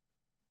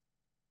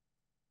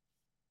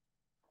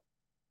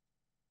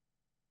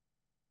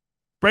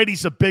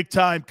 Brady's a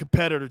big-time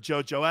competitor,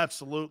 JoJo,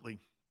 absolutely.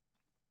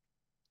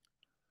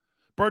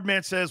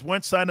 Birdman says,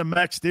 Wentz signed a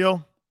max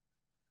deal.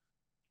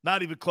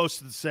 Not even close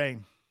to the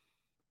same.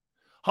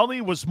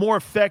 Huntley was more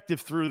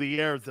effective through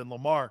the air than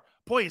Lamar.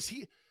 Boy, is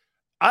he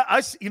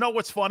 – you know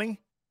what's funny?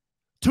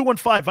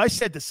 215, I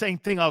said the same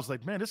thing. I was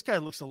like, man, this guy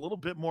looks a little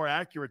bit more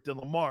accurate than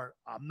Lamar.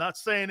 I'm not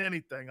saying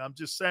anything. I'm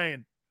just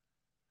saying.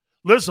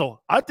 Lizzo,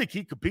 I think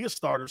he could be a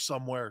starter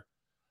somewhere.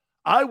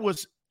 I'm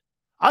tweeting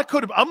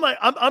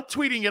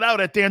it out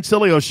at Dan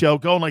Sileo show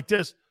going like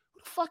this. Who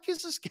the fuck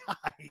is this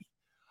guy?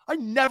 I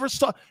never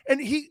saw.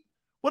 And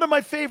one of my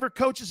favorite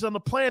coaches on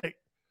the planet,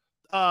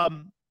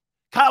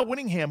 Kyle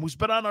Whittingham, who's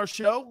been on our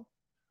show.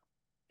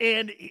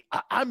 And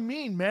I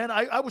mean, man,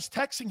 I was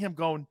texting him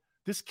going,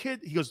 this kid,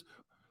 he goes,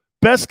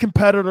 best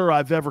competitor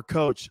I've ever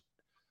coached.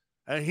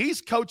 And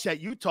he's coached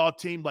that Utah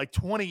team like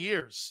 20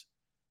 years.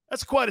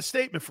 That's quite a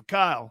statement for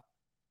Kyle.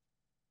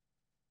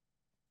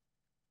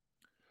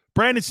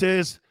 Brandon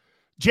says,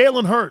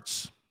 Jalen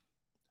Hurts,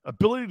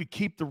 ability to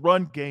keep the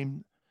run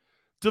game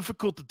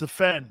difficult to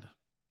defend.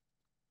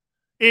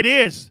 It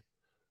is.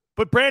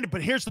 But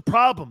Brandon, here's the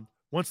problem.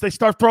 Once they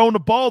start throwing the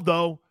ball,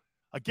 though,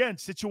 again,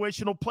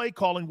 situational play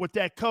calling with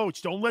that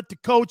coach. Don't let the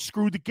coach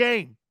screw the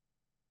game.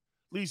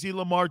 Leezy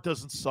Lamar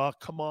doesn't suck.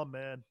 Come on,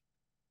 man.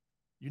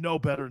 You know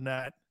better than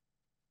that.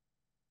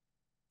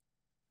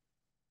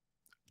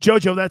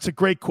 JoJo, that's a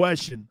great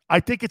question. I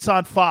think it's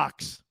on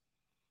Fox.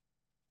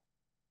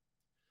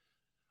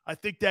 I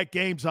think that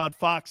game's on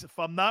Fox, if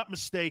I'm not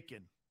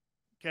mistaken.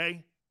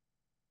 Okay?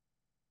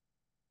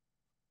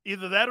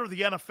 Either that or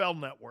the NFL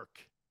Network.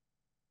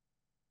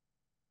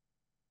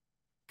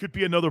 Could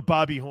be another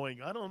Bobby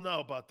Hoying. I don't know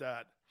about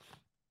that.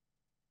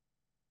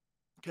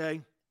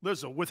 Okay?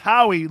 Listen, with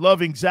Howie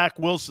loving Zach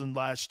Wilson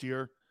last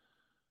year,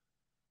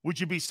 would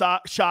you be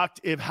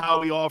shocked if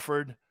Howie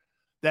offered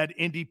that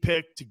Indy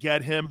pick to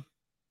get him?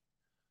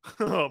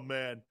 Oh,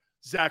 man.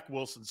 Zach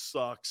Wilson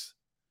sucks.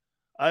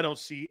 I don't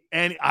see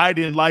any. I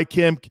didn't like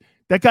him.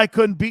 That guy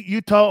couldn't beat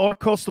Utah or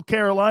Coastal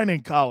Carolina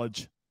in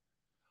college.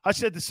 I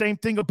said the same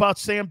thing about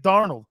Sam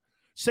Darnold.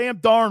 Sam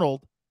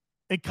Darnold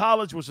in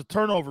college was a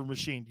turnover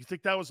machine. You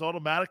think that was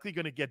automatically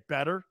going to get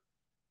better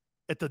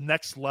at the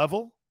next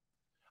level?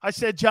 I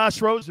said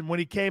Josh Rosen, when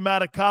he came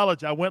out of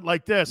college, I went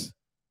like this.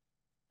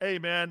 Hey,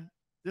 man,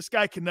 this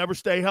guy can never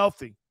stay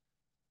healthy.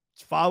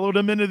 It's followed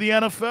him into the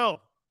NFL.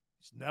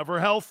 He's never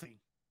healthy.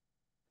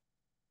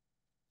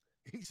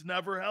 He's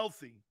never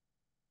healthy.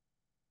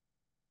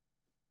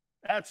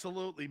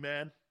 Absolutely,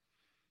 man.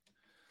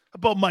 How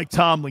about Mike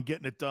Tomlin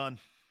getting it done?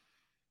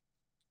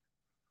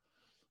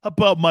 How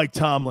about Mike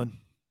Tomlin?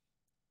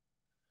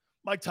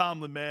 Mike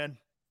Tomlin, man.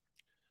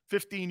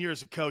 15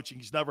 years of coaching.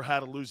 He's never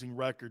had a losing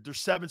record. They're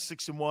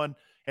 7-6-1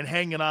 and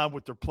hanging on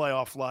with their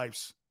playoff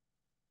lives.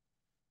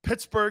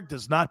 Pittsburgh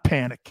does not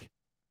panic.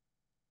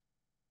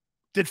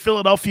 Did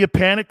Philadelphia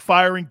panic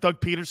firing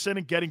Doug Peterson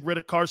and getting rid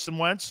of Carson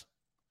Wentz?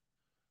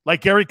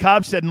 Like Garry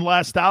Cobb said in the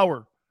last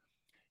hour,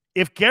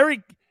 if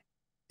Garry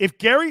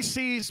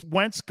sees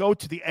Wentz go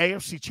to the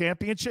AFC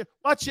Championship,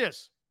 watch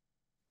this.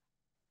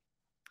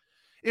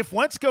 If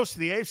Wentz goes to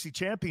the AFC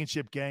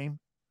Championship game,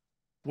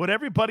 what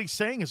everybody's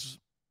saying is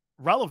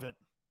relevant.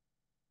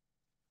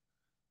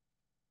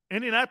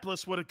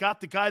 Indianapolis would have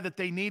got the guy that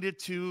they needed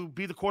to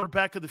be the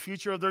quarterback of the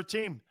future of their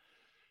team.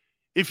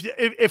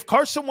 If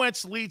Carson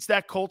Wentz leads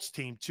that Colts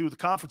team to the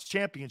conference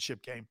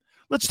championship game,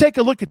 let's take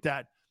a look at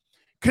that.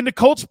 Can the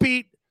Colts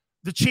beat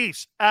the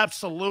Chiefs?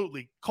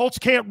 Absolutely.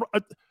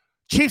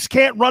 Chiefs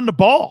can't run the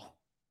ball.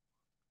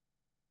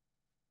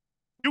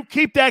 You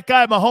keep that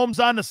guy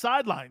Mahomes on the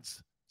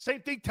sidelines.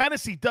 Same thing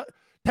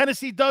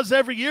Tennessee does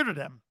every year to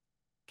them.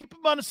 Keep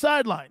him on the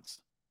sidelines.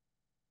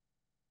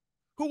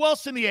 Who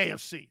else in the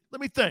AFC? Let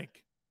me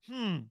think.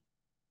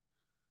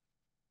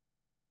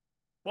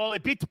 Well, they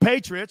beat the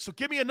Patriots, so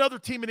give me another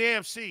team in the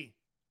AFC.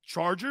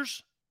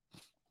 Chargers?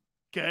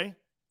 Okay.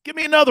 Give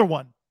me another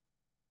one.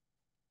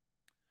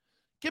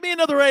 Give me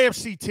another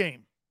AFC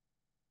team.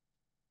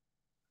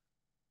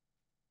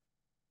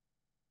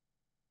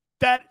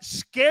 That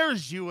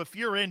scares you if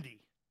you're Indy.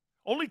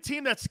 Only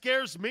team that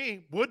scares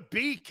me would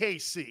be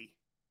KC.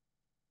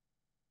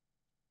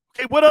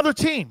 Okay, what other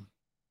team?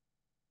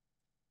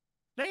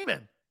 Name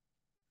it.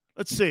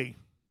 Let's see.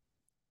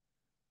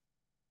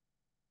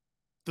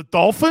 The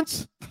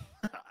Dolphins?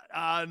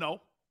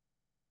 No.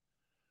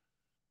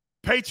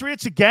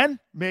 Patriots again?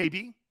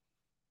 Maybe.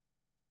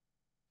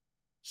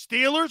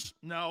 Steelers?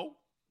 No.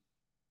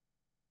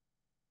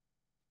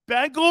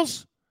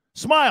 Bengals?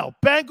 Smile.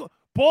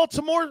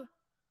 Baltimore?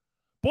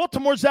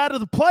 Baltimore's out of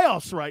the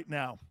playoffs right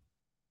now.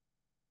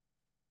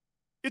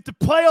 If the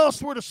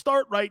playoffs were to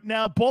start right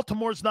now,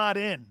 Baltimore's not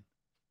in.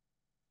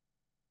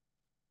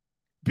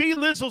 B.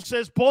 Lizzle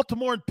says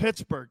Baltimore and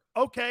Pittsburgh.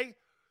 Okay,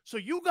 so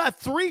you got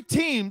three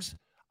teams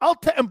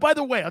And by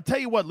the way, I'll tell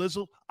you what,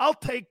 Lizzle, I'll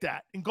take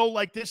that and go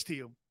like this to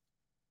you.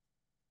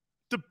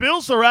 The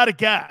Bills are out of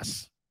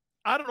gas.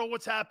 I don't know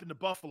what's happened to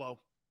Buffalo.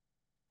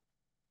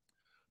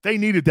 They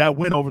needed that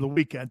win over the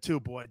weekend too,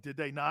 boy. Did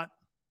they not?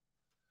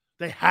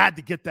 They had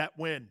to get that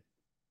win.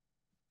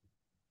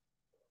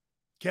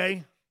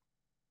 Okay?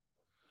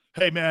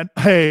 Hey, man.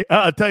 Hey,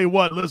 I'll tell you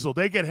what, Lizzle,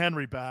 they get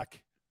Henry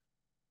back.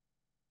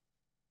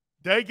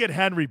 They get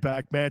Henry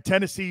back, man.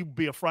 Tennessee would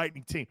be a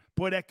frightening team.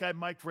 Boy, that guy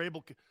Mike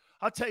Vrabel.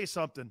 I'll tell you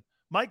something.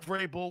 Mike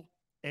Vrabel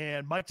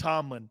and Mike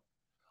Tomlin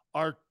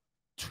are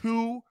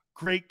two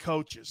great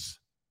coaches.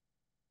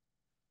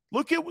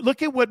 Look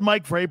at what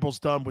Mike Vrabel's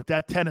done with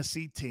that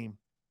Tennessee team.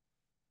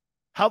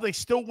 How they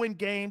still win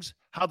games,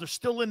 how they're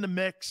still in the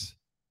mix,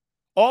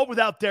 all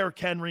without Derrick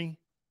Henry.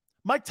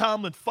 Mike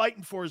Tomlin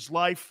fighting for his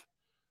life.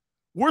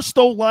 Worst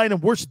O-line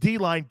and worst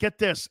D-line, get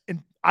this,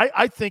 and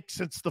I think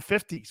since the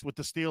 50s with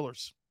the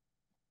Steelers.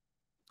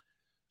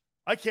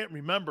 I can't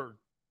remember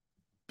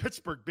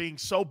Pittsburgh being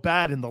so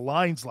bad in the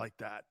lines like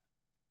that.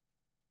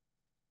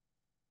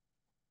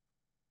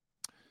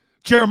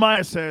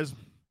 Jeremiah says,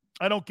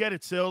 I don't get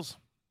it, Sills.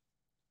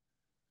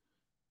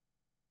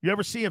 You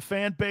ever see a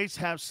fan base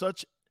have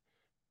such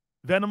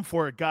venom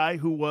for a guy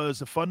who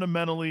was a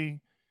fundamentally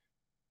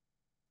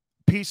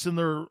piece in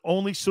their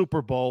only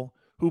Super Bowl,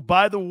 who,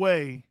 by the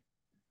way,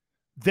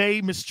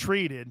 they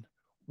mistreated?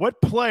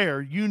 What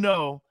player you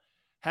know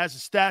has a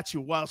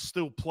statue while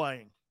still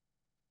playing?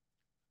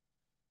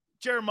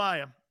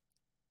 Jeremiah,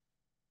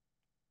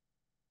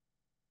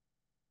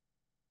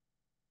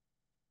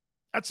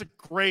 that's a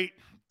great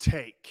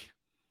take.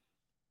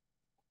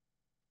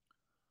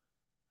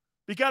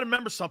 You got to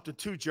remember something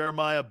too,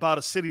 Jeremiah, about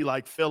a city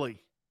like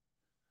Philly.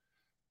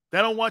 They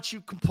don't want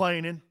you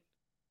complaining.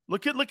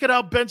 Look at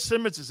how Ben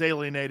Simmons has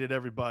alienated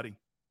everybody.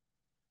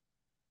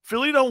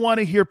 Philly don't want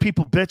to hear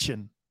people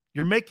bitching.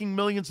 You're making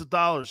millions of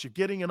dollars. You're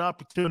getting an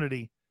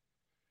opportunity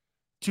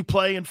to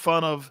play in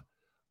front of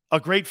a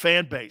great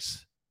fan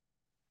base.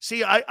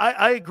 See,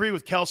 I agree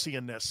with Kelsey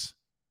in this.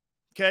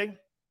 Okay?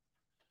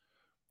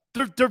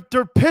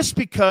 They're pissed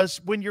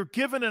because when you're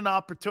given an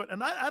opportunity,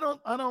 and I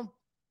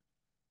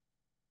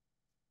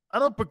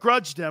don't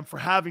begrudge them for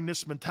having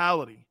this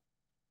mentality.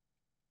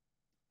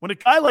 When a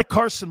guy like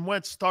Carson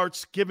Wentz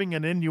starts giving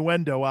an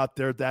innuendo out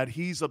there that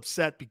he's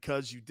upset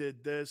because you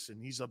did this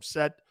and he's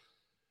upset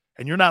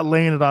and you're not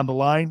laying it on the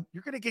line,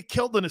 you're going to get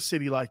killed in a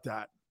city like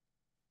that.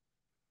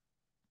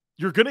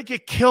 You're going to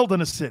get killed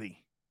in a city.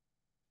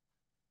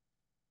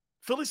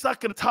 Philly's not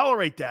going to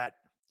tolerate that.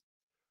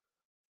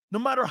 No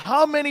matter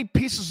how many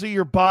pieces of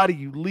your body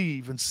you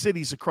leave in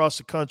cities across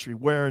the country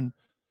wearing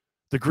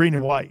the green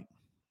and white.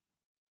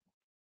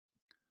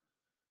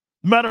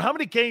 No matter how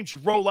many games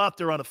you roll out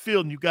there on a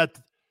field and you got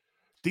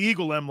the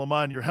Eagle emblem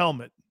on your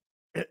helmet,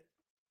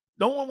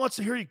 no one wants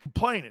to hear you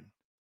complaining.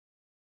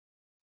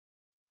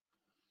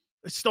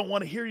 They just don't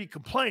want to hear you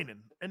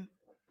complaining. And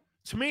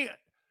to me,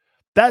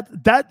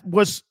 that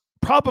was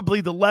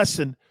probably the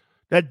lesson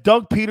that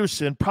Doug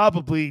Peterson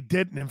probably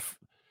didn't.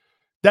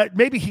 That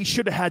maybe he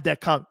should have had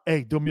that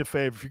hey, do me a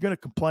favor. If you're going to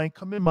complain,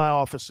 come in my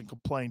office and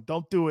complain.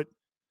 Don't do it.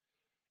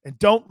 And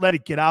don't let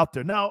it get out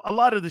there. Now, a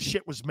lot of the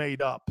shit was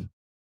made up.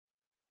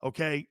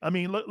 Okay? I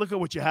mean, look at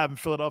what you have in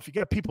Philadelphia.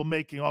 You got people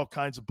making all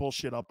kinds of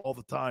bullshit up all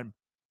the time.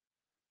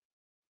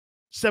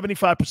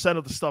 75%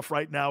 of the stuff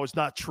right now is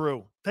not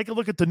true. Take a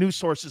look at the news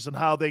sources and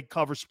how they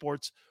cover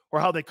sports or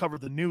how they cover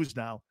the news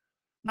now.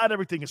 Not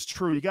everything is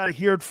true. You got to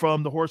hear it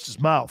from the horse's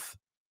mouth.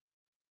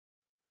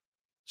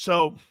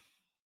 So,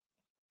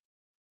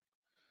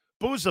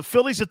 Booza,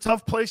 Philly's a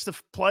tough place to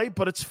play,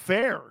 but it's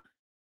fair.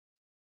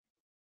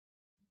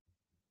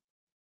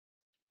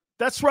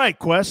 That's right,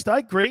 Quest. I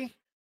agree.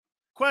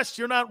 Quest,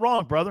 you're not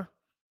wrong, brother.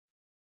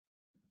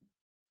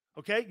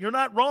 Okay? You're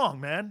not wrong,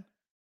 man.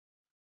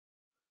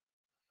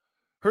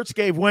 Hurts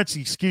gave Wentz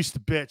the excuse to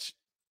bitch.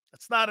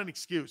 That's not an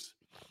excuse.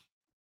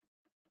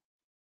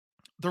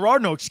 There are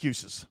no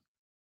excuses.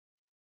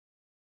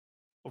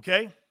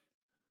 Okay?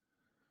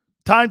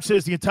 Time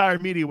says the entire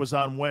media was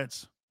on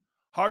Wentz.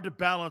 Hard to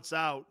balance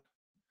out.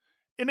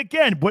 And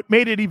again, what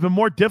made it even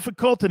more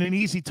difficult and an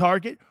easy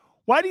target,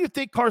 why do you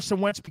think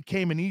Carson Wentz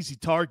became an easy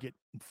target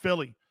in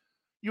Philly?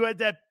 You had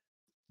that,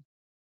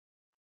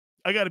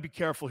 I got to be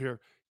careful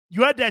here.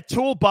 You had that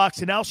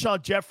toolbox and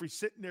Alshon Jeffrey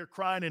sitting there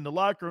crying in the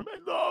locker room,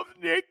 I love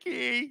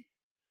Nicky.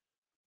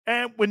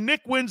 And when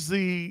Nick wins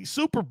the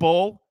Super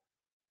Bowl,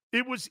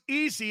 it was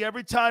easy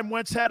every time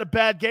Wentz had a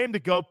bad game to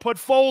go, put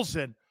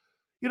Foles in.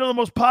 You know, the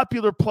most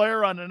popular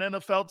player on an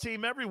NFL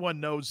team, everyone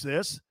knows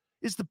this,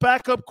 is the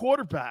backup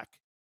quarterback.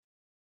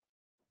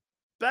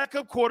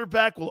 Backup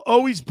quarterback will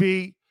always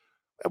be.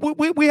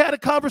 We had a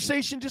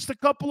conversation just a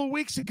couple of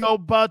weeks ago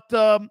about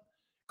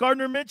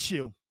Gardner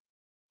Minshew.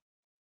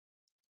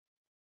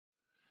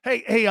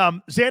 Hey,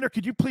 Xander,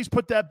 could you please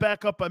put that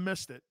back up? I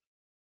missed it.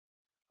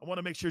 I want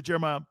to make sure,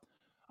 Jeremiah,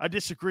 I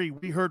disagree.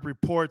 We heard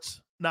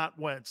reports, not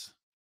Wentz.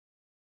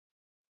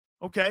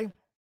 Okay.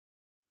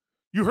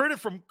 You heard it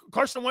from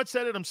Carson Wentz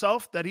said it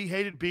himself that he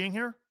hated being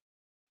here.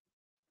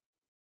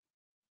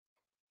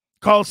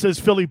 Carl says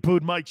Philly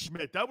booed Mike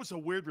Schmidt. That was a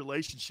weird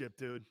relationship,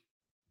 dude.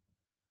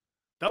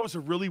 That was a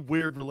really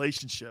weird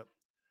relationship.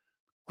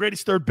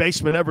 Greatest third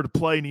baseman ever to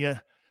play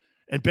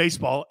in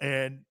baseball,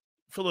 and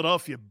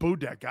Philadelphia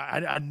booed that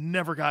guy. I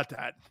never got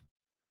that.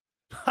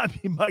 I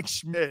mean, Mike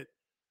Schmidt.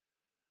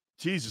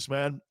 Jesus,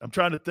 man. I'm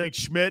trying to think.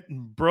 Schmidt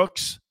and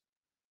Brooks.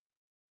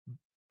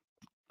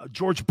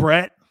 George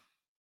Brett.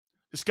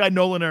 This guy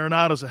Nolan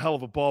Arenado's a hell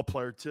of a ball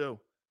player, too.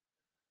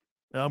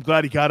 And I'm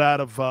glad he got out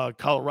of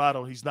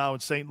Colorado. He's now in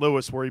St.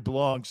 Louis where he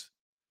belongs.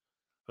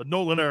 But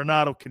Nolan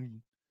Arenado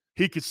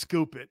could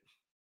scoop it.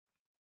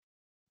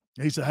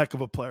 He's a heck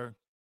of a player.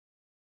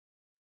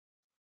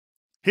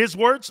 His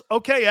words?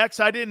 Okay, X,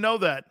 I didn't know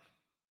that.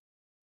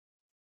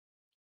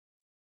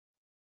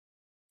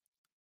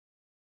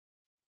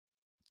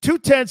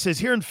 .210 says,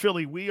 here in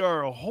Philly, we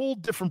are a whole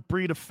different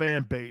breed of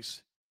fan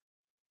base.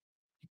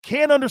 You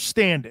can't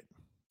understand it.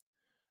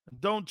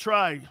 Don't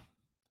try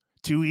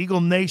to.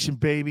 Eagle Nation,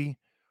 baby.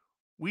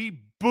 We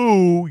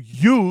boo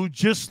you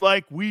just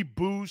like we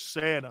boo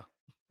Santa.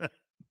 I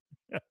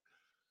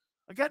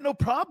got no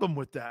problem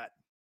with that.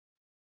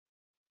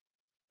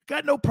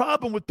 Got no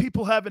problem with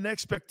people having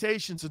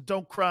expectations and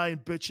don't cry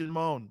and bitch and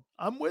moan.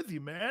 I'm with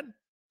you, man.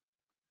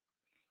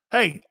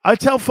 Hey, I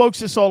tell folks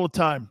this all the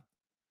time.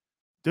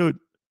 Dude,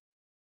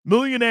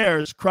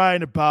 millionaires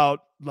crying about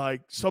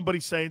like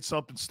somebody saying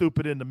something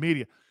stupid in the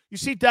media. You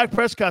see Dak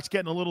Prescott's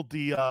getting a little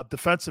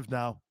defensive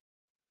now.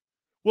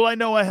 Well, I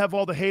know I have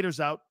all the haters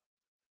out.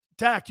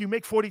 Dak, you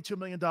make $42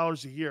 million a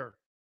year.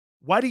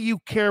 Why do you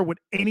care what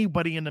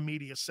anybody in the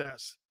media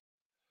says?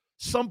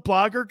 Some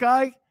blogger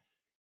guy?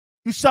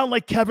 You sound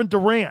like Kevin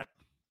Durant.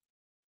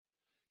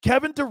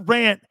 Kevin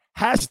Durant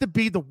has to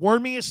be the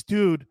wormiest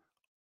dude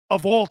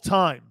of all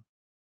time.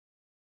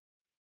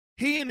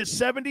 He and his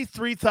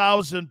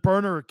 73,000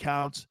 burner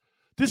accounts,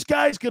 this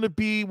guy's going to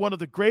be one of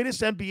the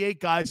greatest NBA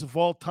guys of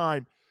all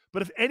time.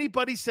 But if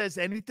anybody says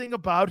anything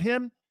about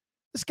him,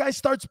 this guy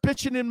starts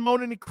bitching and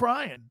moaning and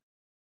crying.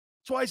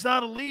 That's why he's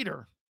not a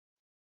leader.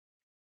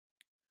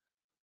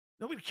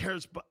 Nobody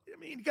cares. But I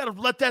mean, you got to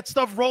let that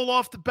stuff roll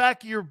off the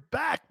back of your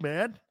back,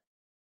 man.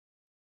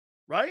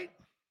 Right?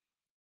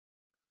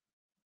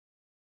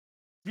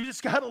 You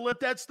just got to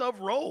let that stuff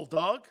roll,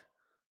 dog.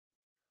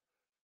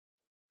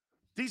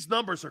 These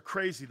numbers are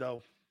crazy,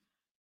 though.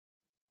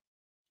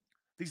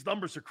 These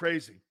numbers are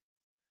crazy.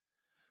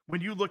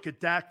 When you look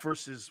at Dak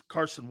versus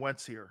Carson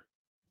Wentz here.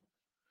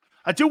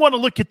 I do want to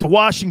look at the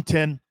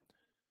Washington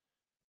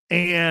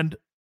and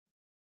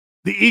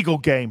the Eagle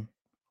game.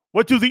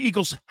 What do the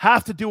Eagles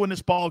have to do in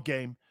this ball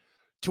game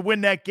to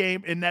win that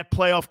game, in that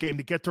playoff game,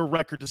 to get their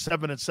record to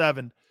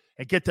 7-7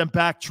 and get them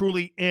back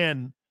truly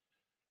in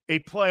a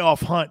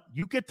playoff hunt?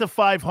 You get to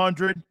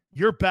 500,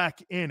 you're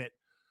back in it.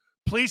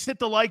 Please hit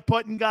the like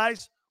button,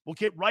 guys. We'll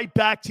get right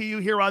back to you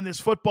here on this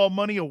Football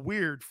Money, a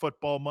weird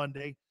Football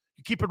Monday.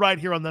 You keep it right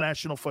here on the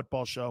National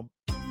Football Show.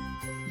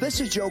 This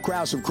is Joe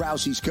Krause of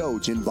Krause's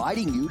Coats,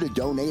 inviting you to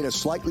donate a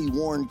slightly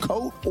worn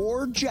coat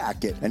or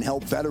jacket and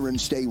help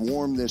veterans stay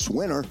warm this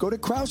winter. Go to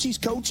Krause's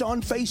Coats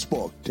on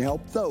Facebook to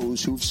help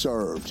those who've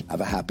served.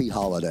 Have a happy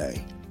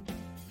holiday.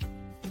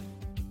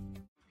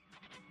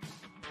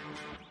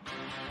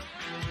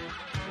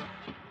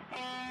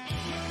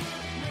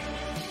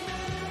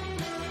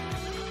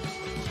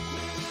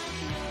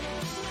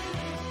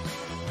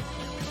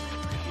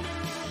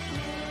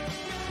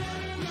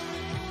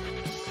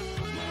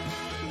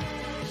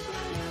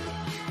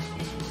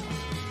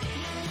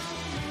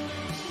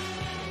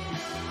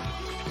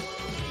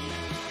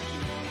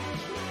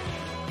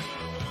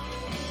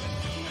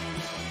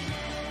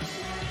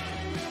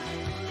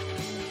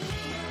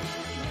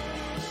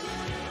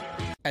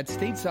 At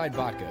Stateside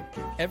Vodka,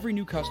 every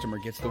new customer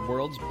gets the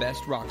world's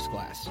best rocks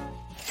glass.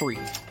 Free.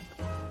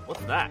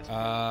 What's that?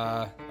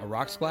 A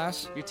rocks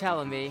glass? You're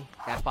telling me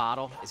that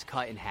bottle is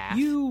cut in half?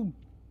 You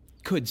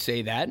could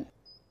say that.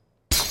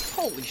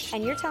 Holy shit.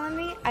 And you're telling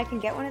me I can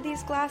get one of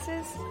these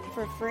glasses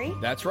for free?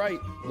 That's right.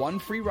 One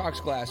free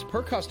rocks glass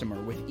per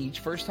customer with each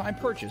first-time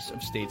purchase of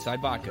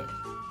Stateside Vodka.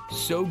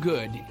 So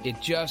good,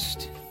 it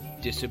just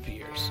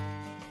disappears.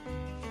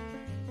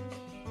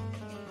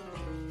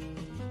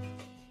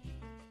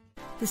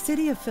 The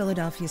city of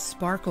Philadelphia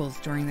sparkles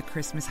during the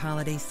Christmas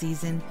holiday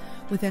season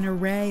with an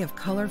array of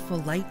colorful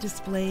light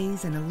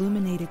displays and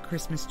illuminated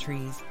Christmas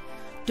trees,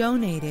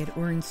 donated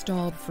or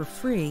installed for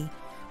free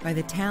by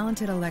the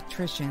talented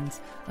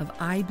electricians of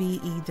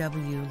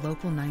IBEW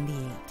Local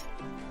 98.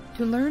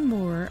 To learn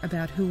more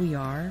about who we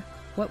are,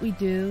 what we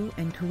do,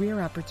 and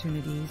career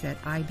opportunities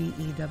at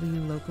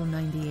IBEW Local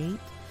 98,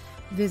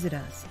 visit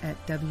us at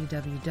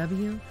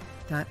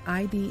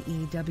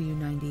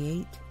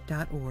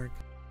www.ibew98.org.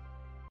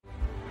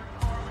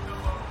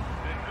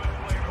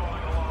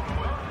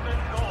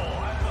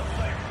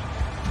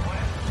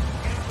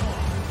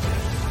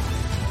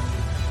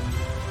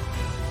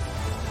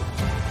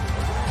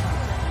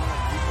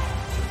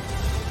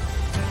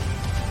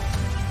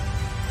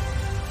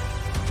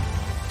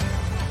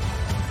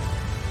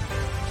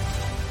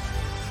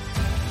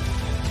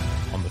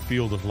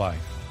 Field of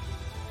life,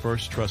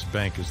 First Trust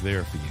Bank is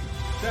there for you.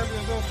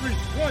 Champions on three.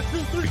 1, 2,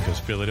 3. Because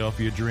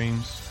Philadelphia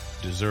dreams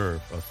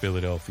deserve a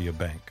Philadelphia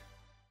bank.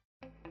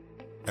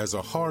 As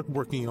a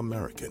hardworking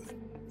American,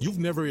 you've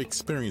never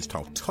experienced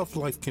how tough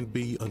life can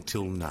be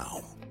until now.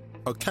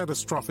 A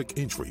catastrophic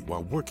injury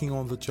while working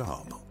on the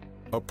job.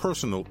 A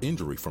personal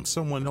injury from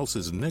someone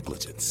else's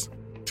negligence.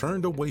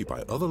 Turned away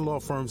by other law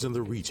firms in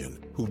the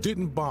region who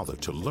didn't bother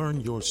to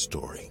learn your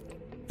story.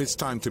 It's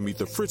time to meet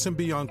the Fritz &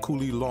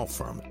 Bianculli Law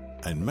Firm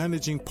and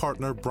managing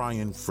partner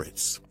Brian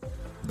Fritz.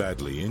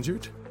 Badly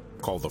injured?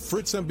 Call the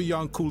Fritz &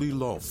 Bianculli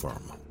Law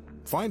Firm.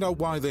 Find out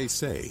why they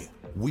say,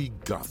 "We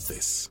got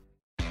this."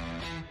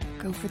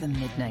 Go for the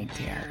midnight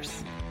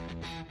dares.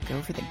 Go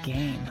for the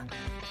game.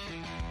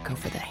 Go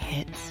for the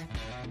hits.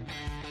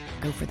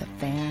 Go for the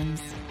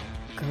fans.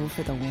 Go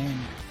for the win.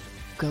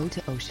 Go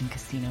to Ocean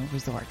Casino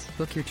Resort.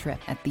 Book your trip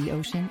at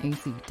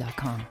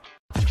theoceanac.com.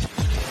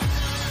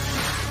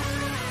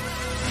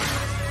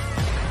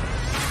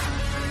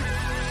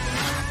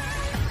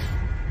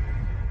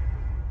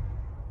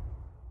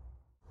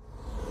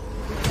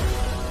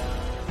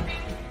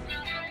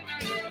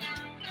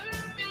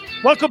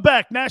 Welcome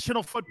back,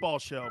 National Football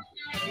Show.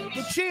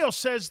 Lucio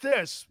says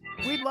this: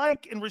 we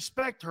like and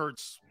respect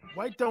Hurts.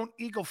 Why don't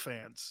Eagle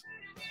fans?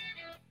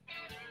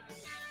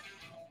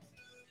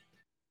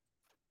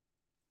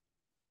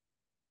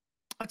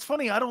 It's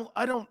funny. I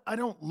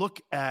don't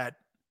look at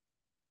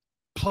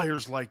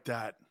players like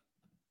that.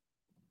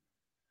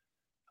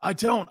 I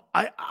don't.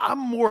 I'm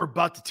more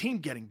about the team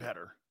getting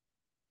better.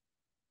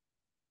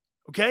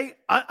 Okay?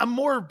 I'm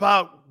more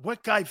about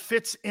what guy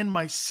fits in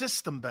my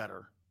system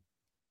better.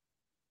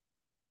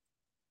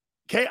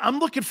 Okay? I'm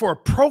looking for a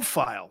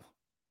profile.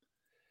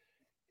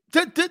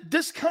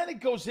 This kind of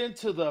goes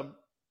into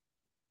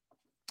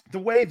the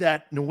way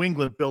that New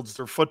England builds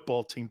their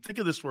football team. Think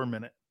of this for a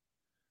minute.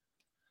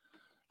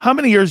 How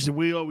many years did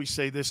we always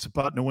say this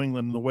about New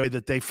England, the way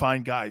that they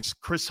find guys?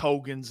 Chris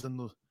Hogan's and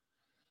the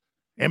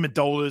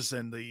Amendolas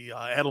and the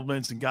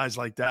Edelmans and guys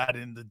like that,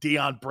 and the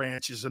Deion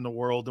Branches in the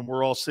world, and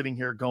we're all sitting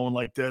here going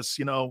like this,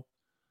 you know,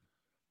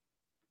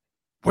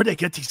 where'd they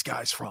get these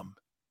guys from?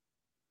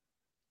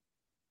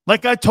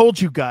 Like I told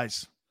you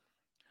guys,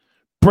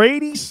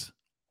 Brady's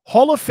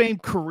Hall of Fame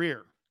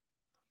career,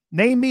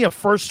 name me a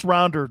first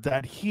rounder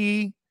that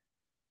he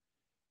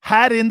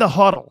had in the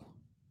huddle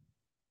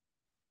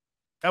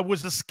that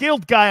was a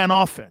skilled guy on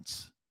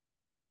offense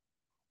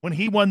when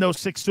he won those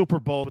 6 Super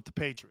Bowls with the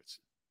Patriots.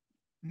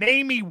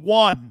 Name me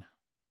one.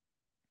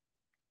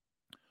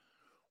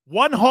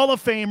 One Hall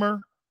of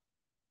Famer,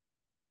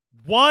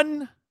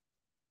 one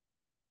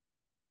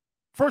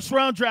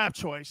first-round draft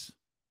choice,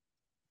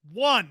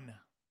 one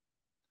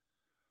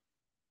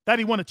that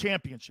he won a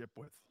championship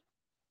with.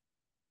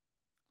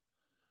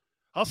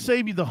 I'll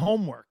save you the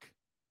homework.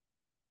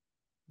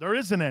 There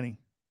isn't any.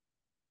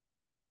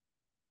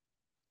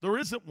 There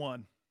isn't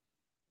one.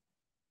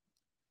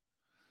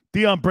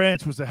 Deion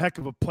Branch was a heck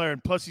of a player,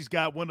 and plus he's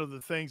got one of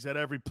the things that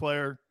every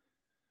player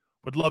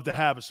would love to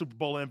have, a Super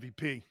Bowl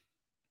MVP.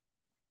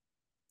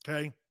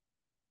 Okay?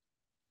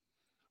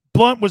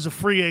 Blunt was a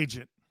free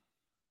agent.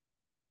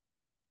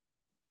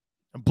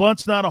 And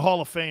Blunt's not a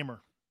Hall of Famer.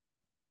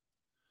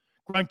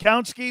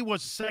 Gronkowski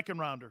was a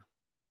second-rounder.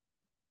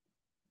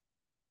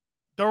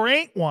 There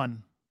ain't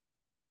one.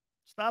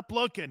 Stop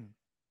looking.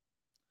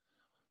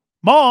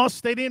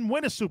 Moss, they didn't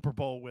win a Super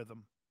Bowl with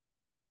him.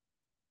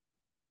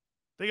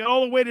 They got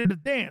all the way to the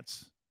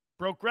dance.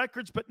 Broke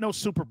records, but no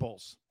Super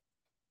Bowls.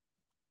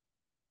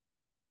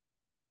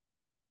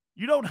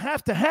 You don't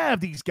have to have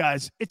these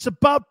guys. It's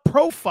about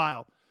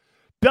profile.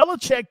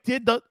 Belichick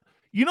did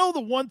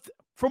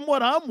from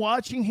what I'm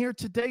watching here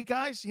today,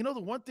 guys, you know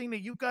the one thing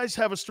that you guys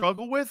have a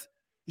struggle with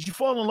is you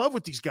fall in love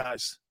with these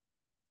guys.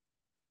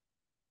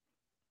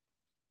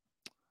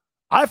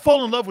 I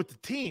fall in love with the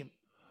team.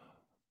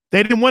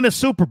 They didn't win a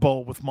Super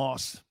Bowl with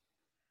Moss.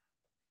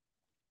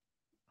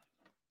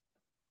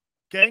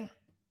 Okay?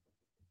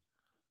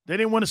 They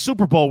didn't win a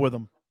Super Bowl with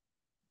him.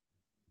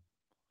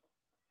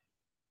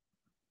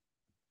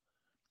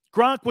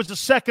 Gronk was a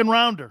second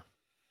rounder.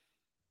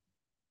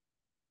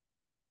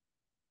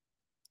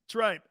 That's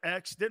right.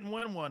 X didn't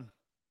win one.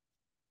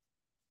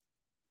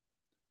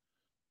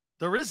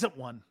 There isn't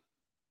one.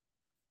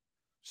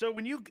 So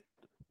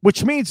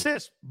which means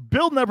this,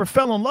 Bill never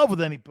fell in love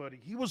with anybody.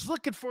 He was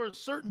looking for a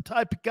certain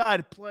type of guy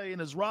to play in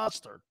his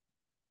roster.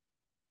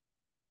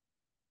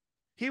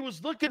 Get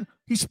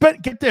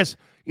this,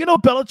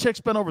 Belichick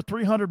spent over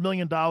 $300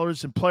 million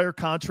in player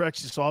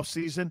contracts this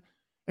offseason,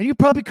 and you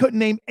probably couldn't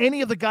name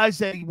any of the guys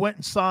that he went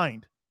and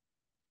signed.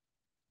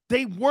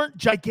 They weren't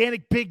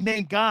gigantic,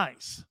 big-name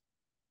guys.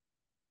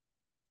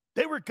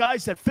 They were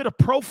guys that fit a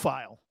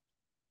profile.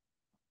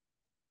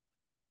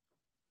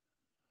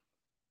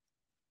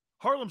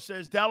 Harlem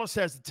says Dallas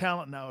has the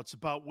talent now. It's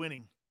about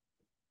winning.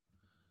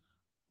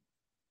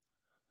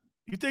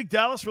 You think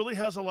Dallas really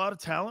has a lot of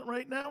talent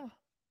right now?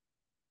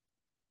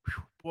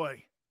 Whew,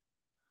 boy,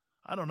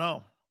 I don't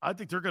know. I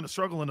think they're going to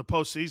struggle in the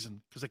postseason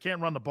because they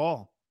can't run the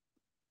ball.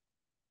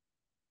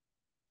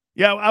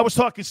 Yeah, I was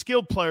talking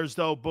skilled players,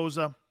 though,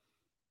 Boza.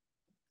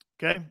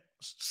 Okay?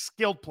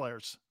 Skilled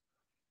players.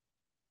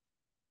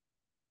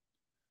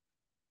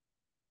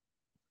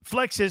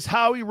 Flex says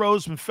Howie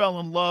Roseman fell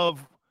in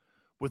love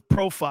with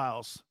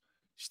profiles.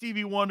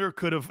 Stevie Wonder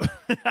could have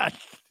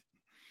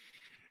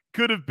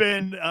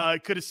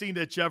seen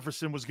that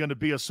Jefferson was going to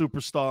be a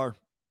superstar.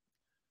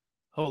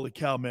 Holy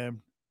cow,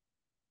 man.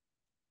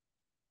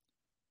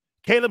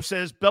 Caleb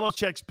says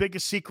Belichick's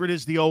biggest secret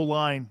is the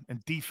O-line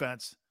and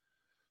defense.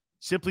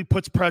 Simply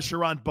puts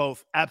pressure on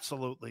both.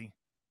 Absolutely.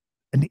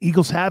 And the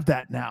Eagles have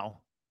that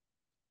now.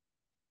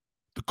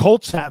 The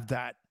Colts have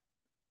that.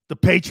 The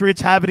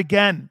Patriots have it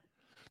again.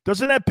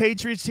 Doesn't that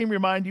Patriots team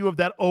remind you of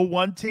that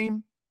 0-1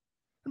 team?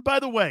 And by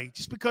the way,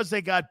 just because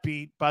they got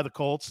beat by the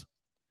Colts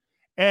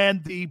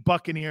and the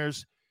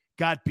Buccaneers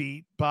got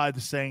beat by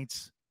the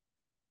Saints,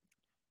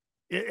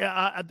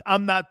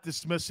 I'm not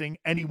dismissing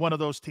any one of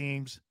those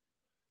teams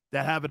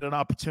that have an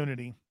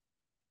opportunity,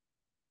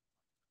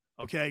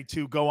 okay,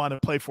 to go on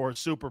and play for a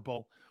Super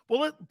Bowl.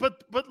 Well,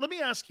 but let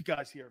me ask you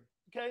guys here,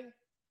 okay?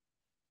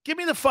 Give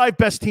me the 5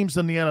 best teams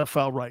in the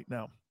NFL right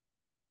now.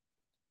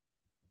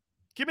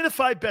 Give me the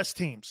 5 best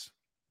teams.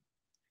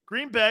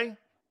 Green Bay.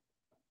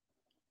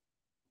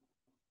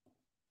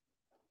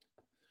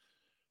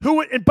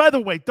 And by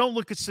the way, don't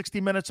look at 60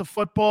 minutes of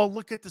football.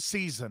 Look at the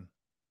season.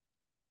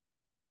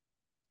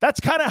 That's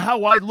kind of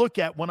how I look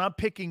at when I'm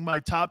picking my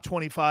top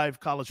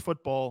 25 college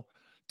football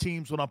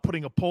teams when I'm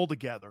putting a poll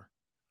together.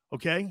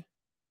 Okay?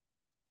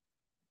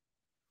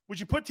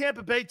 Would you put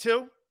Tampa Bay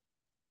too?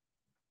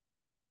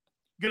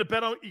 You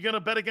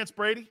gonna bet against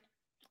Brady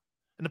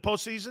in the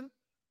postseason?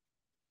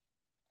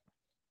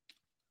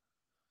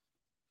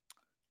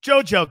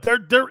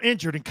 JoJo, they're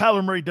injured, and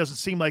Kyler Murray doesn't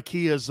seem like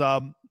he is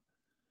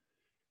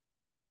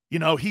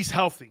he's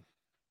healthy.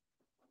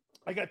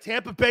 I got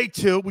Tampa Bay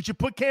too. Would you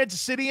put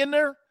Kansas City in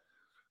there?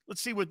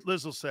 Let's see what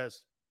Lizzle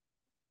says.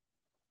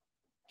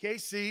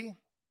 KC,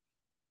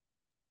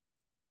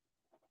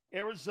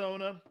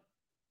 Arizona,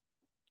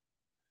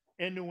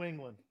 and New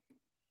England.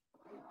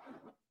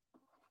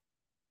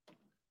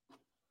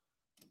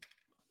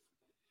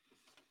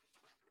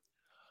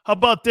 How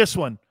about this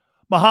one?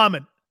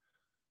 Muhammad.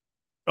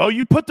 Oh,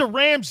 you put the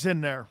Rams in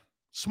there.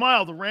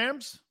 Smile, the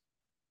Rams?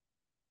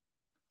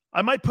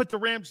 I might put the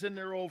Rams in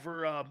there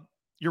over,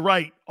 you're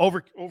right,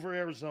 over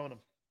Arizona.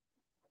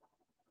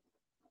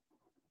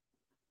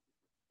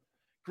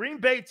 Green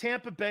Bay,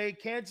 Tampa Bay,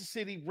 Kansas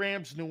City,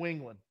 Rams, New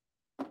England.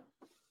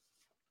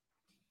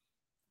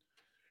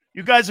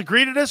 You guys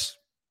agree to this?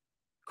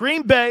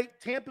 Green Bay,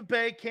 Tampa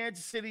Bay,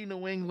 Kansas City,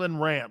 New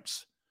England,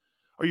 Rams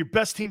are your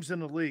best teams in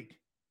the league.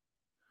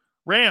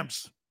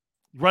 Rams,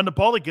 you run the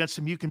ball against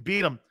them, you can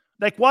beat them.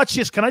 Like, watch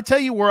this. Can I tell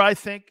you where I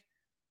think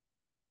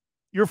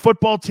your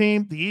football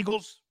team, the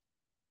Eagles,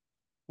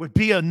 would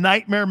be a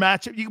nightmare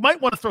matchup? You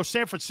might want to throw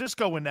San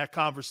Francisco in that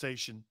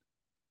conversation.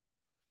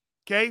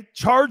 Okay,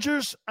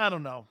 Chargers, I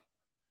don't know.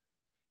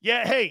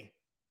 Yeah, hey,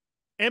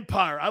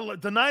 Empire.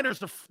 The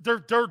Niners,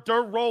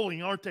 they're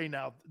rolling, aren't they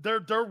now?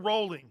 They're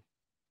rolling.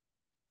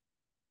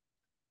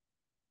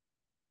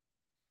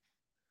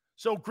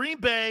 So Green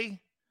Bay,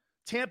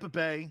 Tampa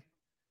Bay,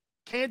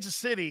 Kansas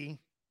City,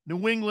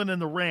 New England,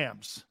 and the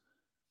Rams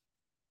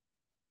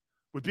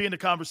would be in the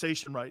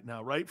conversation right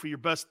now, right? For your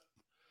best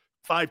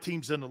 5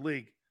 teams in the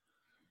league.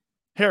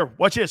 Here,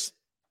 watch this.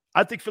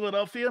 I think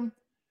Philadelphia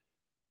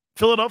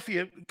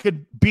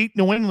could beat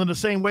New England the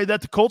same way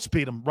that the Colts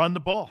beat them, run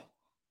the ball.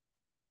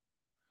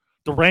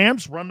 The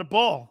Rams run the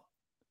ball.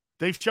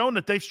 They've shown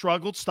that they've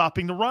struggled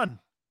stopping the run.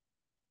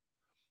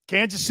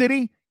 Kansas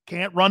City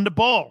can't run the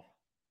ball.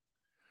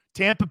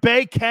 Tampa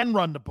Bay can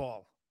run the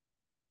ball.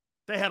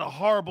 They had a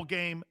horrible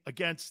game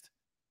against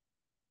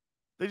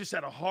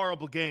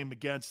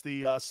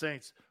the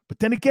Saints. But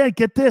then again,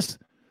 get this.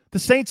 The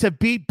Saints have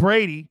beat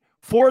Brady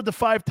 4 of the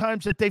 5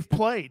 times that they've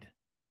played.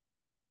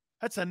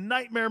 That's a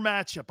nightmare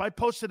matchup. I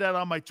posted that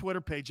on my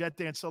Twitter page at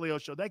Dan Sileo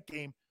Show. That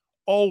game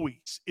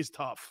always is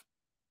tough.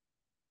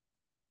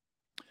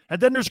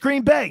 And then there's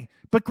Green Bay.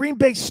 But Green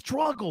Bay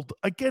struggled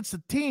against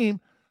a team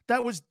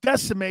that was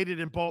decimated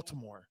in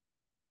Baltimore.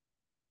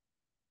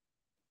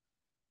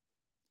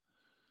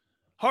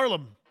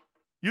 Harlem,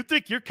 you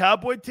think your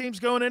Cowboy team's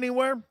going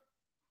anywhere?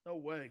 No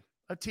way.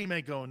 That team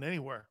ain't going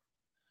anywhere.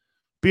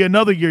 Be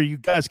another year you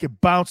guys get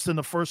bounced in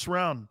the first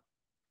round.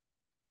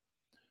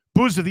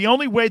 Boozer, the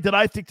only way that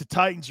I think the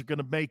Titans are going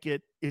to make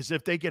it is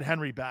if they get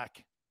Henry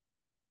back.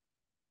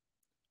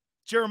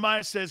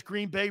 Jeremiah says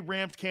Green Bay,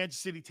 Rams, Kansas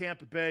City,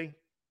 Tampa Bay.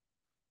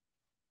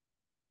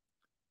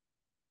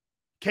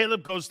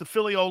 Caleb goes, the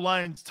Philly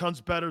O-line's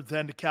tons better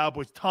than the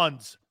Cowboys.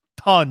 Tons.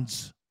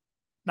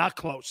 Not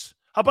close.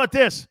 How about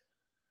this?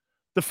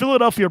 The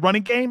Philadelphia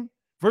running game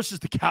versus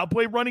the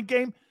Cowboy running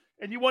game.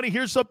 And you want to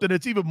hear something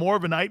that's even more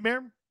of a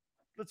nightmare?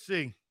 Let's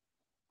see.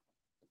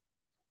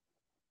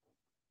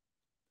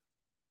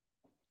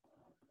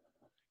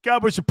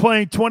 Cowboys are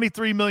paying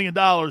 $23 million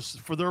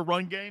for their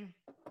run game.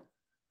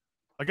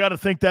 I got to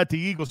think that the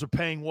Eagles are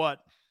paying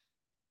what?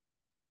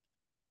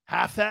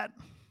 Half that?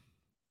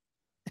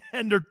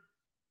 And they're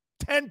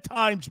 10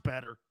 times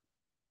better.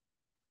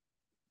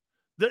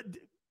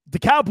 The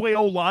Cowboy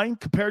O-line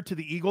compared to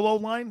the Eagle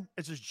O-line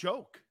is a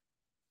joke.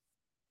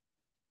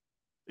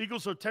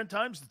 Eagles are 10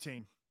 times the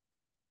team.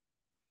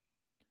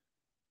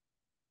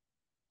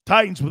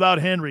 Titans without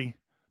Henry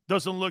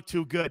doesn't look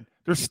too good.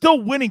 They're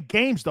still winning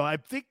games, though. I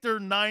think they're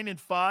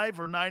 9-5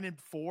 or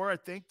 9-4. I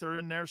think they're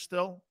in there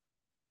still.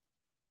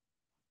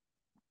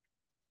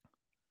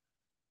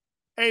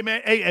 Hey,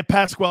 man. Hey,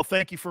 Pasquale,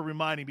 thank you for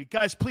reminding me.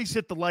 Guys, please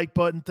hit the like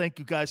button. Thank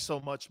you guys so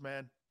much,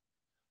 man.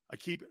 I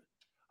keep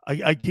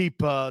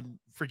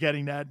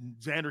forgetting that, and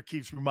Xander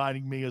keeps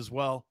reminding me as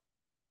well.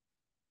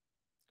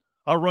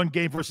 Our run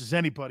game versus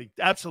anybody.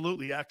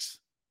 Absolutely, X.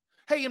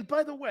 Hey, and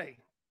by the way,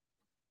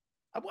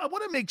 I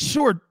want to make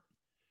sure,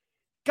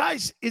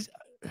 guys,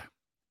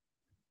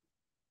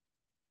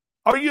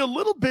 are you a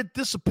little bit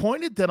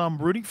disappointed that I'm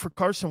rooting for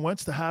Carson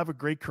Wentz to have a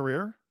great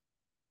career?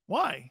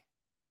 Why?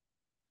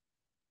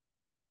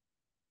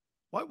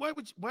 Why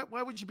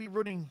would you be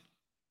rooting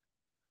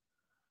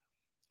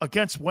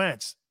against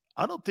Wentz?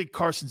 I don't think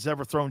Carson's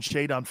ever thrown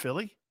shade on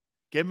Philly.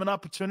 Gave him an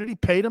opportunity,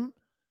 paid him,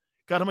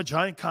 got him a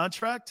giant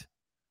contract.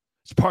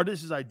 It's part of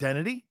his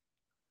identity.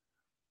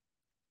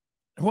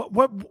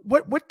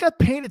 What got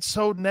painted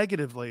so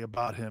negatively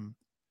about him?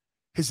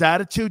 His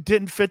attitude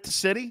didn't fit the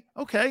city?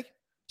 Okay.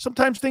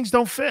 Sometimes things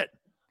don't fit,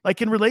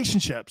 like in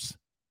relationships.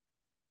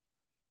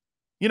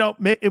 You know,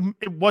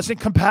 it wasn't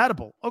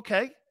compatible.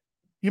 Okay.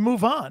 You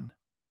move on.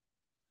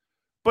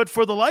 But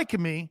for the life of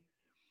me,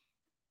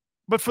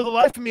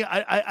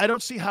 I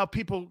don't see how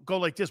people go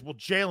like this. Well,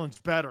 Jalen's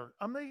better.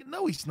 I mean,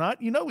 no, he's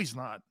not. You know he's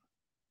not.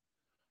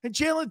 And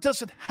Jalen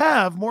doesn't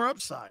have more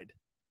upside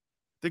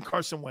than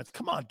Carson Wentz.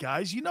 Come on,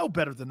 guys. You know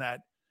better than that.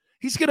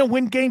 He's going to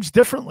win games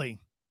differently.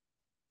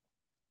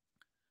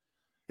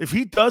 If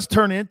he does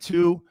turn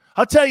into,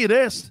 I'll tell you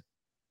this,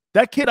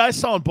 that kid I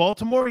saw in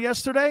Baltimore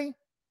yesterday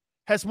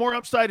has more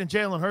upside than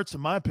Jalen Hurts,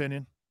 in my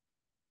opinion.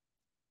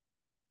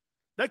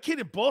 That kid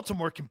in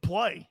Baltimore can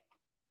play.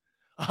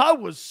 I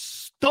was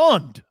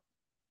stunned.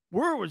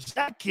 Where was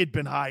that kid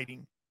been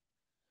hiding?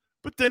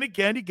 But then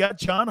again, you got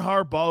John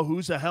Harbaugh,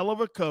 who's a hell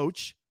of a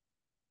coach.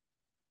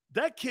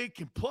 That kid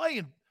can play,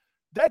 and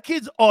that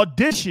kid's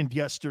auditioned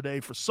yesterday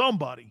for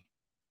somebody.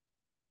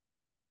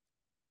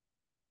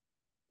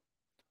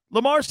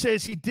 Lamar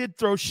says he did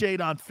throw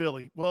shade on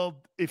Philly.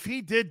 Well, if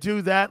he did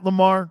do that,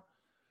 Lamar,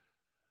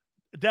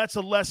 that's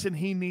a lesson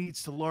he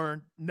needs to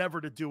learn never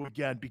to do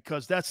again,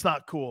 because that's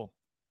not cool.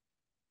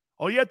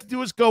 All you have to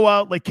do is go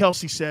out, like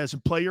Kelsey says,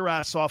 and play your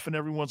ass off, and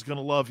everyone's going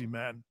to love you,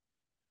 man.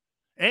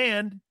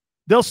 And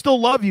they'll still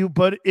love you,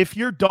 but if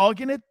you're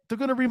dogging it, they're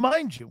going to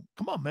remind you.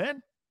 Come on,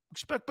 man.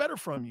 Expect better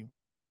from you.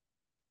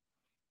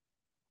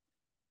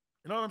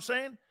 You know what I'm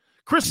saying?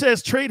 Chris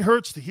says trade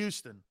Hurts to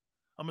Houston.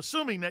 I'm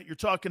assuming that you're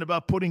talking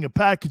about putting a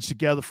package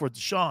together for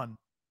Deshaun.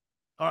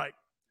 All right.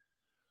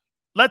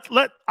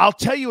 I'll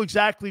tell you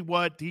exactly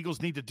what the Eagles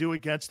need to do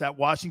against that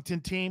Washington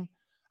team.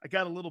 I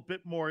got a little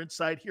bit more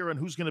insight here on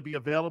who's going to be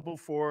available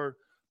for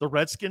the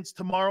Redskins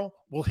tomorrow.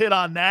 We'll hit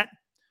on that.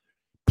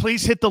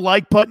 Please hit the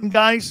like button,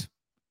 guys.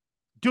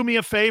 Do me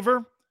a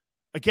favor.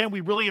 Again,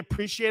 we really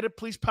appreciate it.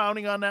 Please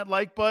pounding on that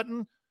like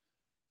button.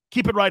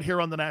 Keep it right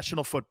here on the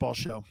National Football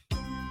Show.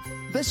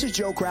 This is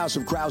Joe Krause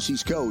of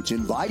Krause's Coats,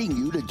 inviting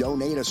you to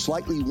donate a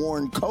slightly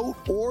worn coat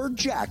or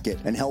jacket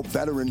and help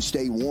veterans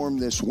stay warm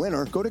this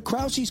winter. Go to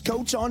Krause's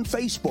Coats on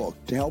Facebook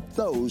to help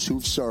those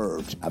who've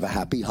served. Have a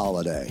happy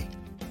holiday.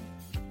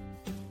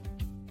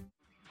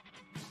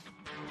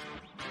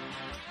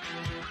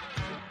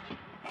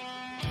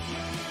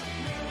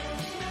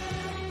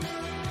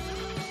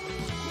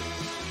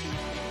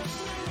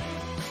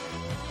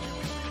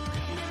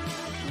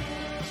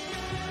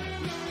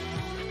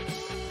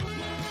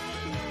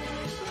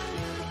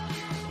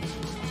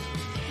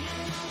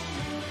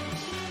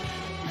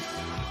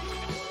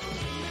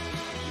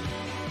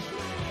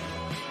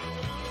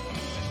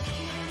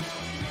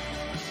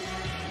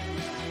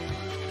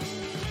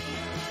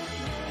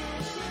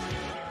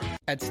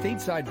 At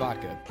Stateside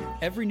Vodka,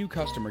 every new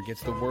customer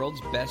gets the world's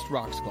best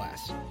rocks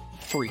glass,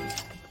 free.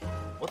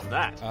 What's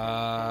that?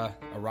 A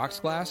rocks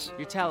glass?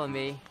 You're telling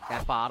me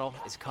that bottle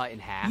is cut in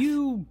half?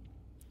 You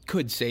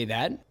could say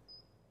that.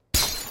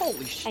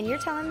 Holy shit. And you're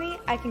telling me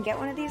I can get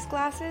one of these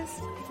glasses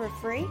for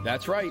free?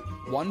 That's right.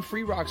 One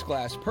free rocks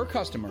glass per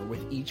customer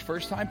with each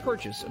first-time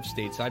purchase of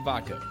Stateside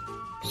Vodka.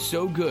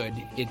 So good,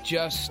 it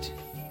just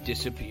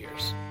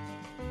disappears.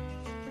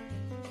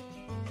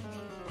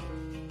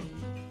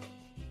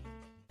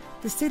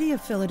 The city of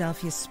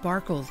Philadelphia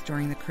sparkles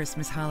during the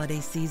Christmas holiday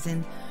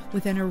season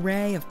with an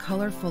array of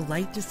colorful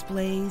light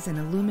displays and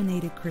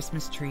illuminated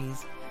Christmas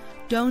trees,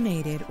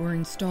 donated or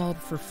installed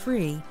for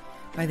free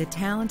by the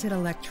talented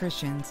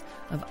electricians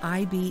of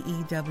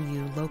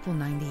IBEW Local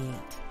 98.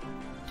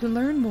 To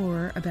learn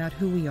more about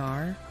who we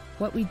are,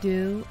 what we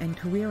do, and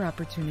career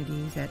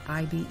opportunities at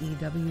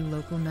IBEW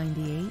Local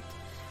 98,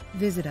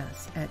 visit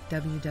us at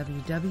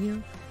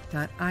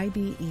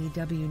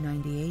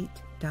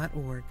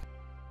www.ibew98.org.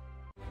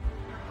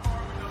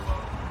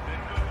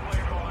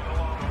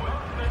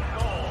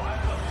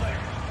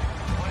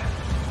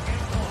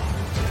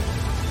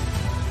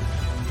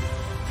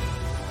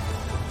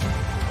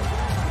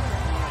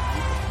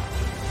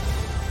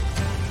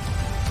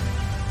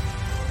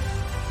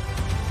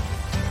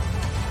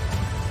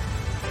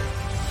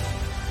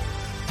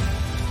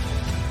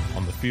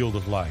 field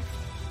of life,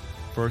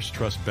 First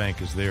Trust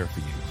Bank is there for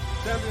you.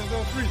 Champions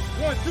on three.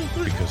 1, 2,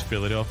 3. Because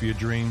Philadelphia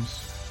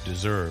dreams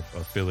deserve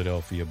a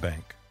Philadelphia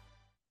bank.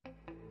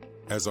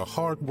 As a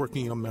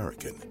hard-working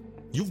American,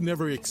 you've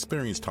never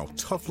experienced how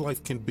tough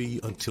life can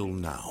be until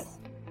now.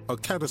 A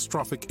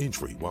catastrophic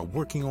injury while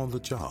working on the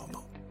job.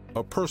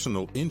 A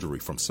personal injury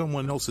from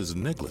someone else's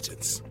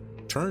negligence.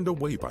 Turned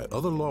away by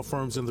other law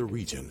firms in the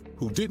region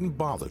who didn't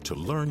bother to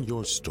learn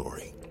your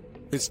story.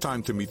 It's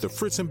time to meet the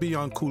Fritz &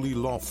 Bianculli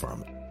Law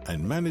Firm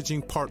and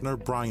managing partner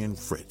Brian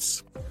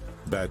Fritz.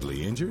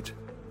 Badly injured?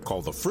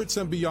 Call the Fritz &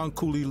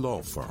 Bianculli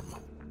Law Firm.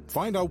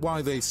 Find out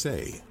why they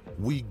say,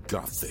 "We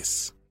got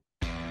this."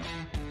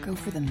 Go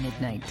for the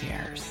midnight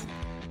dares.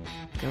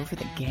 Go for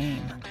the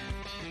game.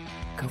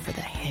 Go for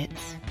the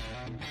hits.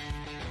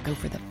 Go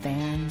for the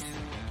fans.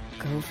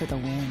 Go for the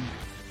win.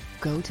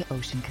 Go to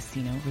Ocean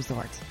Casino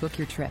Resort. Book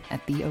your trip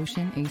at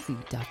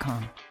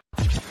theoceanac.com.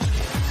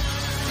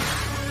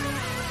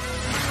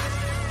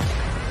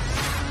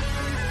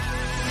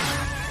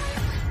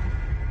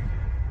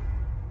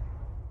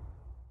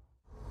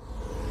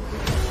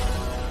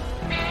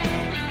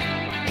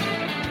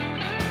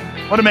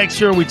 I want to make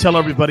sure we tell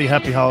everybody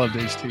happy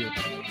holidays to you.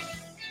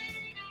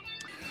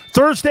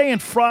 Thursday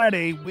and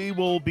Friday, we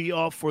will be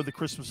off for the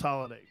Christmas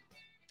holiday.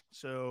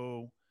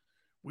 So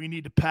we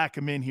need to pack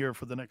them in here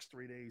for the next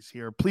 3 days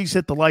here. Please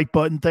hit the like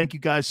button. Thank you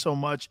guys so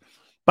much.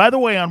 By the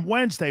way, on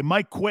Wednesday,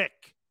 Mike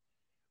Quick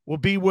will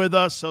be with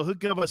us. So he'll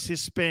give us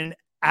his spin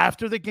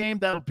after the game.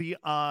 That'll be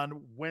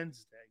on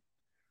Wednesday.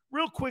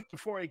 Real quick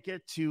before I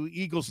get to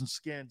Eagles and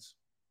Skins.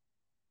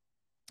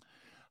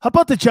 How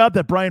about the job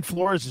that Brian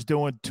Flores is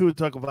doing, Tua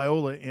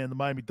Tagovailoa and the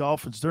Miami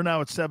Dolphins? They're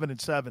now at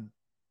 7-7.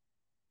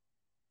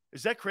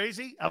 Is that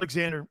crazy?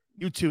 Alexander,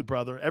 you too,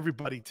 brother.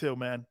 Everybody too,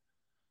 man.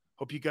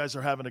 Hope you guys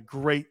are having a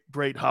great,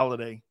 great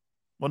holiday.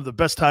 One of the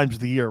best times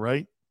of the year,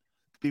 right?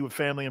 Be with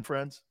family and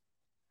friends.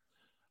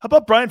 How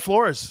about Brian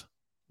Flores?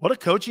 What a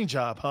coaching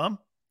job, huh?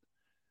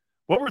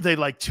 What were they,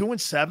 like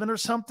 2-7 or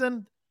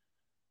something?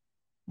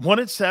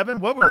 1-7?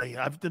 What were they?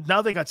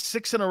 Now they got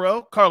 6 in a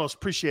row. Carlos,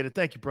 appreciate it.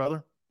 Thank you,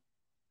 brother.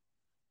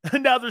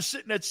 And now they're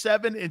sitting at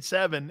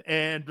 7-7,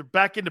 and they're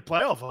back into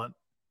playoff hunt.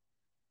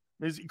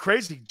 It's a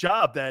crazy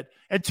job that,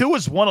 and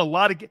Tua's won a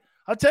lot of games.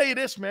 I'll tell you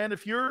this, man.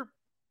 If you're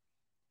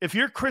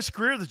Chris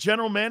Greer, the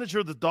general manager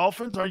of the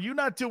Dolphins, are you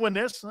not doing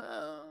this?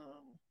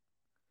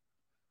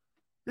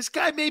 This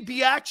guy may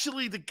be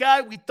actually the guy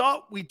we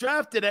thought we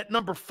drafted at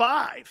number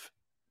 5.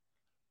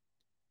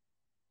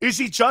 Is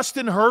he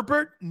Justin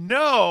Herbert?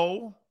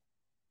 No.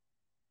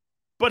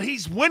 But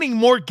he's winning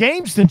more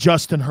games than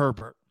Justin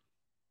Herbert.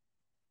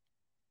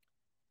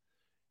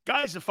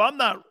 Guys, if I'm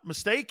not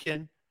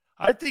mistaken,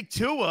 I think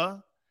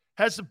Tua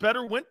has a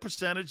better win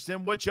percentage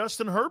than what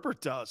Justin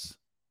Herbert does.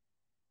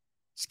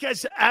 This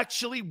guy's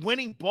actually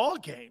winning ball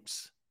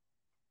games.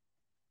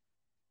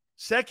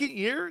 Second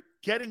year,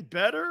 getting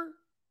better.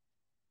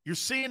 You're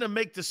seeing him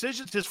make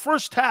decisions. His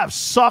first half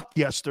sucked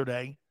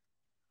yesterday.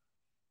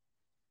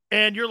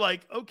 And you're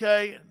like,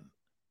 okay,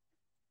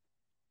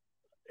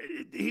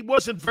 he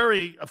wasn't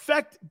very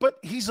effective, but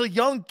he's a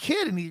young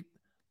kid, and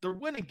they're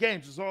winning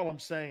games is all I'm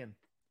saying.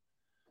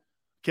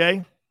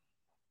 Okay?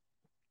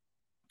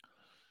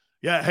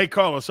 Yeah, hey,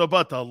 Carlos, how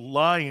about the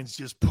Lions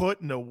just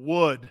putting the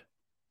wood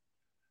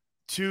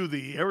to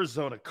the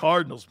Arizona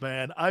Cardinals,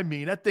 man? I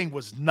mean, that thing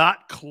was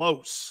not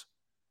close.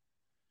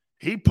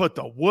 He put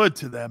the wood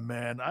to them,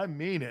 man. I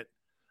mean it.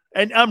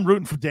 And I'm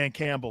rooting for Dan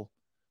Campbell.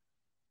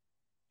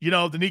 You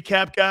know, the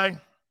kneecap guy?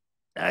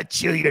 I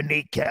chew your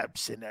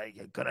kneecaps, and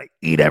you're going to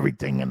eat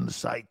everything in the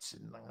sights,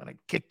 and I'm going to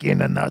kick you in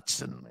the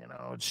nuts and,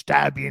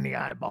 stab you in the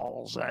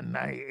eyeballs. And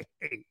I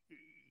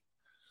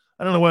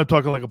don't know why I'm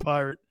talking like a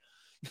pirate.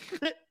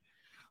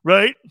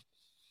 Right?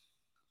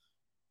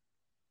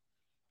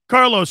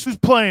 Carlos, who's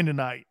playing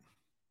tonight?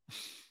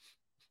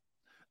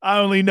 I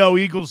only know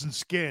Eagles and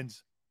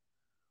Skins.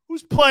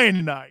 Who's playing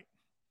tonight?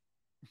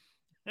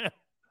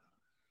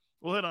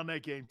 We'll hit on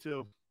that game,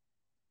 too.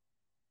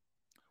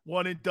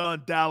 One and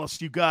done,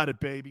 Dallas. You got it,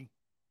 baby.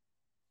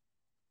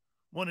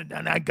 One and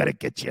done. I got to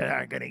get you.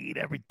 I'm going to eat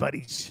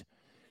everybody's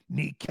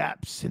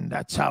kneecaps, and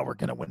that's how we're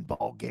going to win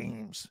ball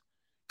games.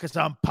 Because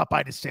I'm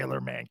Popeye the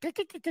Sailor Man.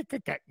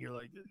 You're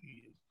like,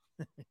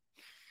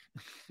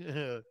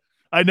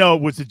 I know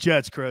it was the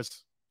Jets,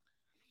 Chris.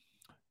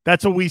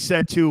 That's what we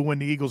said, too, when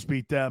the Eagles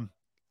beat them.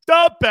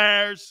 The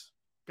Bears.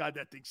 God,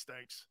 that thing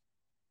stinks.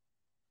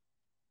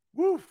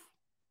 Woof.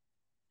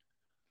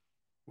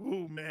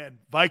 Ooh, man.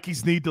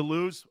 Vikings need to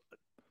lose.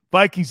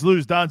 Vikings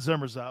lose. Don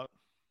Zimmer's out.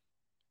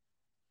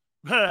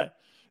 Yeah,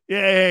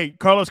 hey,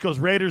 Carlos goes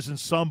Raiders and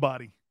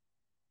somebody.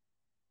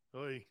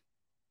 Oy.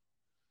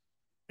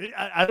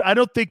 I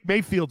don't think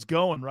Mayfield's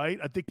going, right?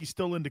 I think he's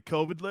still in the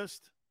COVID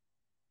list.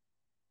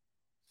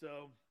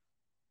 So,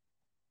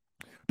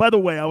 by the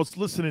way, I was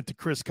listening to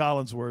Chris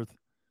Collinsworth,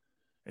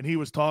 and he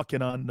was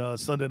talking on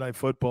Sunday Night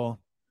Football.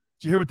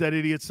 Did you hear what that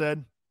idiot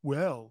said?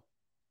 Well,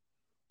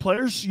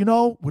 players,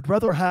 would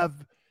rather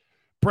have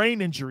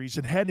brain injuries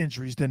and head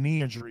injuries than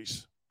knee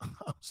injuries. I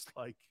was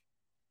like,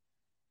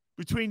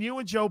 between you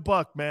and Joe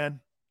Buck,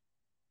 man,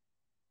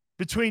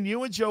 Between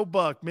you and Joe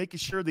Buck, making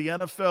sure the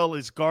NFL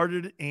is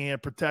guarded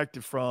and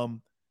protected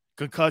from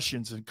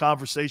concussions and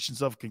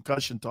conversations of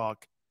concussion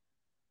talk,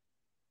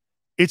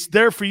 it's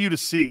there for you to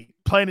see,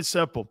 plain and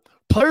simple.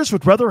 Players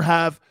would rather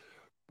have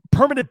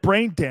permanent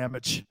brain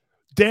damage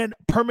than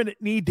permanent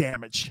knee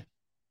damage.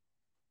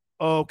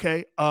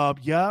 Okay.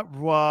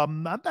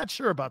 I'm not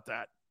sure about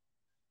that.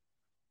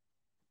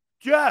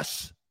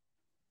 Yes.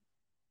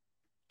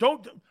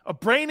 A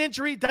brain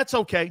injury, that's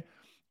okay.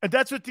 And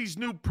that's what these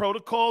new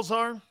protocols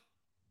are.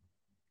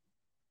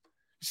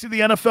 You see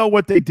the NFL,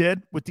 what they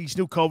did with these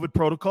new COVID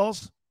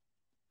protocols?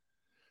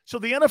 So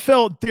the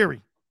NFL, in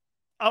theory,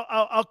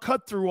 I'll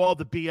cut through all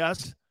the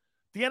BS.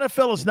 The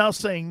NFL is now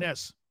saying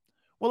this.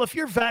 Well, if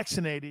you're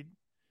vaccinated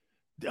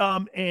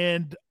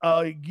and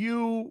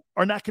you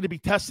are not going to be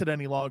tested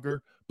any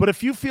longer, but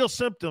if you feel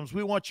symptoms,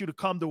 we want you to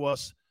come to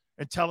us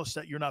and tell us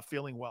that you're not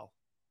feeling well.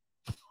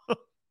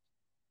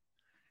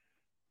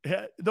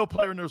 No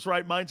player in his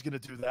right mind is going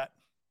to do that.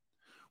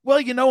 Well,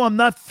 I'm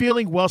not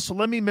feeling well, so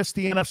let me miss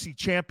the NFC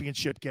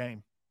Championship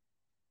game.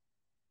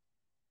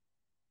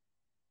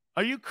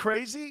 Are you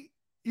crazy?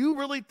 You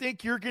really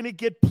think you're going to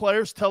get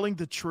players telling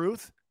the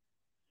truth?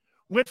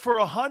 When for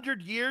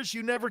 100 years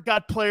you never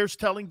got players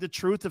telling the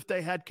truth if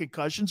they had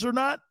concussions or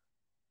not?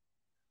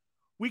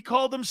 We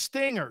call them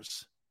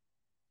stingers.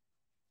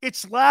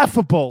 It's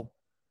laughable.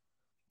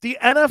 The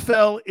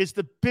NFL is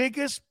the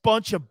biggest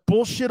bunch of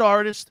bullshit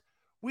artists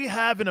we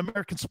have in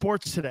American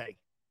sports today.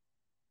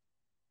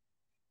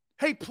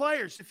 Hey,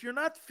 players, if you're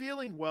not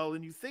feeling well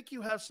and you think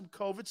you have some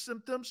COVID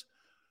symptoms,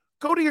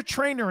 go to your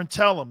trainer and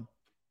tell him.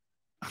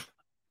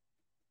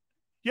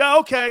 Yeah,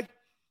 okay.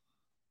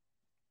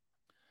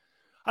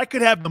 I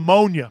could have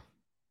pneumonia,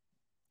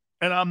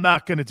 and I'm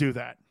not going to do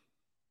that.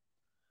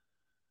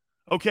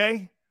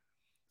 Okay?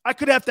 I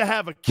could have to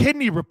have a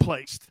kidney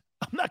replaced.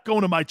 I'm not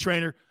going to my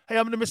trainer. Hey,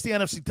 I'm going to miss the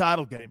NFC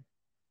title game.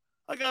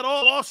 I got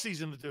all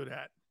offseason to do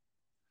that.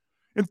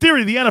 In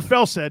theory, the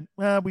NFL said,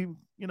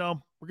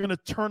 we're going to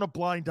turn a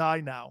blind eye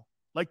now,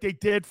 like they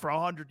did for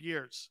 100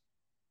 years.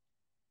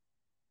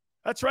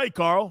 That's right,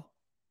 Carl.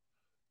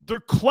 They're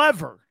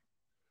clever.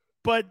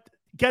 But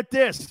get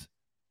this.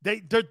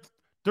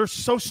 They're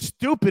so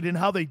stupid in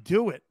how they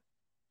do it.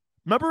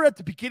 Remember at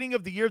the beginning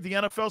of the year, the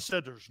NFL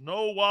said there's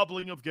no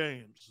wobbling of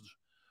games.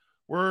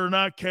 We're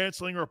not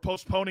canceling or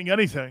postponing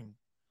anything.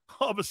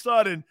 All of a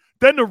sudden,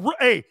 then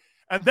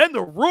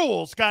the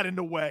rules got in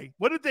the way.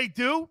 What did they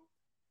do?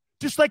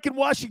 Just like in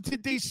Washington,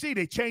 D.C.,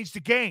 they changed the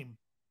game.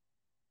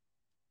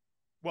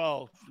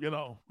 Well, we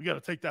got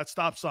to take that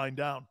stop sign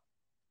down.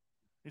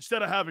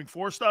 Instead of having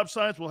 4 stop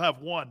signs, we'll have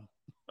 1.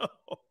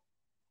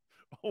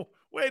 Oh,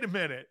 wait a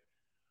minute.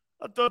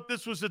 I thought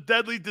this was a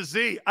deadly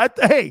disease. I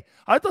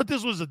thought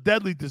this was a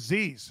deadly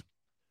disease.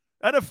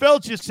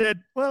 NFL just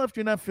said, well, if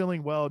you're not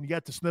feeling well and you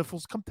got the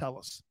sniffles, come tell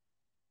us.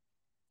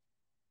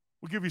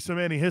 We'll give you some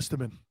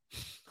antihistamine.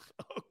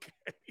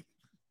 Okay.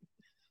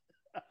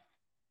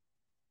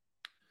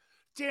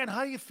 Dan,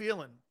 how you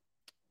feeling?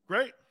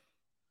 Great.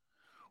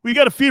 We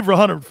got a fever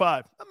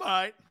 105. I'm all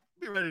right.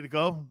 Be ready to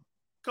go.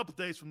 A couple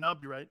days from now, I'll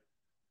be right.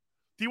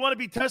 Do you want to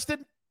be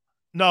tested?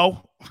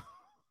 No.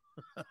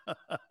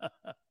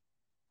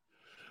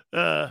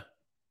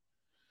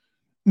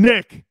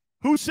 Nick,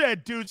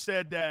 dude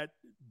said that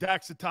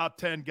Dak's a top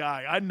 10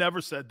 guy? I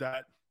never said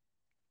that.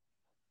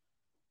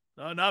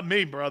 No, not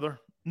me, brother.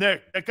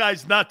 Nick, that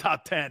guy's not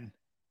top 10.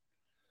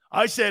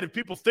 I said if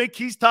people think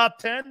he's top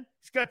 10,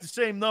 he's got the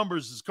same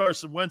numbers as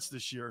Carson Wentz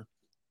this year.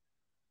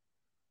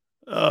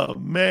 Oh,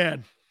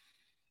 man.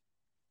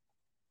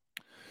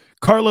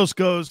 Carlos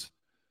goes,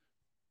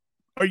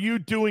 are you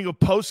doing a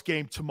post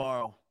game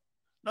tomorrow?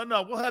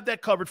 No, we'll have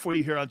that covered for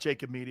you here on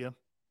Jacob Media.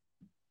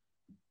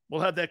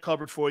 We'll have that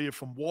covered for you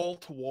from wall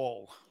to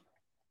wall.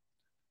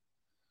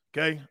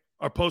 Okay?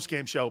 Our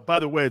post-game show. By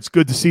the way, it's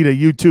good to see that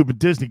YouTube and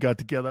Disney got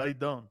together. How you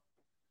doing?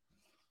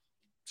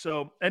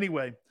 So,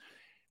 anyway,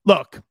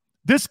 look,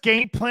 this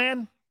game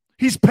plan,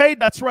 he's paid.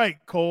 That's right,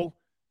 Cole.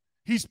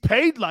 He's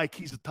paid like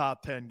he's a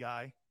top 10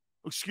 guy.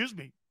 Excuse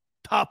me,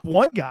 top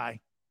 1 guy.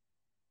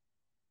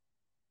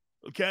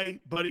 Okay?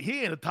 But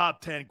he ain't a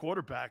top 10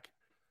 quarterback.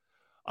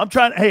 I'm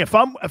trying. Hey, if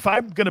I'm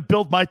going to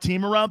build my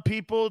team around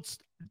people, it's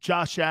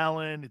Josh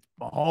Allen, it's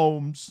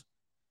Mahomes,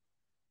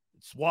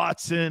 it's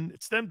Watson,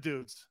 it's them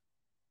dudes.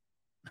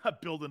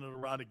 Not building it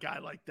around a guy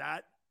like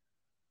that.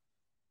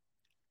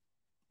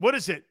 What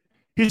is it?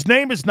 His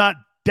name is not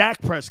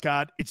Dak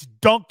Prescott, it's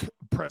Dunk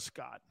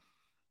Prescott.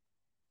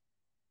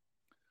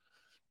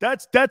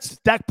 That's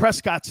Dak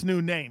Prescott's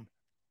new name,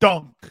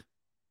 Dunk.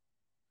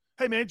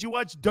 Hey, man, did you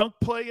watch Dunk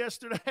play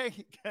yesterday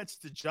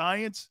against the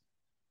Giants?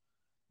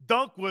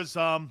 Dunk was,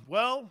 did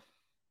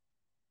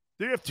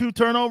he have 2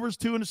 turnovers,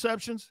 2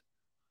 interceptions?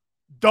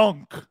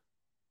 Dunk.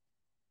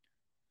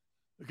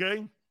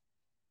 Okay?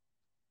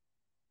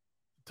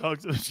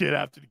 Talk some shit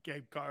after the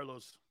game,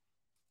 Carlos.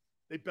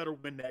 They better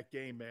win that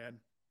game, man.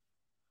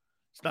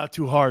 It's not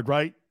too hard,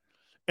 right?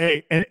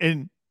 Hey, and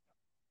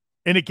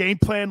in a game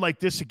plan like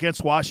this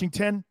against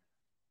Washington,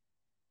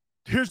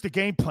 here's the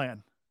game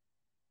plan.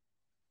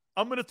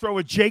 I'm going to throw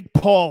a Jake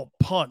Paul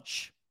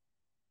punch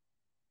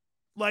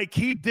like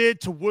he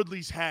did to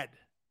Woodley's head.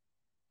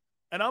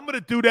 And I'm going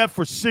to do that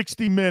for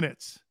 60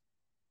 minutes.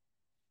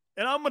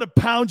 And I'm going to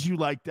pound you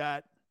like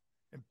that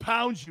and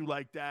pound you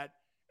like that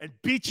and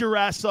beat your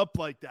ass up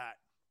like that.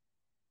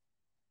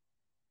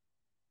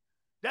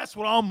 That's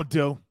what I'm going to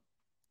do.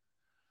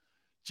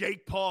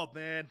 Jake Paul,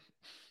 man.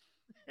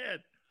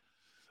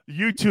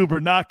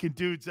 YouTuber knocking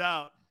dudes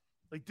out.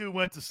 Like, dude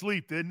went to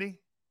sleep, didn't he?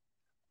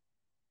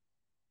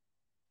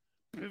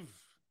 Poof.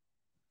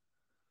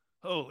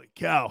 Holy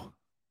cow.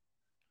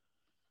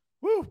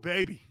 Woo,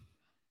 baby.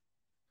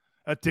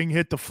 That thing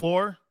hit the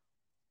floor.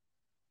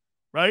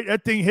 Right?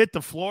 That thing hit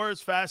the floor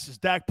as fast as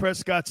Dak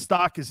Prescott's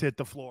stock has hit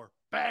the floor.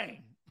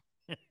 Bang.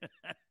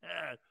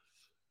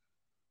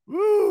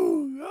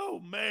 Woo. Oh,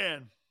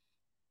 man.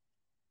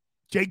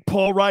 Jake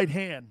Paul right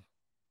hand.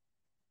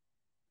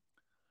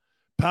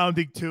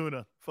 Pounding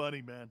tuna.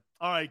 Funny, man.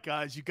 All right,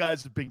 guys. You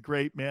guys have been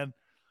great, man.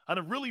 On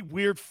a really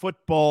weird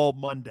football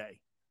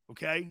Monday.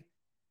 Okay?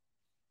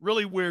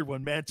 Really weird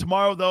one, man.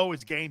 Tomorrow, though,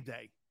 is game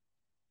day.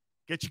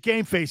 Get your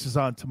game faces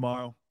on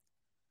tomorrow.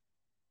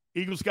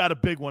 Eagles got a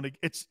big one.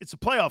 It's a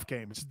playoff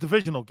game. It's a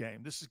divisional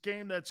game. This is a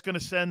game that's going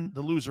to send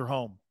the loser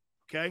home.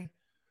 Okay?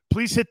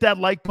 Please hit that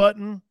like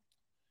button.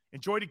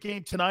 Enjoy the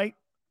game tonight.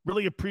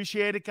 Really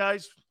appreciate it,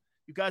 guys.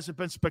 You guys have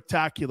been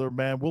spectacular,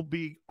 man. We'll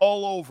be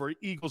all over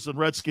Eagles and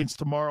Redskins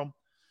tomorrow.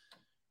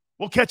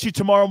 We'll catch you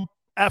tomorrow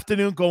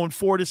afternoon going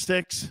 4 to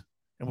 6,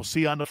 and we'll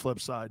see you on the flip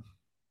side.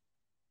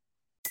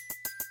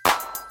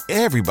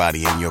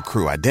 Everybody in your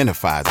crew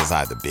identifies as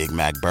either Big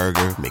Mac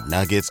Burger,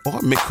 McNuggets, or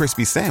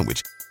McCrispy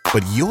Sandwich.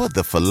 But you're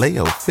the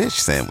Filet-O-Fish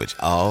Sandwich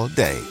all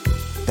day.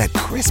 That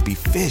crispy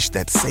fish,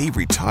 that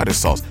savory tartar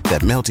sauce,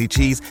 that melty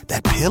cheese,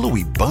 that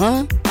pillowy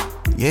bun.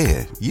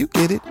 Yeah, you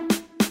get it.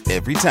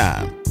 Every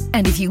time.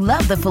 And if you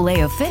love the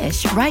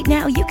Filet-O-Fish, right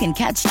now you can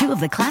catch 2 of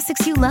the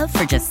classics you love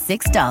for just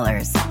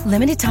 $6.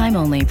 Limited time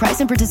only. Price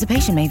and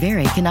participation may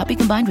vary. Cannot be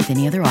combined with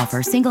any other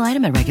offer. Single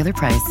item at regular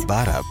price.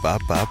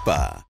 Ba-da-ba-ba-ba.